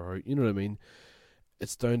lenses or how, you know what I mean.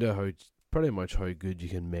 It's down to pretty much how good you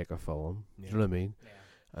can make a film. Yeah. You know what I mean?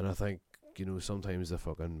 Yeah. And I think, you know, sometimes the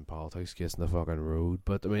fucking politics gets in the fucking road.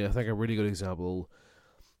 But I mean, I think a really good example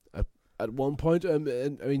at one point, I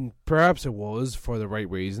mean, perhaps it was for the right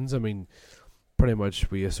reasons. I mean, pretty much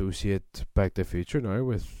we associate Back to the Future now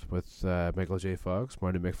with Michael J. Fox,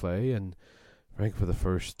 Marty McFly, and I think for the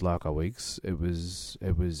first lot of weeks it was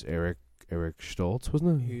Eric Stoltz,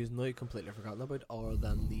 wasn't it? Who's now completely forgotten about, other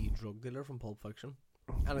than the drug dealer from Pulp Fiction.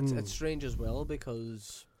 And it's strange as well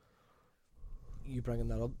because you bringing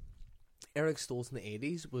that up. Eric Stoltz in the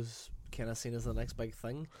 80s was kind of seen as the next big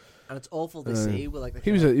thing, and it's awful to say with like the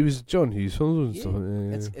he was John Hughes films and stuff.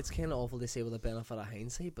 Yeah. It's kind of awful to say with the benefit of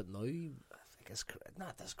hindsight, but now I think his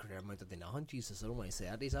career mounted to nothing. Jesus, I don't want to say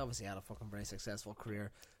that. He's obviously had a fucking very successful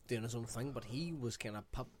career doing his own thing, but he was kind of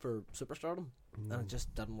popped for superstardom, and it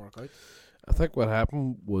just didn't work out. I think what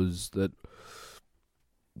happened was that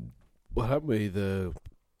what happened with the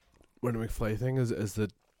Marty McFly thing is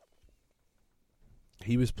that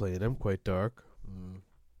he was playing him quite dark.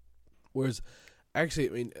 Whereas, actually,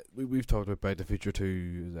 I mean, we've talked about Back to the Future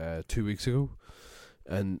 2 weeks ago,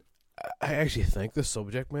 and I actually think the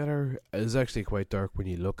subject matter is actually quite dark when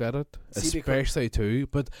you look at it, especially 2.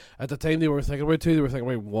 But at the time they weren't thinking about 2, they were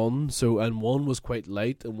thinking about 1. So, and 1 was quite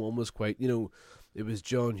light, and 1 was quite, you know, it was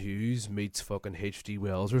John Hughes meets fucking H.G.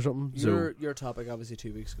 Wells or something. Your topic, obviously,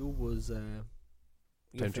 2 weeks ago was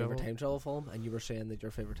your favourite time travel film, and you were saying that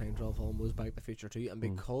your favourite time travel film was Back to the Future 2, and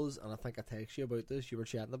because, and I think I texted you about this, you were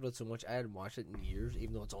chatting about it so much, I hadn't watched it in years,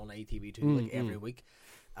 even though it's on ITV2 every week.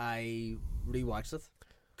 I rewatched it,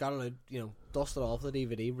 got it out, you know, dusted off the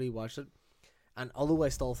DVD, rewatched it, and although I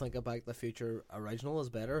still think a Back to the Future original is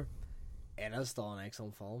better, it is still an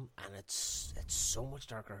excellent film, and it's so much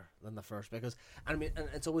darker than the first, because, I mean, and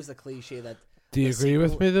it's always the cliche that... Do you agree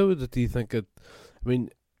with me, though? Do you think it... I mean...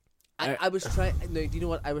 I was trying... No, do you know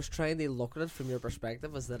what? I was trying to look at it from your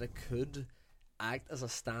perspective, is that it could act as a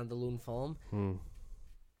standalone film.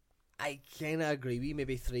 I kind of agree with you,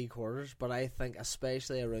 maybe 3/4, but I think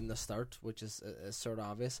especially around the start, which is sort of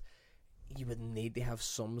obvious, you would need to have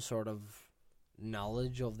some sort of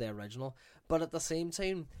knowledge of the original. But at the same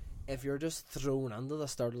time, if you're just thrown into the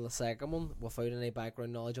start of the second one without any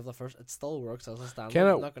background knowledge of the first, it still works as a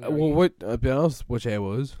standalone. I'll be honest, which I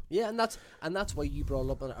was. Yeah, and that's why you brought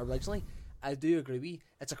it up originally. I do agree with you.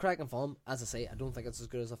 It's a cracking film. As I say, I don't think it's as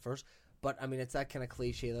good as the first, but I mean, it's that kind of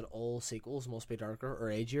cliche that all sequels must be darker or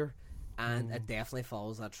edgier, and it definitely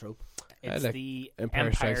follows that trope. It's like the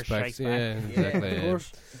Empire Strikes Back. Yeah, exactly. Yeah, of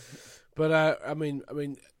course. But I mean,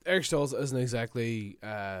 Eric Stoltz isn't exactly.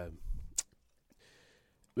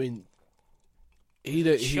 I mean,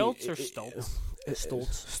 Schultz or Stoltz?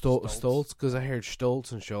 Stoltz, because I heard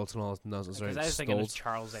Stoltz and Schultz and all that nonsense. Because I was thinking it was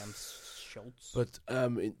Charles M. Schultz. But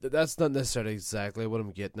that's not necessarily exactly what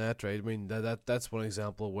I'm getting at, right? I mean, that's one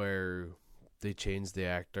example where they changed the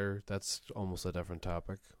actor. That's almost a different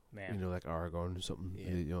topic. Man. You know, like Aragorn or something.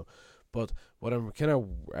 Yeah. You know, but what I'm kind of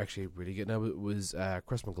actually really getting at was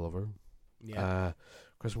Chris McGlover. Yeah.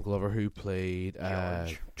 Crispin Glover, who played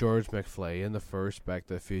George McFly in the first Back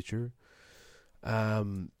to the Future.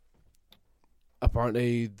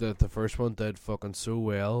 Apparently, the first one did fucking so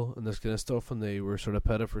well and this kind of stuff, and they were sort of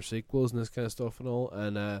pitted for sequels and this kind of stuff and all,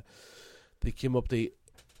 and they came up to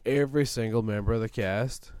every single member of the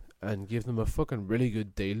cast and gave them a fucking really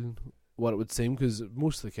good deal, what it would seem, because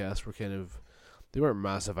most of the cast were kind of, they weren't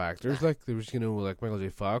massive actors. Like, there was, like Michael J.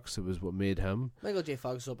 Fox, it was what made him. Michael J.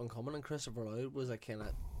 Fox was up and coming, and Christopher Lloyd was a kind of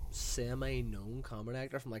semi-known comedy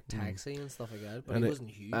actor from like Taxi and stuff like that, but he wasn't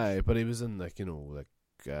huge. Aye, but he was in like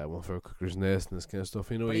One for a Cooker's Nest and this kind of stuff.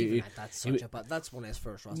 But that's one of his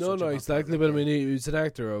first roles. No, exactly. But I mean, he was an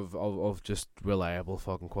actor of just reliable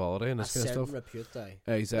fucking quality and this kind of stuff. Repute,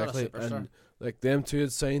 exactly. And like them two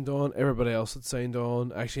had signed on, everybody else had signed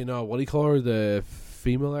on. Actually, no, what do you call her? The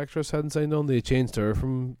female actress hadn't signed on. They changed her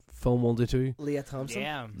from film 1 to 2. Leah Thompson.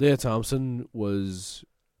 Yeah. Leah Thompson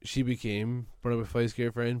she became Bernard McFly's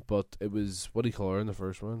girlfriend, but it was, what do you call her in the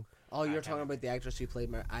first one? Oh, you're talking about the actress who played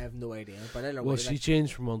Mary. I have no idea. But well, she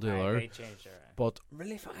changed from one to the other. They changed her. But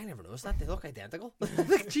really, I never noticed that. They look identical.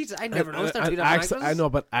 Jesus, I never noticed that. I know,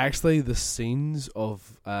 but actually, the scenes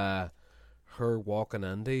of her walking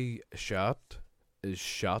Andy is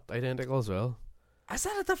shot identical as well. Is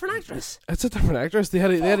that a different actress? It's a different actress. They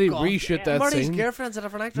had to reshoot that Marty's scene. girlfriend's a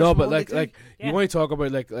different actress. No, but you want to talk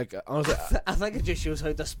about like honestly, I think it just shows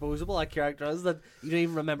how disposable that character is that you don't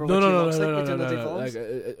even remember what she looks like between the two films.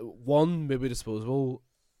 Like one maybe disposable.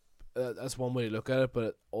 That's one way to look at it,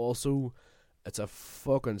 but also it's a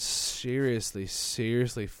fucking seriously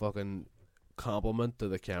fucking compliment to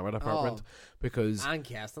the camera department because and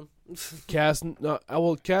casting,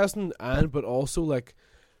 but also like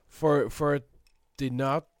for it did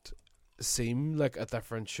not seem like a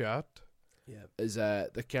different shot. Yeah, is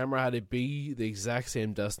the camera had to be the exact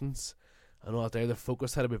same distance and all that there. The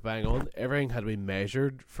focus had to be bang on. Everything had to be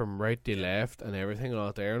measured from right to left and everything and all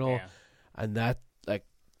that there and all. And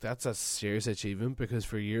that's a serious achievement because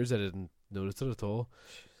for years I didn't notice it at all.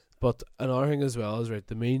 But another thing as well is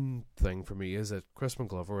the main thing for me is that Crispin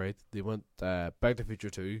Glover, they went Back to the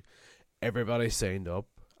Future 2. Everybody signed up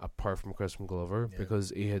apart from Crispin Glover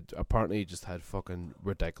because he had apparently just had fucking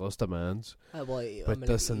ridiculous demands with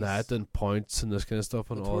this and that and points and this kind of stuff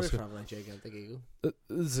and all this. This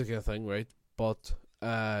is the kind of thing, right? But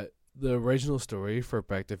the original story for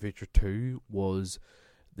Back to the Future 2 was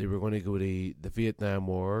they were going to go to the Vietnam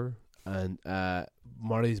War and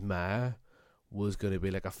Marty's ma was going to be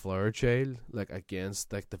like a flower child, like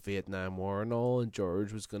against like the Vietnam War and all, and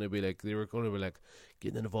George was going to be like, they were going to be like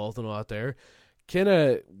getting involved in all that there. Kind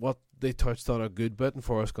of what they touched on a good bit in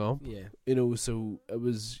Forrest Gump. Yeah. So it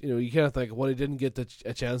was, you kind of think what he didn't get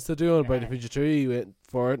a chance to do on Back to the Future 2, he went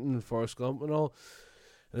for it in Forrest Gump and all,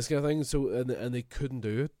 and this kind of thing. So, and they couldn't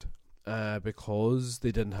do it because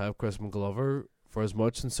they didn't have Crispin Glover for as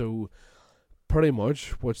much, and so pretty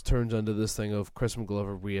much what turns into this thing of Crispin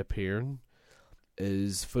Glover reappearing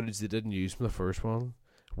is footage they didn't use from the first one,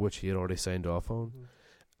 which he had already signed off on.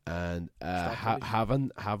 And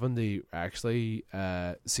having the actually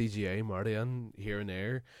CGI Marty in here and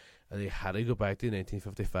there, and they had to go back to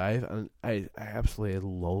 1955, and I absolutely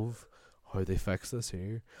love how they fixed this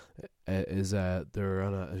here. They're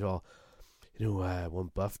on as well,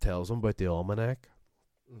 when Buff tells them about the almanac,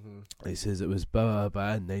 he says it was in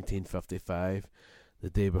 1955, the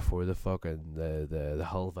day before the fucking the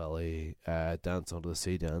Hull Valley dance under the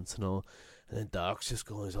sea dance and all. And then Doc's just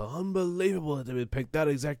going, it's unbelievable that they would pick that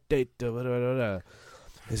exact date.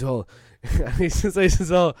 He's all, he says,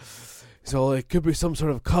 it could be some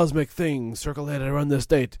sort of cosmic thing circulated around this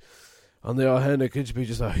date. On the other hand, it could be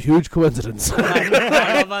just a huge coincidence.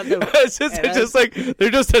 It's just like they're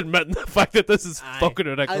just admitting the fact that this is fucking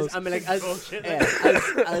ridiculous.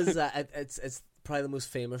 It's probably the most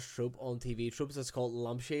famous trope on TV tropes. It's called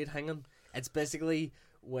lampshade hanging. It's basically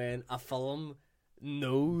when a film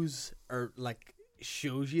knows or like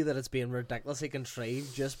shows you that it's being ridiculously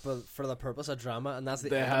contrived just for the purpose of drama, and that's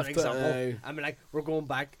the example. I mean, like, we're going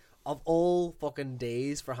back of all fucking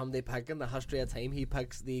days for him to pick in the history of time. He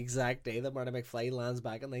picks the exact day that Marty McFly lands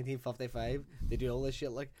back in 1955. They do all this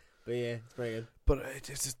shit, like, but yeah, it's very good. But it's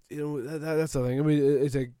just, that's the thing. I mean,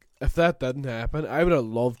 it's like, if that didn't happen, I would have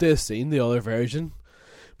loved to have seen the other version.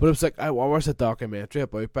 But it was like, I watched a documentary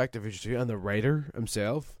about Back to the Future 2, and the writer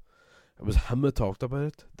himself, it was him that talked about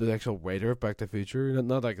it, the actual writer of Back to the Future,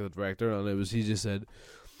 not like the director, and he just said,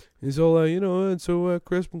 he's all, and so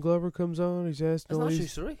Crispin Glover comes on, he's asking all these...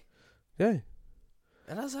 Is that true story? Yeah.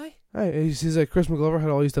 And that's I? He says Crispin Glover had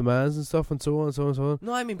all these demands and stuff, and so on and so on and so on.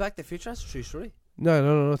 No, I mean Back to the Future, that's a true story.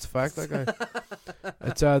 No, it's a fact. That guy.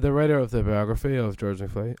 It's the writer of the biography of George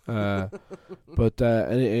McFly.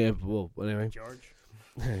 Anyway, George.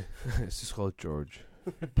 it's just called George,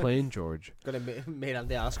 plain George. Gonna made on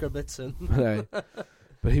the Oscar bit soon.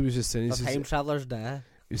 But he was just saying, The time travelers die.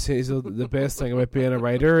 you see, so the best thing about being a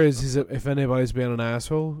writer is if anybody's being an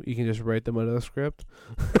asshole, you can just write them out of the script.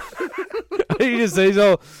 You just say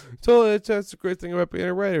so that's the great thing about being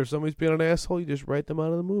a writer. If somebody's being an asshole, you just write them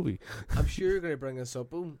out of the movie. I'm sure you're going to bring this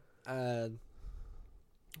up,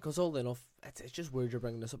 because all enough, it's just weird you're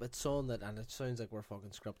bringing this up. It's something that, and it sounds like we're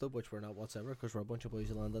fucking scripted, which we're not whatsoever, because we're a bunch of boys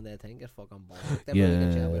who land on their thing, get fucking bollocks. They really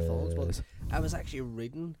get jammed with phones, but I was actually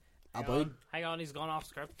reading about... Hang on, he's gone off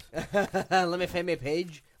script. Let me find my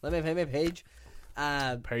page.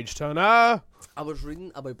 Page turn. I was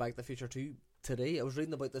reading about Back to the Future 2 today. I was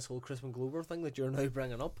reading about this whole Crispin Glover thing that you're now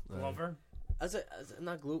bringing up. Glover. Is it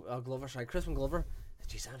not Glover? Sorry, Crispin Glover.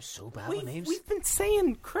 Jeez, I'm so bad with names. We've been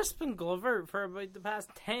saying Crispin Glover for about the past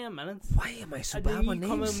 10 minutes. Why am I so bad with names? You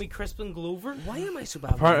come in with Crispin Glover? Why am I so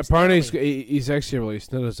bad with names? Apparently, he's actually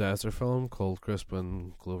releasing a disaster film called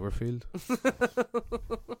Crispin Gloverfield.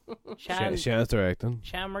 Shan's directing.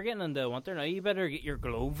 Shan, we're getting into winter now. You better get your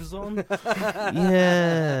gloves on.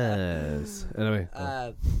 Yes. Anyway.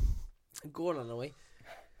 Going on away.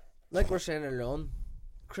 Like we're saying earlier on,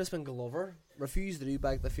 Crispin Glover refused to do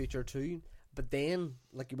Back to the Future 2, but then,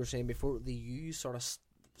 like you were saying before, they used sort of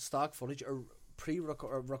stock footage or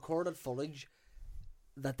recorded footage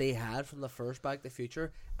that they had from the first Back to the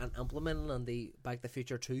Future and implemented on the Back to the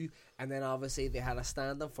Future 2, and then obviously they had a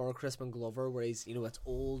stand-in for Crispin Glover where he's, it's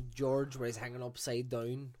old George, where he's hanging upside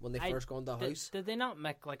down when they first go into the house. Did they not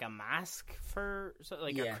make like a mask for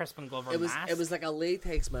a Crispin Glover mask? It was like a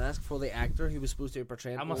latex mask for the actor who was supposed to be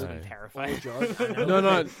portraying. That must have been terrifying. George.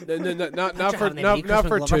 Not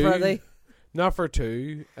for 2. Not for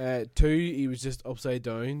 2. 2, he was just upside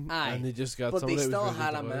down, and they just got. But somebody they still that was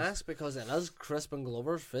had a mask because it is Crispin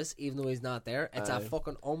Glover's face, even though he's not there. It's a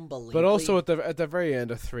fucking unbelievable. But also at the very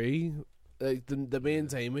end of 3, like the main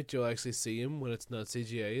time that you'll actually see him when it's not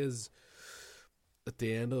CGI is at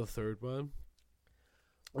the end of the third one.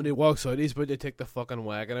 When he walks out, he's about to take the fucking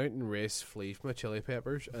wagon out and race Flea from the Chili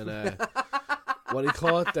Peppers, and what do you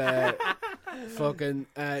call it?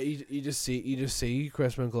 You just see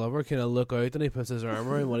Crispin Glover kind of look out, and he puts his arm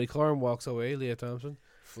around Woody Clark and walks away. Leah Thompson,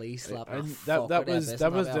 Flea slapping. and that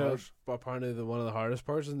was apparently one of the hardest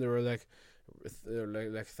parts, and they were like,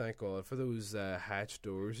 thank God for those hatch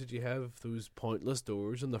doors that you have, those pointless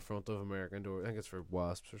doors in the front of American door. I think it's for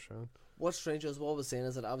wasps or something. What's strange is what I was saying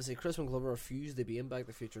is that obviously Crispin Glover refused to be in Back to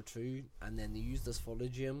the Future 2, and then they used this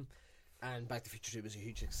footage in. And Back to the Future 2 was a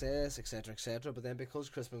huge success, etc., etc. But then because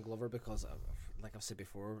Crispin Glover, like I've said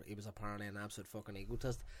before, he was apparently an absolute fucking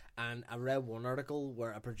egotist. And I read one article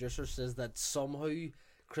where a producer says that somehow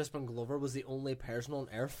Crispin Glover was the only person on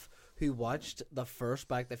Earth who watched the first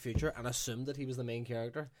Back to the Future and assumed that he was the main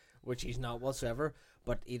character, which he's not whatsoever.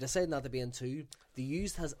 But he decided not to be in 2. They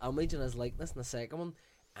used his image and his likeness in the second one,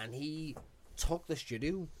 and he took the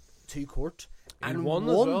studio to court and won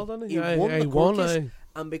as well, didn't he? He won the court case.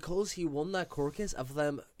 And because he won that court case of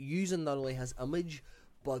them using not only his image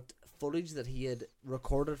but footage that he had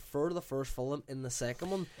recorded for the first film in the second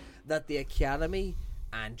one, that the Academy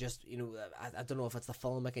and just, I don't know if it's the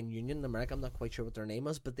Filmmaking Union in America, I'm not quite sure what their name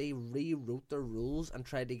is, but they rewrote their rules and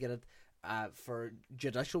tried to get it for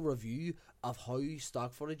judicial review of how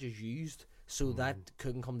stock footage is used, so that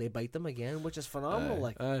couldn't come to bite them again, which is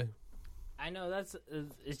phenomenal. I know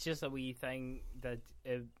it's just a wee thing that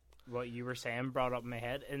what you were saying brought up in my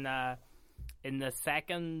head. In the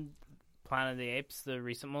second Planet of the Apes, the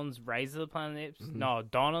recent ones, Rise of the Planet of the Apes, no,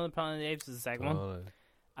 Dawn of the Planet of the Apes is the second one.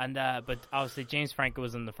 And but obviously James Franco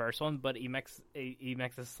was in the first one, but he makes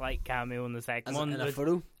a slight cameo in the second one. In a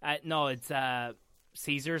photo? No, it's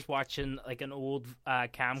Caesar's watching like an old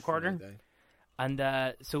camcorder,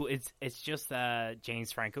 and so it's just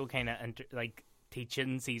James Franco kind of like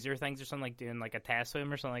teaching Caesar things or something, like doing like a test with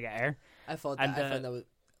him or something like that. I found that was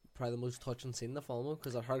probably the most touching scene in the film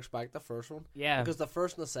because it harks back to the first one. Yeah, because the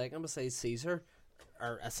first and the second, besides Caesar,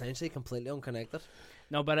 are essentially completely unconnected.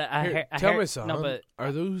 No, but tell me something. No, but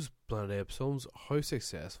are those Planet Apes films? How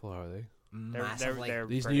successful are they? Massively. They're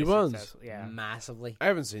these new ones, yeah, massively. I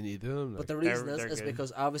haven't seen either of them. But the reason is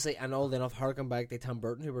because obviously, and all enough, harking back to Tim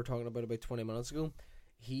Burton, who we were talking about 20 minutes ago,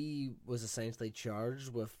 he was essentially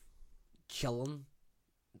charged with killing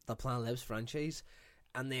the Planet Apes franchise.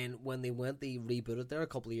 And then when they rebooted there a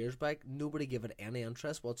couple of years back, nobody gave it any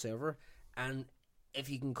interest whatsoever. And if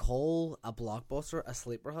you can call a blockbuster a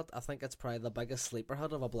sleeper hit, I think it's probably the biggest sleeper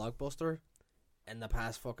hit of a blockbuster in the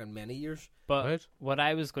past fucking many years. But Right. what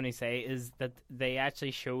I was going to say is that they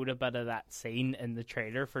actually showed a bit of that scene in the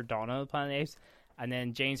trailer for Dawn of the Planet of the Apes, and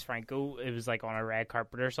then James Franco, it was like on a red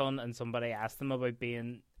carpet or something, and somebody asked him about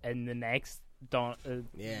being in the next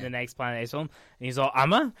the next Planet of the Apes one, and he's all,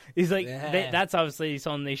 "Am I?" He's like, that's obviously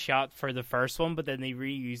something they shot for the first one, but then they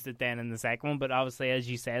reused it then in the second one. But obviously, as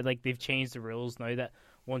you said, like they've changed the rules now that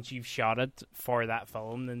once you've shot it for that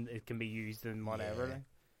film, then it can be used in whatever. Yeah. Like.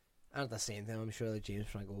 And at the same time, I'm sure that James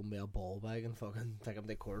Franco wouldn't be a ball bag and fucking take him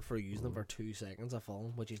to court for using them for 2 seconds of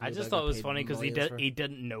film, which I just thought it was funny because he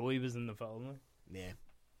didn't know he was in the film. Like. Yeah.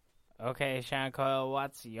 Okay, Sean Coyle,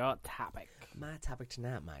 what's your topic? My topic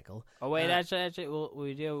tonight, Michael. Oh wait, actually,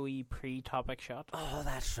 we'll do a wee pre-topic shot. Oh,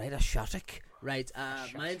 that's right, a shotic. Right,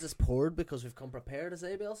 mine's is poured because we've come prepared. Is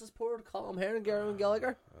anybody else's poured? Colm here and Gary and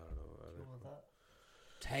Gallagher.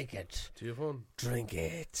 Take it. Do you have one? Drink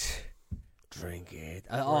it. Drink it.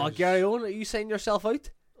 Gary Owen, are you saying yourself out?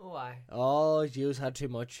 Oh, aye. Oh, Hughes had too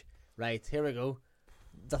much. Right, here we go.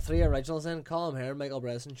 The 3 originals then. Colm here, Michael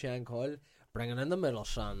Bresson, Sean Coyle. Bringing in the middle,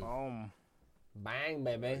 son. Bang,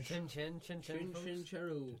 baby. Chin, chin, chin, chin. Chin,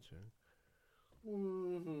 chin,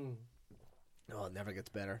 mm-hmm. Oh, it never gets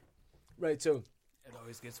better. Right, so. It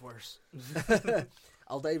always gets worse.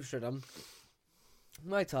 I'll dive straight in.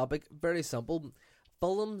 My topic, very simple.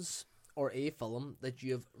 Films or a film that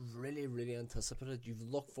you have really, really anticipated, you've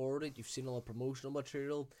looked forward to, you've seen all the promotional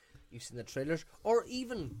material, you've seen the trailers, or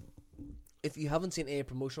even if you haven't seen any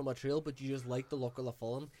promotional material but you just like the look of the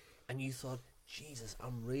film and you thought, Jesus,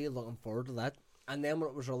 I'm really looking forward to that, and then when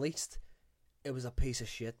it was released, it was a piece of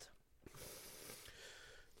shit.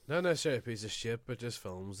 Not necessarily a piece of shit, but just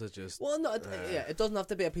films that just... Well, no, it doesn't have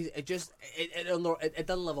to be a piece. It just it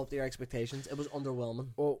didn't live up to your expectations. It was underwhelming.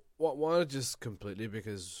 Well, one just completely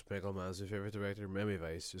because Michael Mann's my favourite director. Miami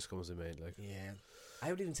Vice just comes to mind. Like, yeah, I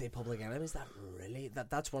would even say Public Enemies.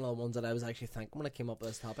 That's one of the ones that I was actually thinking when I came up with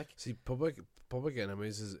this topic. See, Public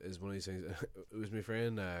Enemies is one of these things. It was my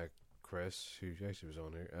friend Chris, who actually was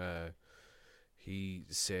on here. He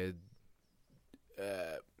said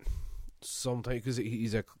sometimes, because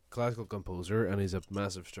he's a classical composer and he's a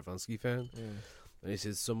massive Stravinsky fan, and he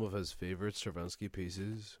said some of his favourite Stravinsky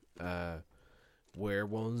pieces were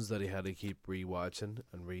ones that he had to keep rewatching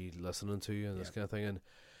and re-listening to and this kind of thing. And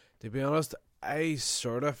to be honest, I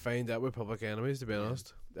sort of find that with Public Enemies, to be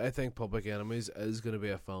honest. I think Public Enemies is going to be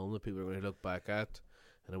a film that people are going to look back at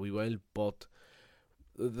in a wee while, but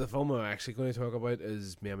the film I'm actually going to talk about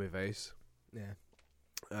is Miami Vice. Yeah.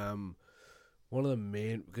 One of the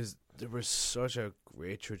main, because there was such a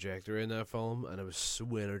great trajectory in that film, and it was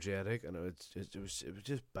so energetic, and it was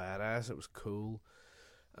just badass. It was cool.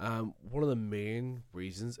 One of the main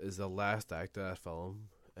reasons is the last act of that film.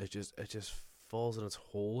 It just falls in its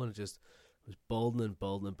hole, and it was building and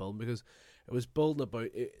building and building, because it was building about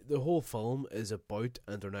the whole film is about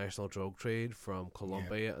international drug trade from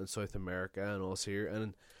Colombia and South America and all here,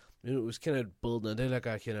 and it was kind of building into like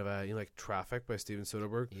a kind of a, like Traffic by Steven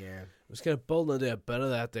Soderbergh. Yeah, it was kind of building into a bit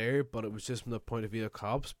of that there, but it was just from the point of view of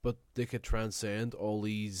cops. But they could transcend all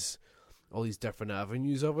these different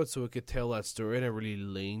avenues of it, so it could tell that story in a really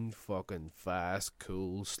lean, fucking fast,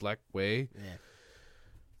 cool, slick way. Yeah.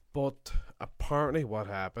 But apparently, what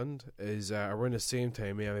happened is around the same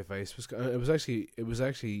time Miami Vice was. It was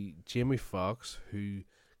actually Jamie Foxx who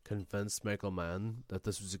convinced Michael Mann that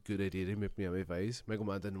this was a good idea to make Miami Vice. Michael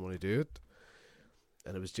Mann didn't want to do it,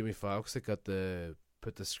 and it was Jamie Foxx that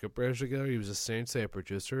put the scriptwriters together. He was essentially a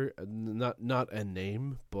producer, not a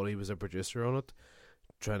name, but he was a producer on it,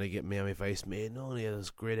 trying to get Miami Vice made. No, and he had this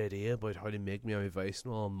great idea about how to make Miami Vice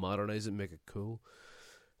and all, modernize it, make it cool.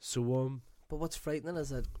 So but what's frightening is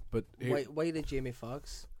that why did Jamie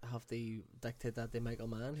Foxx have to dictate that to Michael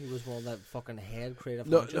Mann, who was one of that fucking head creative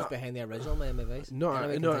functions behind the original Miami Vice? No,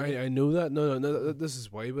 I know that. No, this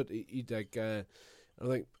is why. But he like, I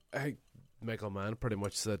think Michael Mann pretty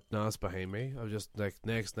much said, "No, it's behind me." I was just like,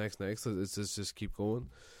 next. It's just keep going.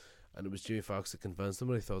 And it was Jamie Foxx that convinced him,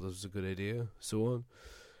 and he thought this was a good idea. So on.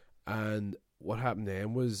 And what happened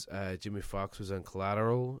then was Jamie Foxx was in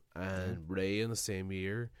Collateral and Ray in the same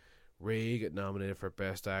year. Ray got nominated for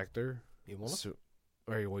Best Actor. He won it?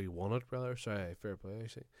 He won it, rather. Sorry, fair play,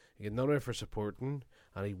 actually. He got nominated for Supporting,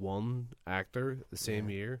 and he won Actor the same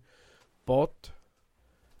year. But,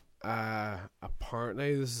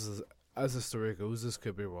 apparently, this is, as the story goes, this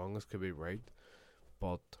could be wrong, this could be right,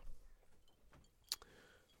 but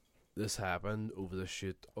this happened over the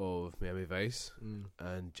shoot of Miami Vice,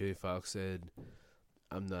 and Jamie Foxx said,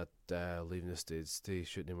 "I'm not leaving the States to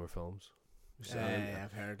shoot any more films." So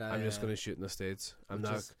I've heard that. I'm just going to shoot in the States. I'm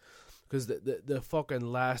not, because the fucking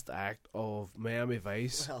last act of Miami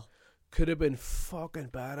Vice could have been fucking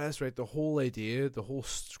badass, right? The whole idea, the whole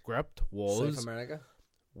script was South America.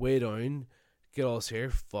 way down, get us here,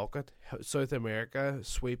 fuck it. South America,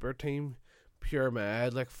 sweeper team, pure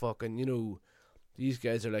mad, like fucking, you know, these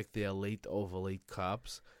guys are like the elite of elite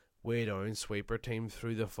cops. Way down, sweeper team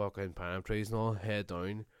through the fucking palm trees and all, head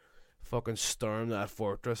down, fucking storm that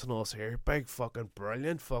fortress and all this here. Big fucking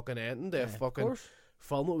brilliant fucking ending. The fucking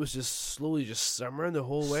film, it was just slowly just simmering the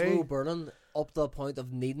whole way. Slow burning up to the point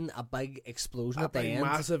of needing a big explosion at the big end.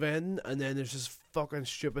 massive ending, and then there's this fucking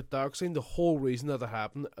stupid dark scene. The whole reason that it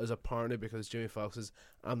happened is apparently because Jimmy Fox says,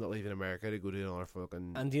 I'm not leaving America to go to another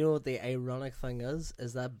fucking... And do you know what the ironic thing is?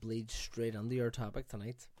 Is that bleeds straight into your topic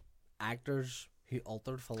tonight. Actors who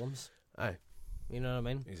altered films. Aye. You know what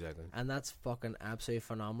I mean? Exactly. And that's fucking absolutely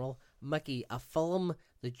phenomenal. Mickey, a film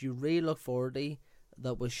that you really look forward to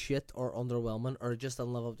that was shit or underwhelming or just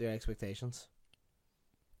didn't live up to your expectations?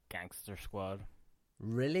 Gangster Squad.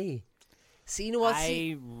 Really? See, you know what?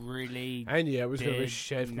 I really I knew it was going to be did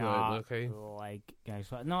shit from the not outlook, eh? like Gangster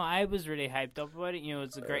Squad. No, I was really hyped up about it. You know,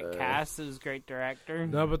 it's a great cast. It was a great director.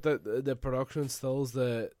 No, but the production stills,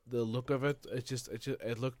 the look of it,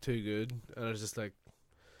 it looked too good, and it's just like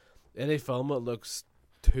any film that looks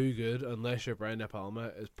too good, unless you're Brian De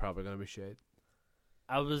Palma, is probably gonna be shit.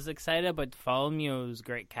 I was excited about the film. You know, it was a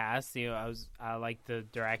great cast. You know, I liked the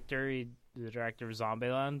director. The director of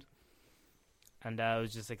Zombieland. And I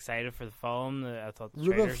was just excited for the film. I thought the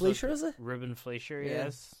Ruben trailers Fleischer, looked- is it? Ruben Fleischer, Yeah.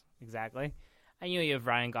 yes, exactly. And you have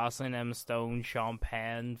Ryan Gosling, Emma Stone, Sean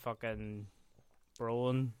Penn, fucking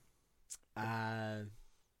Brolin.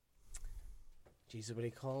 Jesus, what do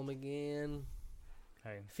you call him again?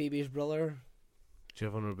 Hey. Phoebe's brother.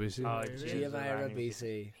 Giovanni Ribisi. Oh, Giovanni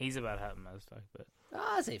Ribisi. He's about hit and miss, like, but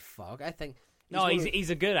I say fuck. I think. no, one he's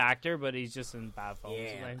a good actor, but he's just in bad films.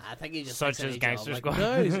 Yeah, like. I think he just Such takes any as Gangster job, like-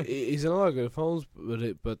 Squad. No, he's in a lot of good films,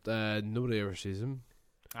 but nobody ever sees him.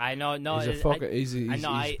 I know, no, he's a fucking, he's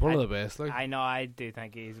one of the best. Like, I know, I do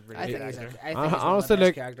think he's a really I good think he's actor. I think he's one of the honestly, best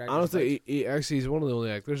like, character actors. honestly, he actually he's one of the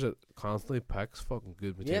only actors that constantly picks fucking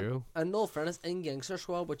good material. And no fairness, in Gangster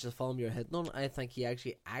Squad, which is a film you're hitting on, I think he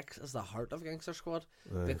actually acts as the heart of Gangster Squad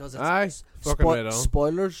because it's fucking right on.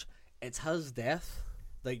 spoilers. It's his death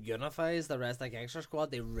that unifies the rest of Gangster Squad.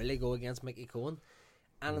 They really go against Mickey Cohen,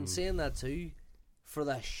 and in saying that too, for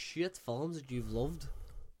the shit films that you've loved,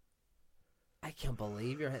 I can't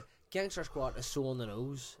believe you're hit. Gangster Squad is so on the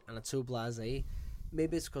nose and it's so blasé.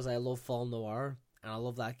 Maybe it's because I love film noir and I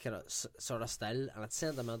love that kind of sort of style and it's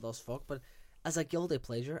sentimental as fuck. But as a guilty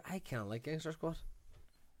pleasure, I can't like Gangster Squad.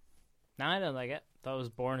 No, I don't like it. Thought it was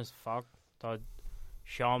boring as fuck. Thought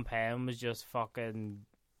Sean Penn was just fucking.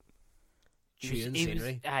 Chewing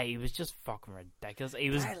scenery. He was just fucking ridiculous.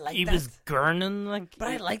 He was I like he that. was gurning like. But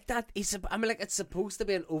I like that. I mean, like, it's supposed to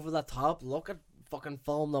be an over the top look at fucking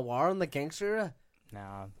film noir in the gangster era.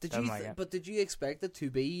 No, Did don't you? like it. But did you expect it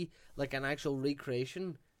to be like an actual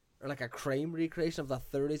recreation or like a crime recreation of the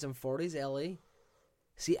 30s and 40s LA?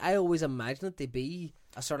 See, I always imagined it to be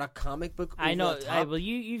a sort of comic book. I know. over the top. Well,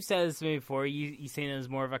 you've said this to me before. You seen it as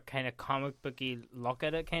more of a kind of comic booky look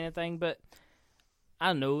at it kind of thing. But I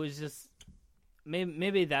don't know. It's just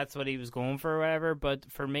maybe that's what he was going for or whatever. But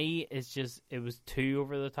for me, it was too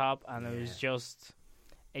over the top, and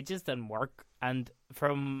it just didn't work. And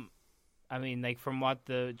from what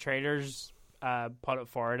the trailers put it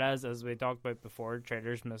forward as we talked about before,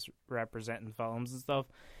 trailers misrepresenting films and stuff.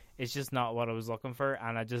 It's just not what I was looking for,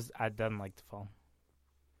 and I didn't like the film.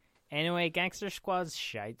 Anyway, Gangster Squad's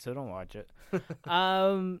shite, so don't watch it.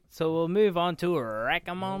 So we'll move on to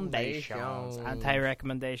recommendations.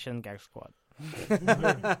 Anti-recommendation, Gangster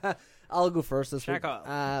Squad. I'll go first this Check week.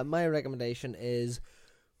 out. My recommendation is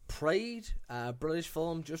Pride, a British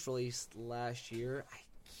film just released last year. I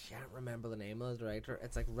can't remember the name of the director.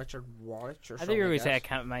 It's like Richard Warwick or something. I think you were going like to say I that.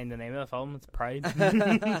 can't mind the name of the film. It's Pride.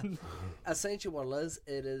 Essentially what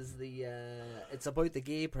it is it's about the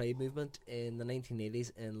gay pride movement in the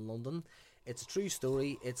 1980s in London. It's a true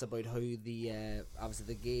story. It's about how obviously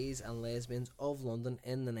the gays and lesbians of London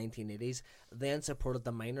in the 1980s then supported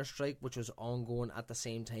the miners' strike, which was ongoing at the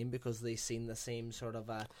same time because they seen the same sort of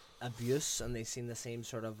abuse and they seen the same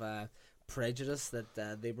sort of prejudice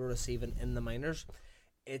that they were receiving in the miners.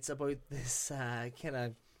 It's about this kind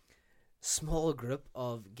of small group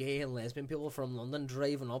of gay and lesbian people from London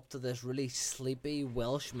driving up to this really sleepy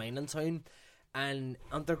Welsh mining town and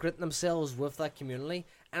integrating themselves with that community.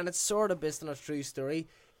 And it's sort of based on a true story.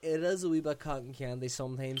 It is a wee bit cotton candy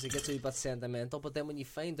sometimes. It gets a wee bit sentimental. But then when you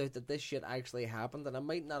find out that this shit actually happened, and it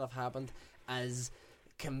might not have happened as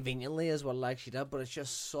conveniently as what it actually did, but it's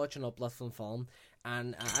just such an uplifting film.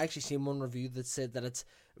 And I actually seen one review that said that it's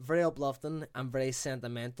very uplifting and very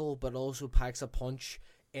sentimental, but also packs a punch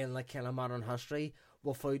in like kind of modern history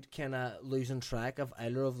without kind of losing track of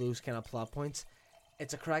either of those kind of plot points.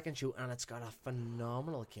 It's a cracking show, and it's got a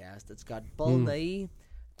phenomenal cast. It's got Bill Nighy,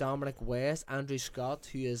 Dominic West, Andrew Scott,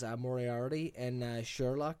 who is Moriarty in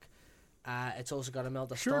Sherlock. It's also got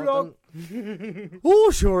Imelda Staunton.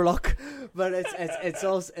 Oh, Sherlock! But it's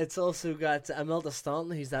also got Imelda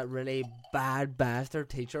Staunton, who's that really bad bastard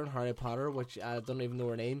teacher in Harry Potter, which I don't even know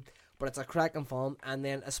her name. But it's a cracking film, and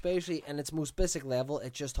then especially in its most basic level,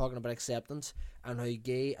 it's just talking about acceptance and how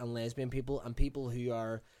gay and lesbian people and people who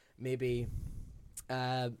are maybe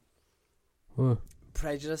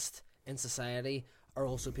prejudiced in society are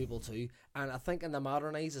also people too. And I think in the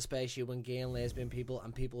modern age, especially when gay and lesbian people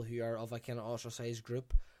and people who are of a kind of ostracized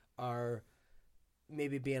group are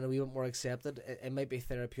maybe being a wee bit more accepted, it might be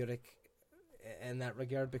therapeutic in that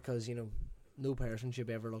regard, because, you know, no person should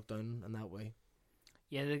be ever looked down in that way.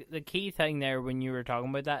 Yeah, the key thing there when you were talking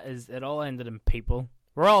about that is it all ended in people.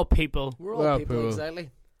 We're all people. We're all people,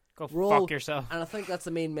 exactly. Go fuck yourself. And I think that's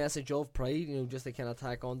the main message of Pride, you know, just to kind of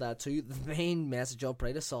tack on that too. The main message of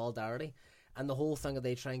Pride is solidarity. And the whole thing that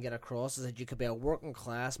they try and get across is that you could be a working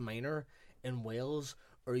class miner in Wales,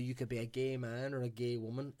 or you could be a gay man or a gay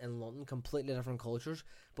woman in London, completely different cultures.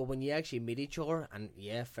 But when you actually meet each other, and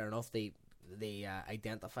yeah, fair enough, they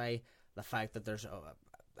identify the fact that there's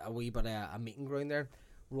a wee bit of a meeting ground there.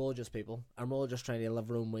 We're all just people, and we're all just trying to live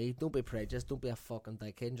our own way. Don't be prejudiced, don't be a fucking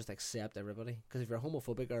dickhead, and just accept everybody. Because if you're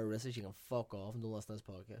homophobic or racist, you can fuck off and don't listen to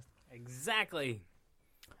this podcast. Exactly.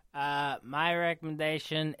 My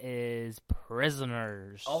recommendation is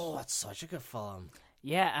Prisoners. Oh, that's such a good film.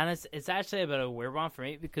 Yeah, and it's actually a bit of a weird one for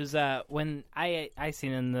me, because when I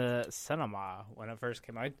seen it in the cinema when it first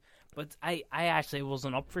came out, but I actually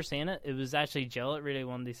wasn't up for seeing it. It was actually Jill that really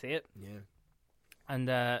wanted to see it. Yeah.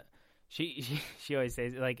 And she always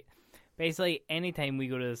says, like, basically anytime we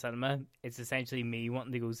go to the cinema, it's essentially me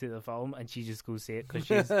wanting to go see the film, and she just goes see it because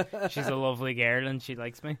she's a lovely girl and she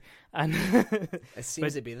likes me. And it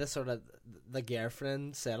seems to be the sort of the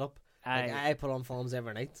girlfriend setup. Like, I put on films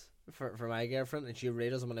every night for my girlfriend, and she really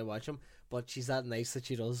doesn't when I watch them, but she's that nice that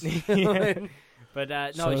she does. Yeah. But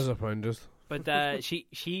no, so disappointed. But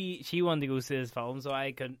she wanted to go see this film, so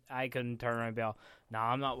I couldn't turn around and be all, no,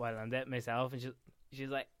 I'm not well into it myself. And she's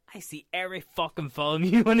like, I see every fucking film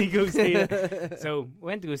you want to go see it. So we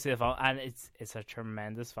went to go see the film, and it's a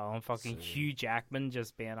tremendous film. Fucking Hugh Jackman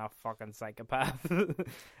just being a fucking psychopath,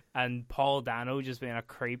 and Paul Dano just being a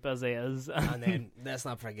creep as he is. And then let's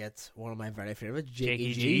not forget one of my very favourites,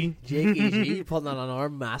 Jakey G. Jakey G putting on another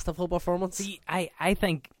masterful performance. See, I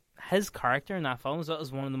think his character in that film is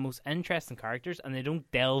one of the most interesting characters, and they don't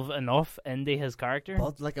delve enough into his character.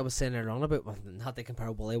 But like I was saying earlier on about, not to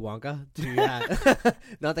compare Willy Wonka to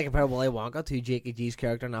not to compare Willy Wonka to Jakey G's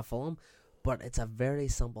character in that film, but it's a very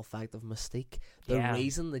simple fact of Mystique. The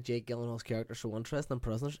reason that Jake Gyllenhaal's character is so interesting in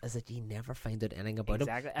Prisoners is that you never find out anything about him.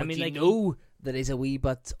 But I mean, you know that he's a wee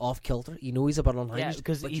bit off kilter. You know he's a bit unhinged,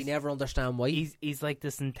 but you never understand why. He's like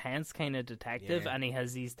this intense kind of detective, and he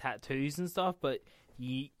has these tattoos and stuff, but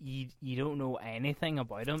you don't know anything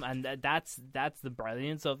about him, and that's the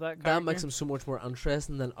brilliance of that character. That makes him so much more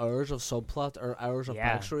interesting than hours of subplot or hours of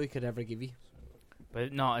backstory could ever give you.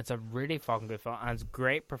 But no, it's a really fucking good film, and it's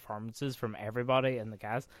great performances from everybody in the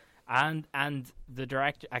cast. And the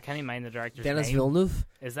director, I can't even mind the director's Denis name. Villeneuve.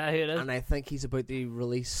 Is that who it is? And I think he's about to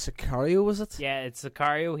release Sicario, was it? Yeah, it's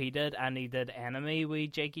Sicario he did, and he did Enemy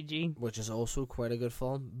with Jakey G. Which is also quite a good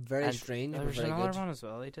film. Very strange, but very good. There's another one as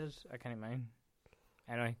well he did. I can't even mind.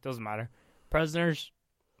 Anyway, doesn't matter. Prisoners,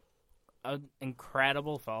 an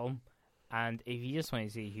incredible film, and if you just want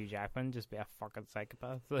to see Hugh Jackman, just be a fucking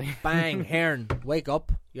psychopath. Bang, Hearn, wake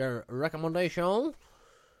up. Your recommendation?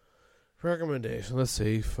 Let's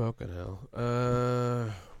see. Fucking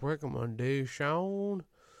hell. Recommendation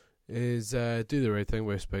is Do the Right Thing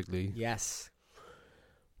by Spike Lee. Yes.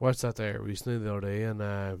 Watched that there recently the other day, and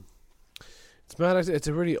it's mad. It's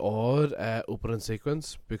a really odd opening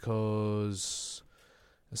sequence, because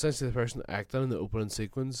essentially the person acting in the opening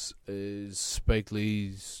sequence is Spike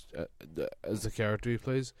Lee's as the character he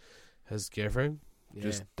plays, his girlfriend. Yeah.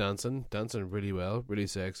 Just dancing really well, really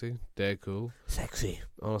sexy, dead cool, sexy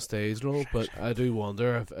on a stage role. But I do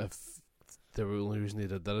wonder if the only reason he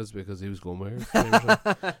did that is because he was going with her. Do you know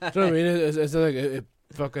what I mean? It's like it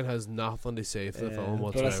fucking has nothing to say for the film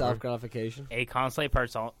whatsoever. But a self-gratification. He constantly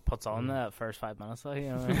puts on the first 5 minutes, though,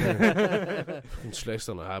 you know. And slicks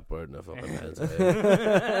on a hat bird and a fucking dance.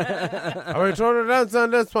 Are we trying to dance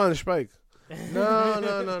on this one, Spike?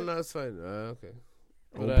 No, it's fine. Okay.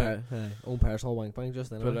 But own personal wank bang just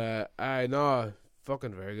then. But I know,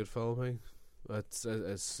 fucking very good film. I think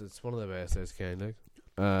it's one of the best it's kind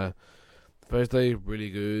of. Firstly, really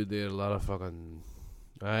good. They had a lot of fucking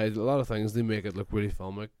a lot of things. They make it look really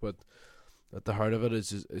filmic, but at the heart of it is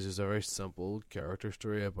just a very simple character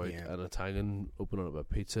story about an Italian opening up a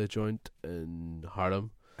pizza joint in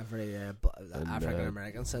Harlem. A very African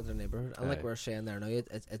American centered neighborhood, and like we're saying there now,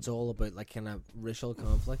 it's all about like kind of racial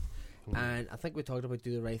conflict. And I think we talked about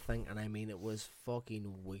Do the Right Thing, and I mean it was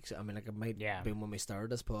fucking weeks. I mean, like it might have been when we started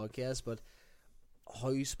this podcast, but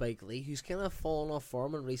how Spike Lee, who's kind of fallen off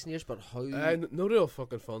form in recent years, but how nobody will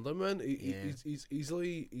fucking fund him, man. He's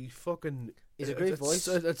easily he's a great voice.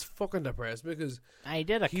 It's fucking depressing because he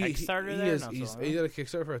did a Kickstarter there. He did a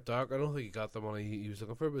Kickstarter for a doc. I don't think he got the money he was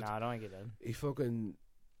looking for, but no, I don't think he did. He fucking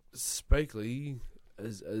Spike Lee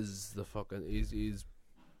is the fucking he's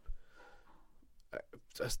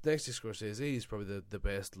next to Scorsese, he's probably the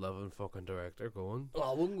best living fucking director going. Well,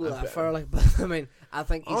 I wouldn't go that far, like, but I mean, I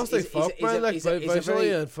think honestly,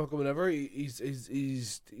 visually and fucking whatever, he's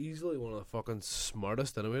easily one of the fucking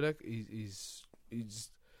smartest anyway. Like he's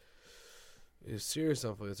serious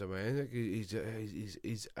influence, man. Like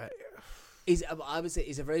I would say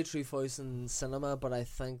he's a very true voice in cinema, but I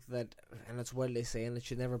think that, and it's widely saying it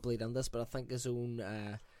should never bleed in this, but I think his own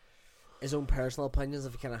personal opinions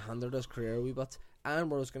have kind of hindered his career a wee bit.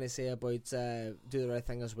 And what I was going to say about Do the Right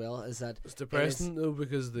Thing as well is that it's depressing though,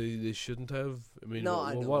 because they shouldn't have. I mean,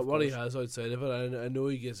 what he has outside of it, I know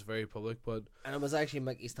he gets very public, but and it was actually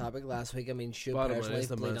Mickey's topic last week. I mean, should bottom personally line is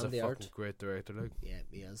the bleed man's on a the fucking art? great director. Like, yeah,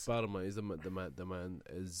 he is. Bottom line is the man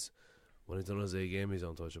is, when he's on his A game, he's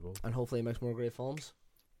untouchable, and hopefully he makes more great films.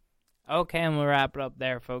 Okay, and we'll wrap it up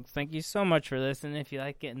there, folks. Thank you so much for listening. If you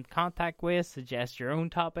like getting in contact with us, suggest your own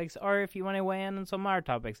topics, or if you want to weigh in on some of our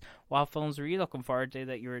topics, what films were you looking forward to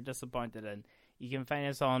that you were disappointed in? You can find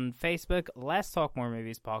us on Facebook, Let's Talk More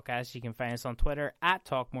Movies Podcast. You can find us on Twitter,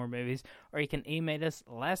 @TalkMoreMovies, or you can email us,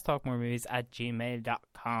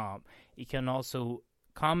 letstalkmoremovies@gmail.com. You can also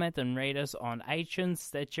comment and rate us on iTunes,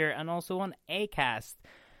 Stitcher, and also on Acast,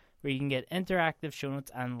 where you can get interactive show notes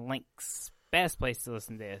and links. Best place to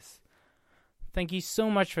listen to this. Thank you so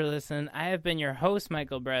much for listening. I have been your host,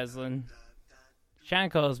 Michael Breslin. Sean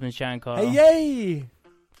Cole has been Sean Cole. Hey, yay!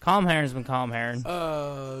 Calm Heron's been Calm Heron.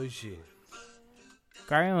 Oh, shit.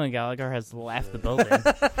 Gary Owen Gallagher has left the building.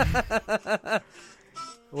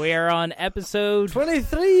 We are on episode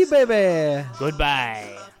 23, baby!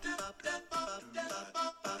 Goodbye.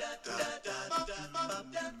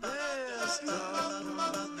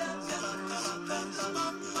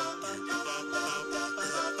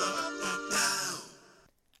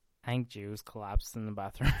 I think Jews collapsed in the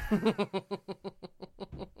bathroom.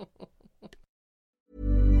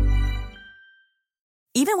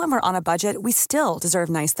 Even when we're on a budget, we still deserve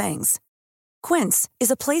nice things. Quince is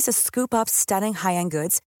a place to scoop up stunning high-end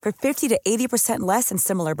goods for 50 to 80% less than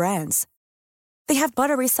similar brands. They have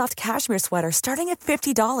buttery soft cashmere sweaters starting at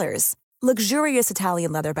 $50, luxurious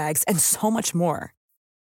Italian leather bags, and so much more.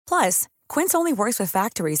 Plus, Quince only works with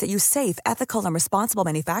factories that use safe, ethical, and responsible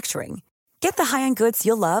manufacturing. Get the high-end goods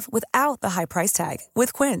you'll love without the high price tag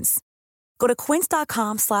with Quince. Go to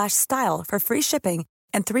quince.com/style for free shipping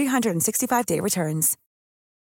and 365-day returns.